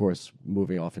 but of course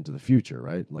moving off into the future,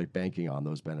 right? Like banking on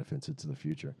those benefits into the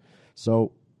future.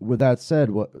 So with that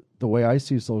said, the way I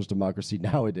see social democracy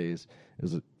nowadays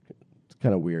is it's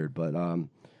kind of weird, but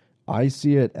I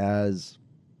see it as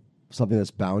something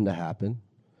that's bound to happen,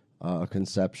 a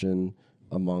conception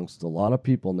amongst a lot of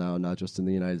people now, not just in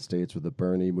the United States with the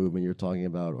Bernie movement you're talking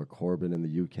about, or Corbyn in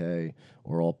the UK,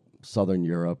 or all Southern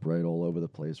Europe, right, all over the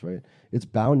place, right? It's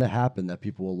bound to happen that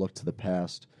people will look to the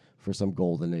past for some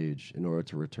golden age in order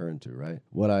to return to, right?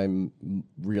 What I'm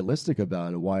realistic about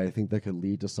and why I think that could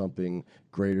lead to something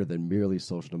greater than merely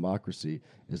social democracy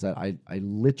is that I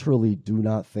literally do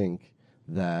not think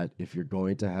that if you're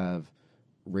going to have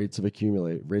rates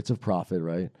of profit,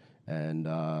 right, and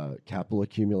capital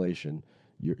accumulation,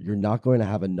 you're not going to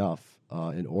have enough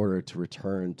in order to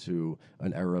return to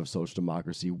an era of social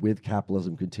democracy with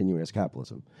capitalism continuing as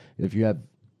capitalism. If you have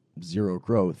zero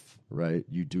growth, right,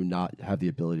 you do not have the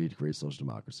ability to create social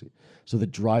democracy. So the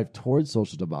drive towards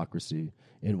social democracy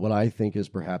in what I think is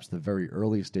perhaps the very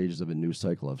early stages of a new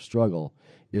cycle of struggle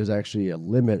is actually a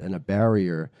limit and a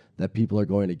barrier that people are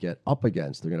going to get up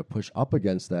against. They're going to push up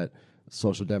against that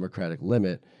social democratic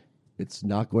limit. It's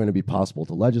not going to be possible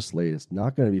to legislate. It's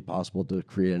not going to be possible to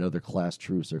create another class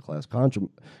truce or class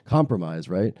compromise,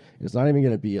 right? It's not even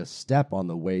going to be a step on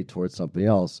the way towards something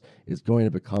else. It's going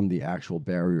to become the actual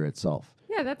barrier itself.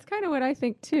 Yeah, that's kind of what I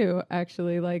think too,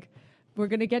 actually. Like, we're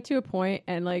going to get to a point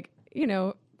and, like, you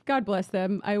know, God bless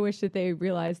them. I wish that they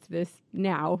realized this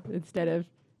now instead of,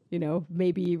 you know,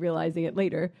 maybe realizing it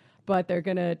later. But they're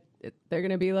going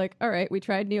to be like, all right, we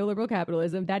tried neoliberal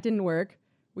capitalism. That didn't work.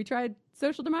 We tried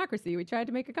social democracy. We tried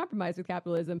to make a compromise with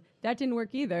capitalism. That didn't work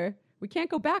either. We can't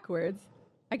go backwards.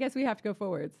 I guess we have to go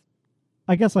forwards.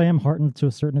 I guess I am heartened to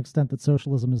a certain extent that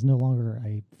socialism is no longer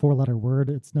a four-letter word.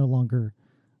 It's no longer,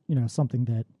 you know, something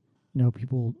that, you know,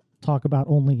 people talk about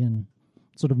only in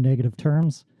sort of negative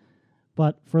terms.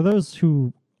 But for those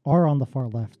who are on the far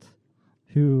left,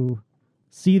 who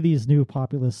see these new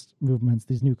populist movements,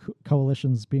 these new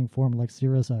coalitions being formed like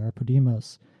Syriza or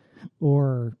Podemos,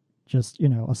 or just, you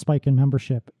know, a spike in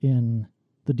membership in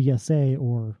the DSA,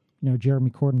 or, you know, Jeremy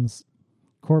Corbyn's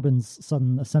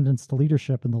sudden ascendance to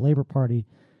leadership in the Labour Party,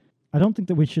 I don't think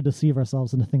that we should deceive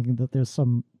ourselves into thinking that there's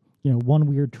some, you know, one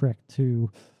weird trick to,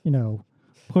 you know,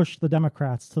 push the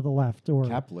Democrats to the left. Or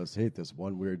capitalists hate this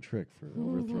one weird trick for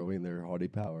overthrowing their haughty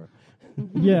power.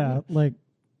 Yeah, like,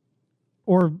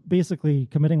 or basically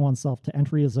committing oneself to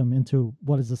entryism into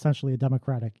what is essentially a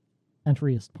democratic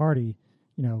entryist party,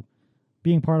 you know,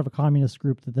 being part of a communist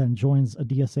group that then joins a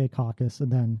DSA caucus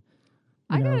and then...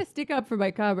 I got to stick up for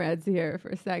my comrades here for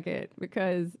a second,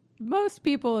 because most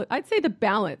people, I'd say the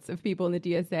balance of people in the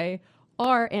DSA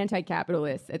are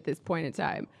anti-capitalists at this point in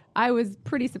time. I was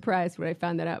pretty surprised when I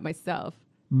found that out myself.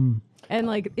 And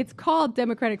like, it's called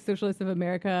Democratic Socialists of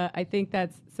America. I think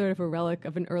that's sort of a relic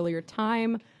of an earlier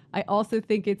time. I also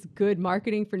think it's good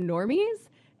marketing for normies.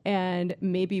 And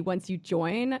maybe once you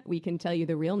join, we can tell you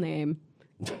the real name,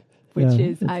 which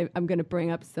is, I'm going to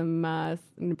bring up some, I'm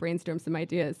going to brainstorm some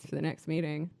ideas for the next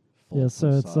meeting. Yeah, so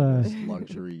it's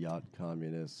luxury yacht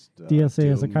communist DSA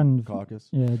is a kind of caucus.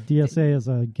 Yeah, DSA is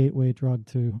a gateway drug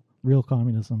to real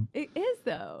communism. It is,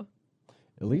 though.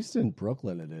 At least in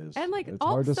Brooklyn, it is. And like, it's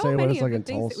all hard to so say many what it's of like the in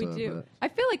things Tulsa. that we do. But I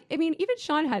feel like, I mean, even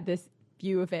Sean had this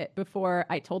view of it before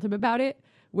I told him about it,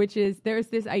 which is there's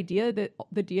this idea that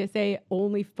the DSA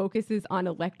only focuses on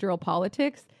electoral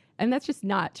politics, and that's just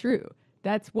not true.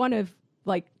 That's one of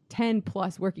like 10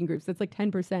 plus working groups. That's like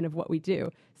 10% of what we do.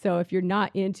 So if you're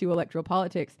not into electoral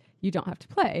politics, you don't have to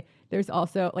play. There's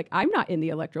also, like, I'm not in the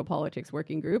electoral politics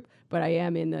working group, but I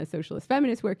am in the socialist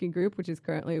feminist working group, which is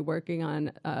currently working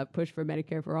on a push for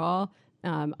Medicare for all.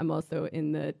 I'm also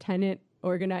in the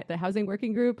the housing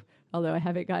working group, although I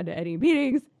haven't gotten to any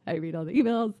meetings. I read all the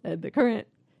emails, and the current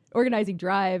organizing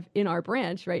drive in our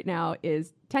branch right now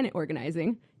is tenant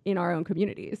organizing in our own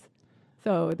communities.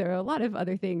 So there are a lot of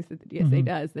other things that the DSA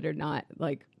does that are not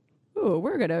like, oh,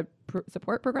 we're going to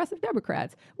support progressive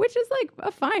Democrats, which is like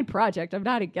a fine project. I'm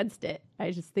not against it.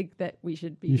 I just think that we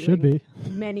should be doing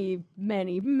many,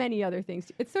 many, many other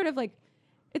things. It's sort of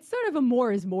a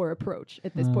more is more approach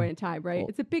at this point in time, right?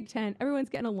 It's a big tent. Everyone's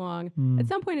getting along. At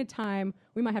some point in time,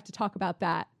 we might have to talk about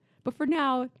that. But for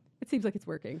now, it seems like it's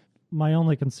working. My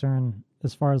only concern,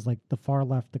 as far as like the far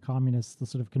left, the communists, the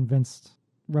sort of convinced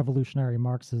revolutionary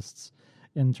Marxists,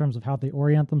 in terms of how they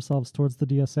orient themselves towards the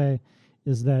DSA,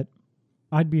 is that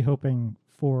I'd be hoping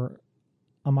for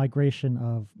a migration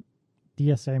of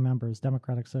DSA members,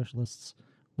 democratic socialists,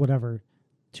 whatever,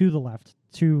 to the left,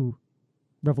 to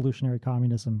revolutionary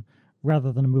communism,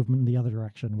 rather than a movement in the other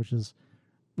direction, which is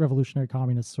revolutionary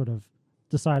communists sort of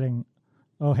deciding,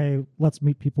 oh, hey, let's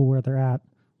meet people where they're at.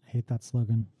 I hate that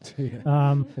slogan.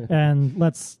 And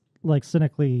let's like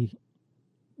cynically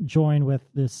join with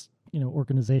this,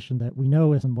 organization that we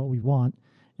know isn't what we want,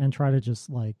 and try to just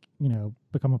like,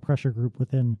 become a pressure group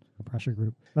within a pressure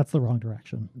group. That's the wrong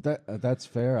direction. That's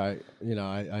fair. I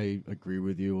agree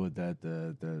with you with that.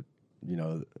 A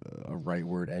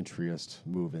rightward entryist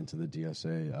move into the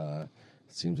DSA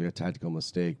seems like a tactical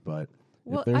mistake. But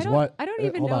well, if I don't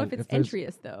even know if it's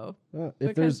entryist though,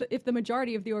 because if the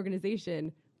majority of the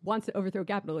organization wants to overthrow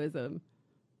capitalism,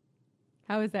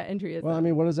 how is that entryist? Well, I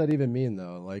mean, what does that even mean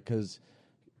though? Like, because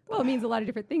it means a lot of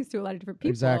different things to a lot of different people.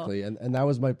 Exactly, and that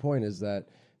was my point. Is that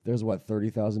there's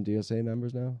 30,000 DSA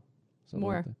members now?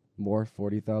 More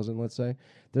 40,000, let's say.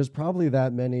 There's probably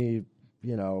that many,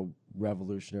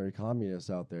 revolutionary communists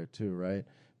out there too, right?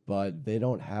 But they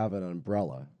don't have an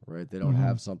umbrella, right? They don't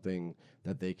have something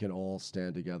that they can all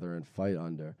stand together and fight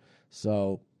under.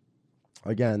 So,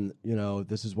 again,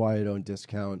 this is why I don't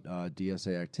discount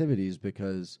DSA activities,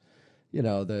 because,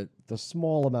 the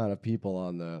small amount of people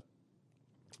on the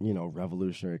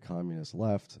revolutionary communist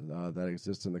left that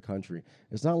exists in the country,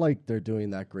 it's not like they're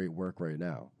doing that great work right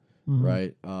now,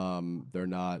 right? They're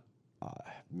not.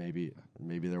 Maybe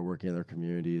they're working in their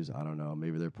communities. I don't know.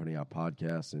 Maybe they're putting out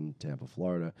podcasts in Tampa,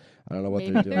 Florida. I don't know what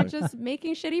they're doing. Maybe they're just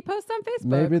making shitty posts on Facebook.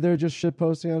 Maybe they're just shit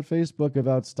posting on Facebook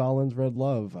about Stalin's red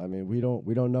love. I mean, we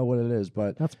don't know what it is,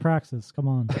 but that's praxis. Come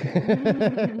on.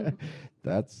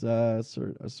 That's a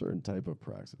certain type of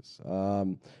praxis.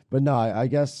 But no, I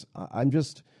guess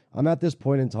I'm at this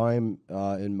point in time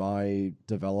in my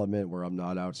development where I'm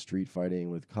not out street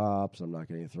fighting with cops. I'm not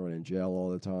getting thrown in jail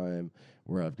all the time.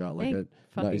 Where I've got like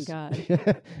God.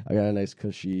 I got a nice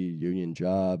cushy union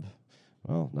job.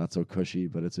 Well, not so cushy,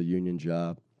 but it's a union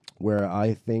job. Where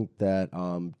I think that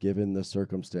given the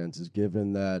circumstances,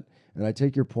 given that, and I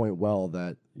take your point well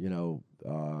that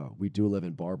we do live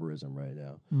in barbarism right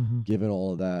now. Given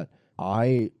all of that,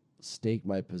 I stake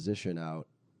my position out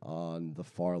on the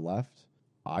far left.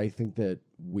 I think that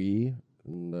we,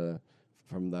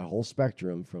 from the whole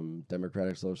spectrum, from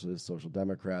democratic socialists, social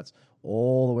democrats,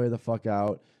 all the way the fuck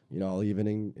out, I'll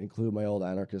even include my old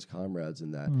anarchist comrades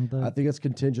in that. I think it's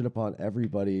contingent upon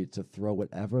everybody to throw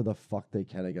whatever the fuck they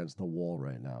can against the wall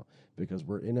right now, because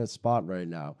we're in a spot right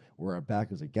now where our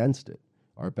back is against it.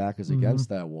 Our back is against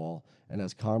that wall. And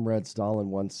as Comrade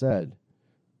Stalin once said,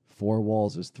 4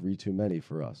 walls is 3 too many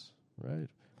for us, right?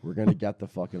 We're going to get the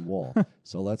fucking wall.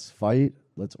 So let's fight.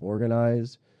 Let's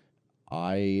organize.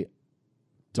 I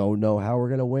don't know how we're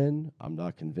going to win. I'm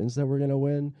not convinced that we're going to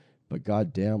win. But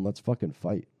goddamn, let's fucking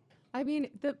fight. I mean,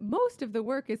 most of the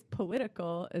work is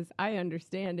political, as I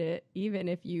understand it, even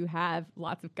if you have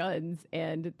lots of guns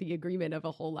and the agreement of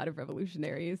a whole lot of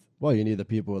revolutionaries. Well, you need the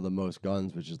people with the most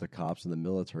guns, which is the cops and the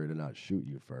military, to not shoot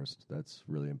you first. That's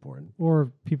really important.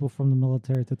 Or people from the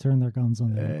military to turn their guns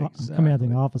on their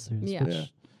commanding officers,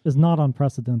 which is not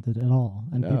unprecedented at all.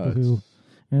 And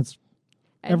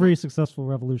every successful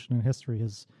revolution in history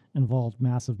has involved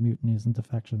massive mutinies and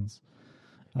defections.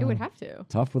 It would have to.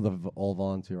 Tough with an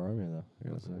all-volunteer army, though, I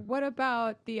gotta say. What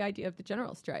about the idea of the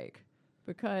general strike?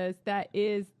 Because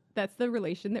that's the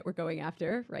relation that we're going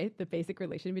after, right? The basic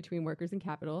relation between workers and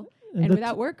capital. And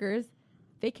without workers,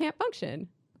 they can't function.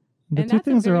 And that's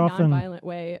a very non-violent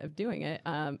way of doing it.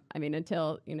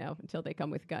 Until they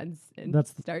come with guns and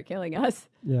start killing us.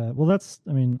 Yeah, well,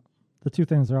 the two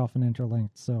things are often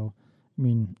interlinked. So,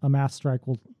 a mass strike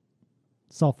will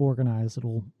self-organize.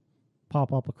 It'll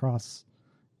pop up across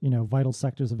vital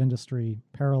sectors of industry,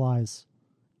 paralyze,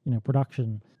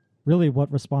 production. Really,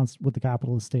 what response would the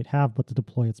capitalist state have but to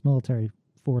deploy its military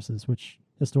forces, which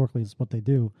historically is what they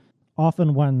do?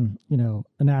 Often when,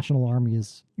 a national army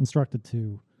is instructed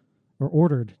to, or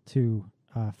ordered to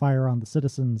fire on the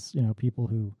citizens, people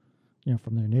who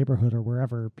from their neighborhood or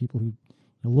wherever, people who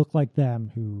look like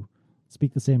them, who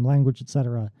speak the same language,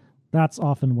 etc. That's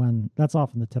often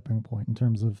the tipping point in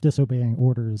terms of disobeying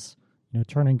orders,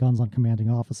 turning guns on commanding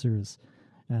officers.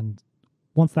 And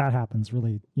once that happens,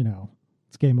 really,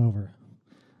 it's game over.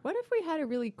 What if we had a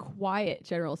really quiet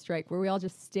general strike where we all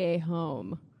just stay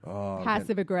home,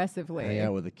 passive aggressively? Hang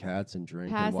out with the cats and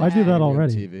drink. And I do that watch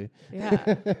already. TV.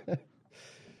 Yeah.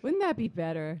 Wouldn't that be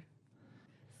better?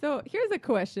 So here's a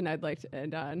question I'd like to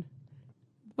end on.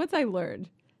 Once I learned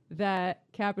that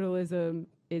capitalism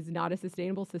is not a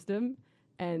sustainable system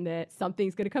and that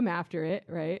something's going to come after it,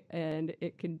 right? And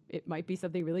it might be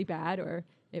something really bad or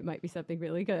it might be something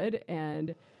really good.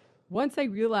 And once I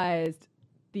realized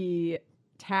the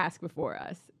task before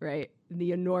us, right,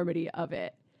 the enormity of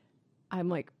it, I'm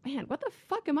like, man, what the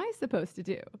fuck am I supposed to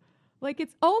do? Like,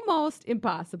 it's almost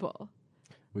impossible.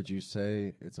 Would you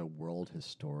say it's a world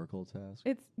historical task?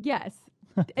 It's yes.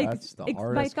 That's the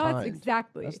hardest my thoughts kind.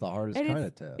 exactly. That's the hardest and kind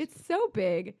of task. It's so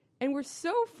big, and we're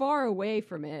so far away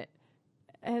from it.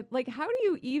 Like, how do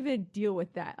you even deal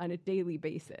with that on a daily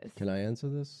basis? Can I answer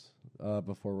this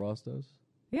before Ross does?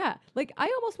 Yeah, like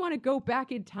I almost want to go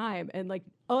back in time and like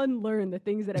unlearn the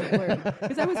things that I've learned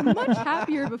because I was much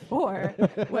happier before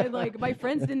when like my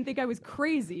friends didn't think I was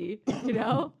crazy,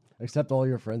 Except all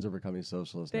your friends are becoming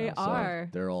socialists. They now, so are.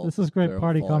 they're all. This is great they're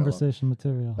party falling along. conversation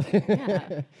material.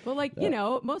 Yeah. Well, like,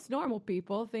 most normal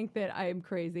people think that I'm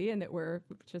crazy and that we're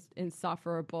just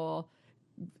insufferable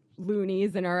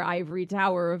loonies in our ivory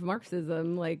tower of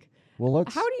Marxism. Like, how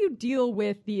do you deal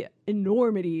with the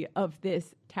enormity of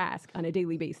this task on a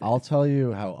daily basis? I'll tell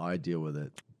you how I deal with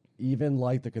it. Even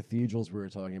like the cathedrals we were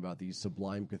talking about, these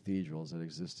sublime cathedrals that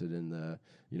existed in the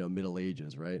Middle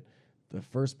Ages, right? The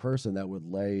first person that would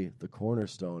lay the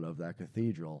cornerstone of that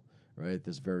cathedral, right,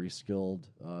 this very skilled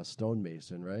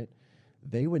stonemason, right,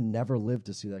 they would never live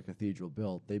to see that cathedral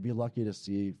built. They'd be lucky to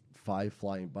see 5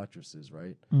 flying buttresses,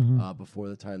 right, before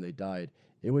the time they died.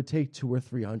 It would take 200 or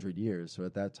 300 years. So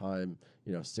at that time,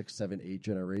 6, 7, 8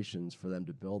 generations for them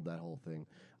to build that whole thing.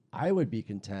 I would be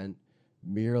content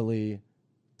merely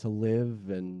to live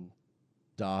and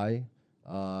die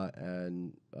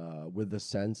and with the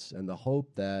sense and the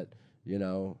hope that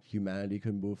humanity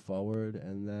could move forward,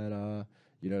 and that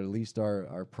at least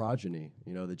our progeny,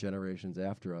 the generations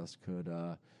after us, could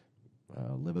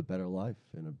live a better life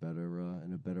in a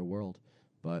better world.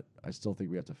 But I still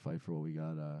think we have to fight for what we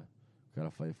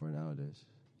gotta fight for nowadays.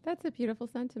 That's a beautiful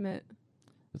sentiment.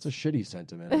 It's a shitty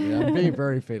sentiment. I mean, I'm being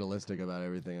very fatalistic about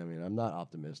everything. I mean, I'm not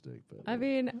optimistic, but I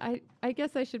mean, I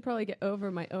guess I should probably get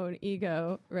over my own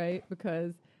ego, right?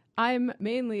 Because I'm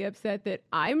mainly upset that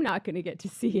I'm not going to get to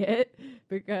see it,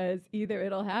 because either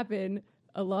it'll happen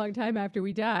a long time after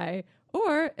we die,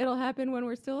 or it'll happen when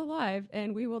we're still alive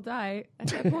and we will die at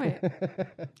that point.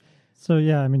 So,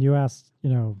 yeah, I mean, you asked,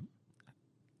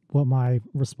 what my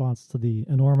response to the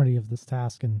enormity of this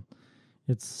task and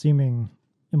its seeming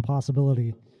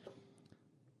impossibility.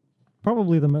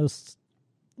 Probably the most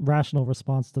rational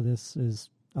response to this is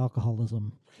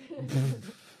alcoholism.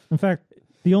 In fact,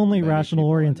 the only rational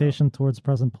orientation towards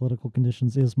present political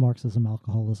conditions is Marxism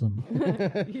alcoholism.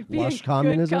 Lush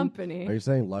communism? Company. Are you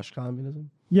saying lush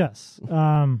communism? Yes.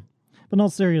 But in all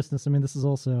seriousness, I mean, this is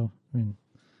also,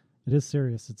 it is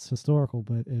serious. It's historical,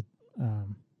 but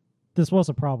this was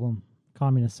a problem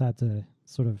communists had to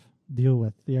sort of deal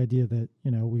with. The idea that,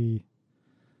 we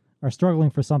are struggling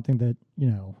for something that,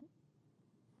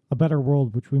 a better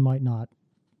world which we might not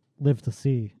live to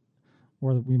see,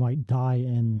 or that we might die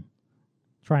in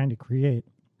trying to create.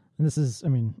 And this is,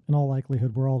 in all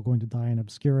likelihood, we're all going to die in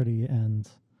obscurity and,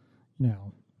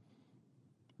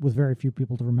 with very few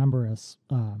people to remember us.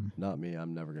 Not me.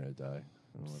 I'm never going to die.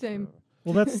 Same.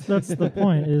 Well, that's the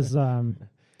point is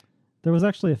there was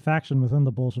actually a faction within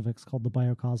the Bolsheviks called the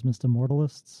Biocosmist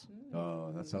Immortalists.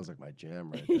 Oh, that sounds like my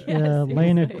jam right there. Yeah,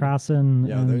 Leonid Krasin.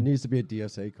 Yeah, there needs to be a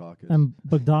DSA caucus. And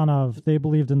Bogdanov, they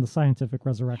believed in the scientific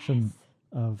resurrection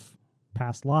of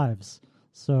past lives,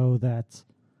 so that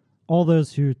all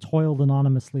those who toiled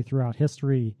anonymously throughout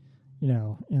history,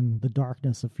 in the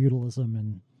darkness of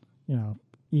feudalism and,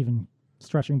 even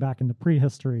stretching back into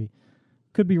prehistory,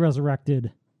 could be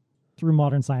resurrected through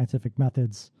modern scientific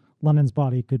methods. Lenin's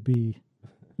body could be,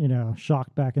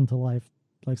 shocked back into life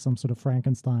like some sort of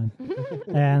Frankenstein.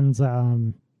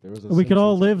 And we could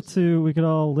all live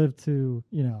to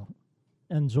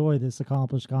enjoy this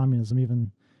accomplished communism,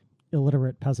 even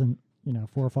illiterate peasant,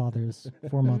 forefathers,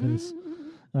 foremothers.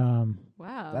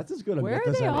 Wow. That's as good a Where myth are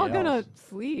as they all any going to else.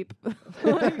 sleep?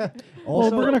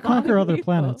 Well, we're going to conquer other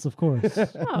planets, of course.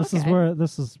 This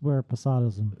is where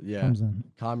Posadism comes in.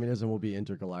 Communism will be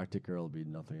intergalactic, or it'll be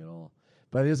nothing at all.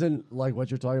 But isn't like what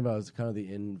you're talking about is kind of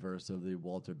the inverse of the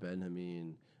Walter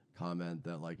Benjamin comment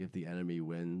that like if the enemy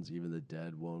wins, even the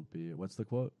dead won't be. What's the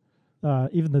quote?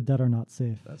 Even the dead are not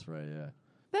safe. That's right. Yeah.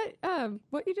 That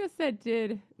what you just said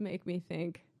did make me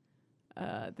think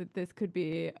that this could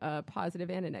be a positive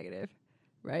and a negative,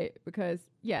 right? Because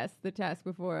yes, the task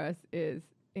before us is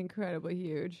incredibly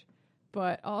huge,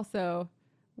 but also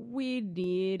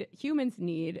humans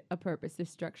need a purpose to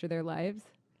structure their lives.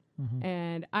 Mm-hmm.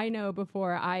 And I know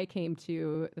before I came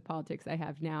to the politics I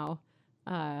have now,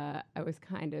 I was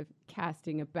kind of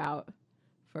casting about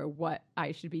for what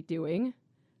I should be doing.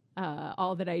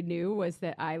 All that I knew was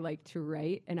that I liked to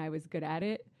write and I was good at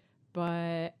it,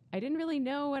 but I didn't really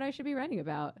know what I should be writing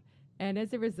about. And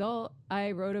as a result,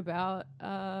 I wrote about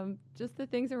just the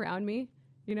things around me,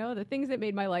 you know, the things that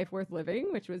made my life worth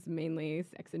living, which was mainly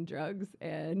sex and drugs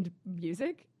and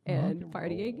music and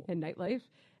partying and nightlife.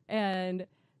 And,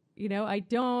 you know, I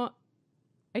don't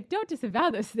disavow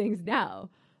those things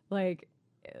now. Like,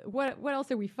 what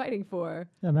else are we fighting for?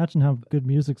 Yeah, imagine how good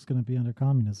music's going to be under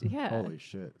communism. Yeah. Holy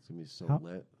shit, it's gonna be so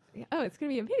lit. Oh, it's going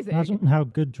to be amazing. Imagine how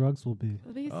good drugs will be.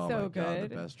 It'll be Oh so my good. God,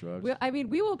 the best drugs.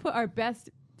 We will put our best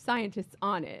scientists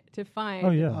on it to find Oh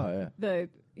yeah. Oh yeah.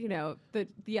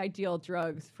 the ideal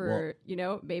drugs for,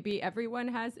 maybe everyone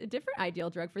has a different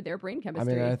ideal drug for their brain I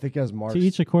chemistry. mean, I think as Marx To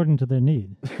each according to their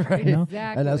need. right? You know?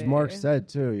 Exactly. And as Marx said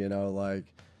too,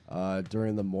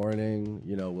 during the morning,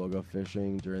 we'll go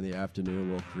fishing. During the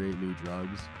afternoon, we'll create new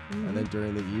drugs, and then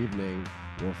during the evening,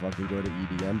 we'll fucking go to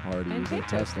EDM parties and take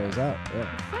test those those out.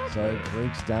 Yeah. So it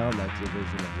breaks down that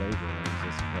division of labor that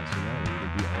exists across humanity. You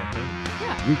can be all things.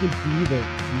 Yeah. You can be the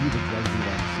drugs you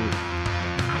want to see.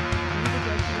 The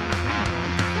drugs you want to do.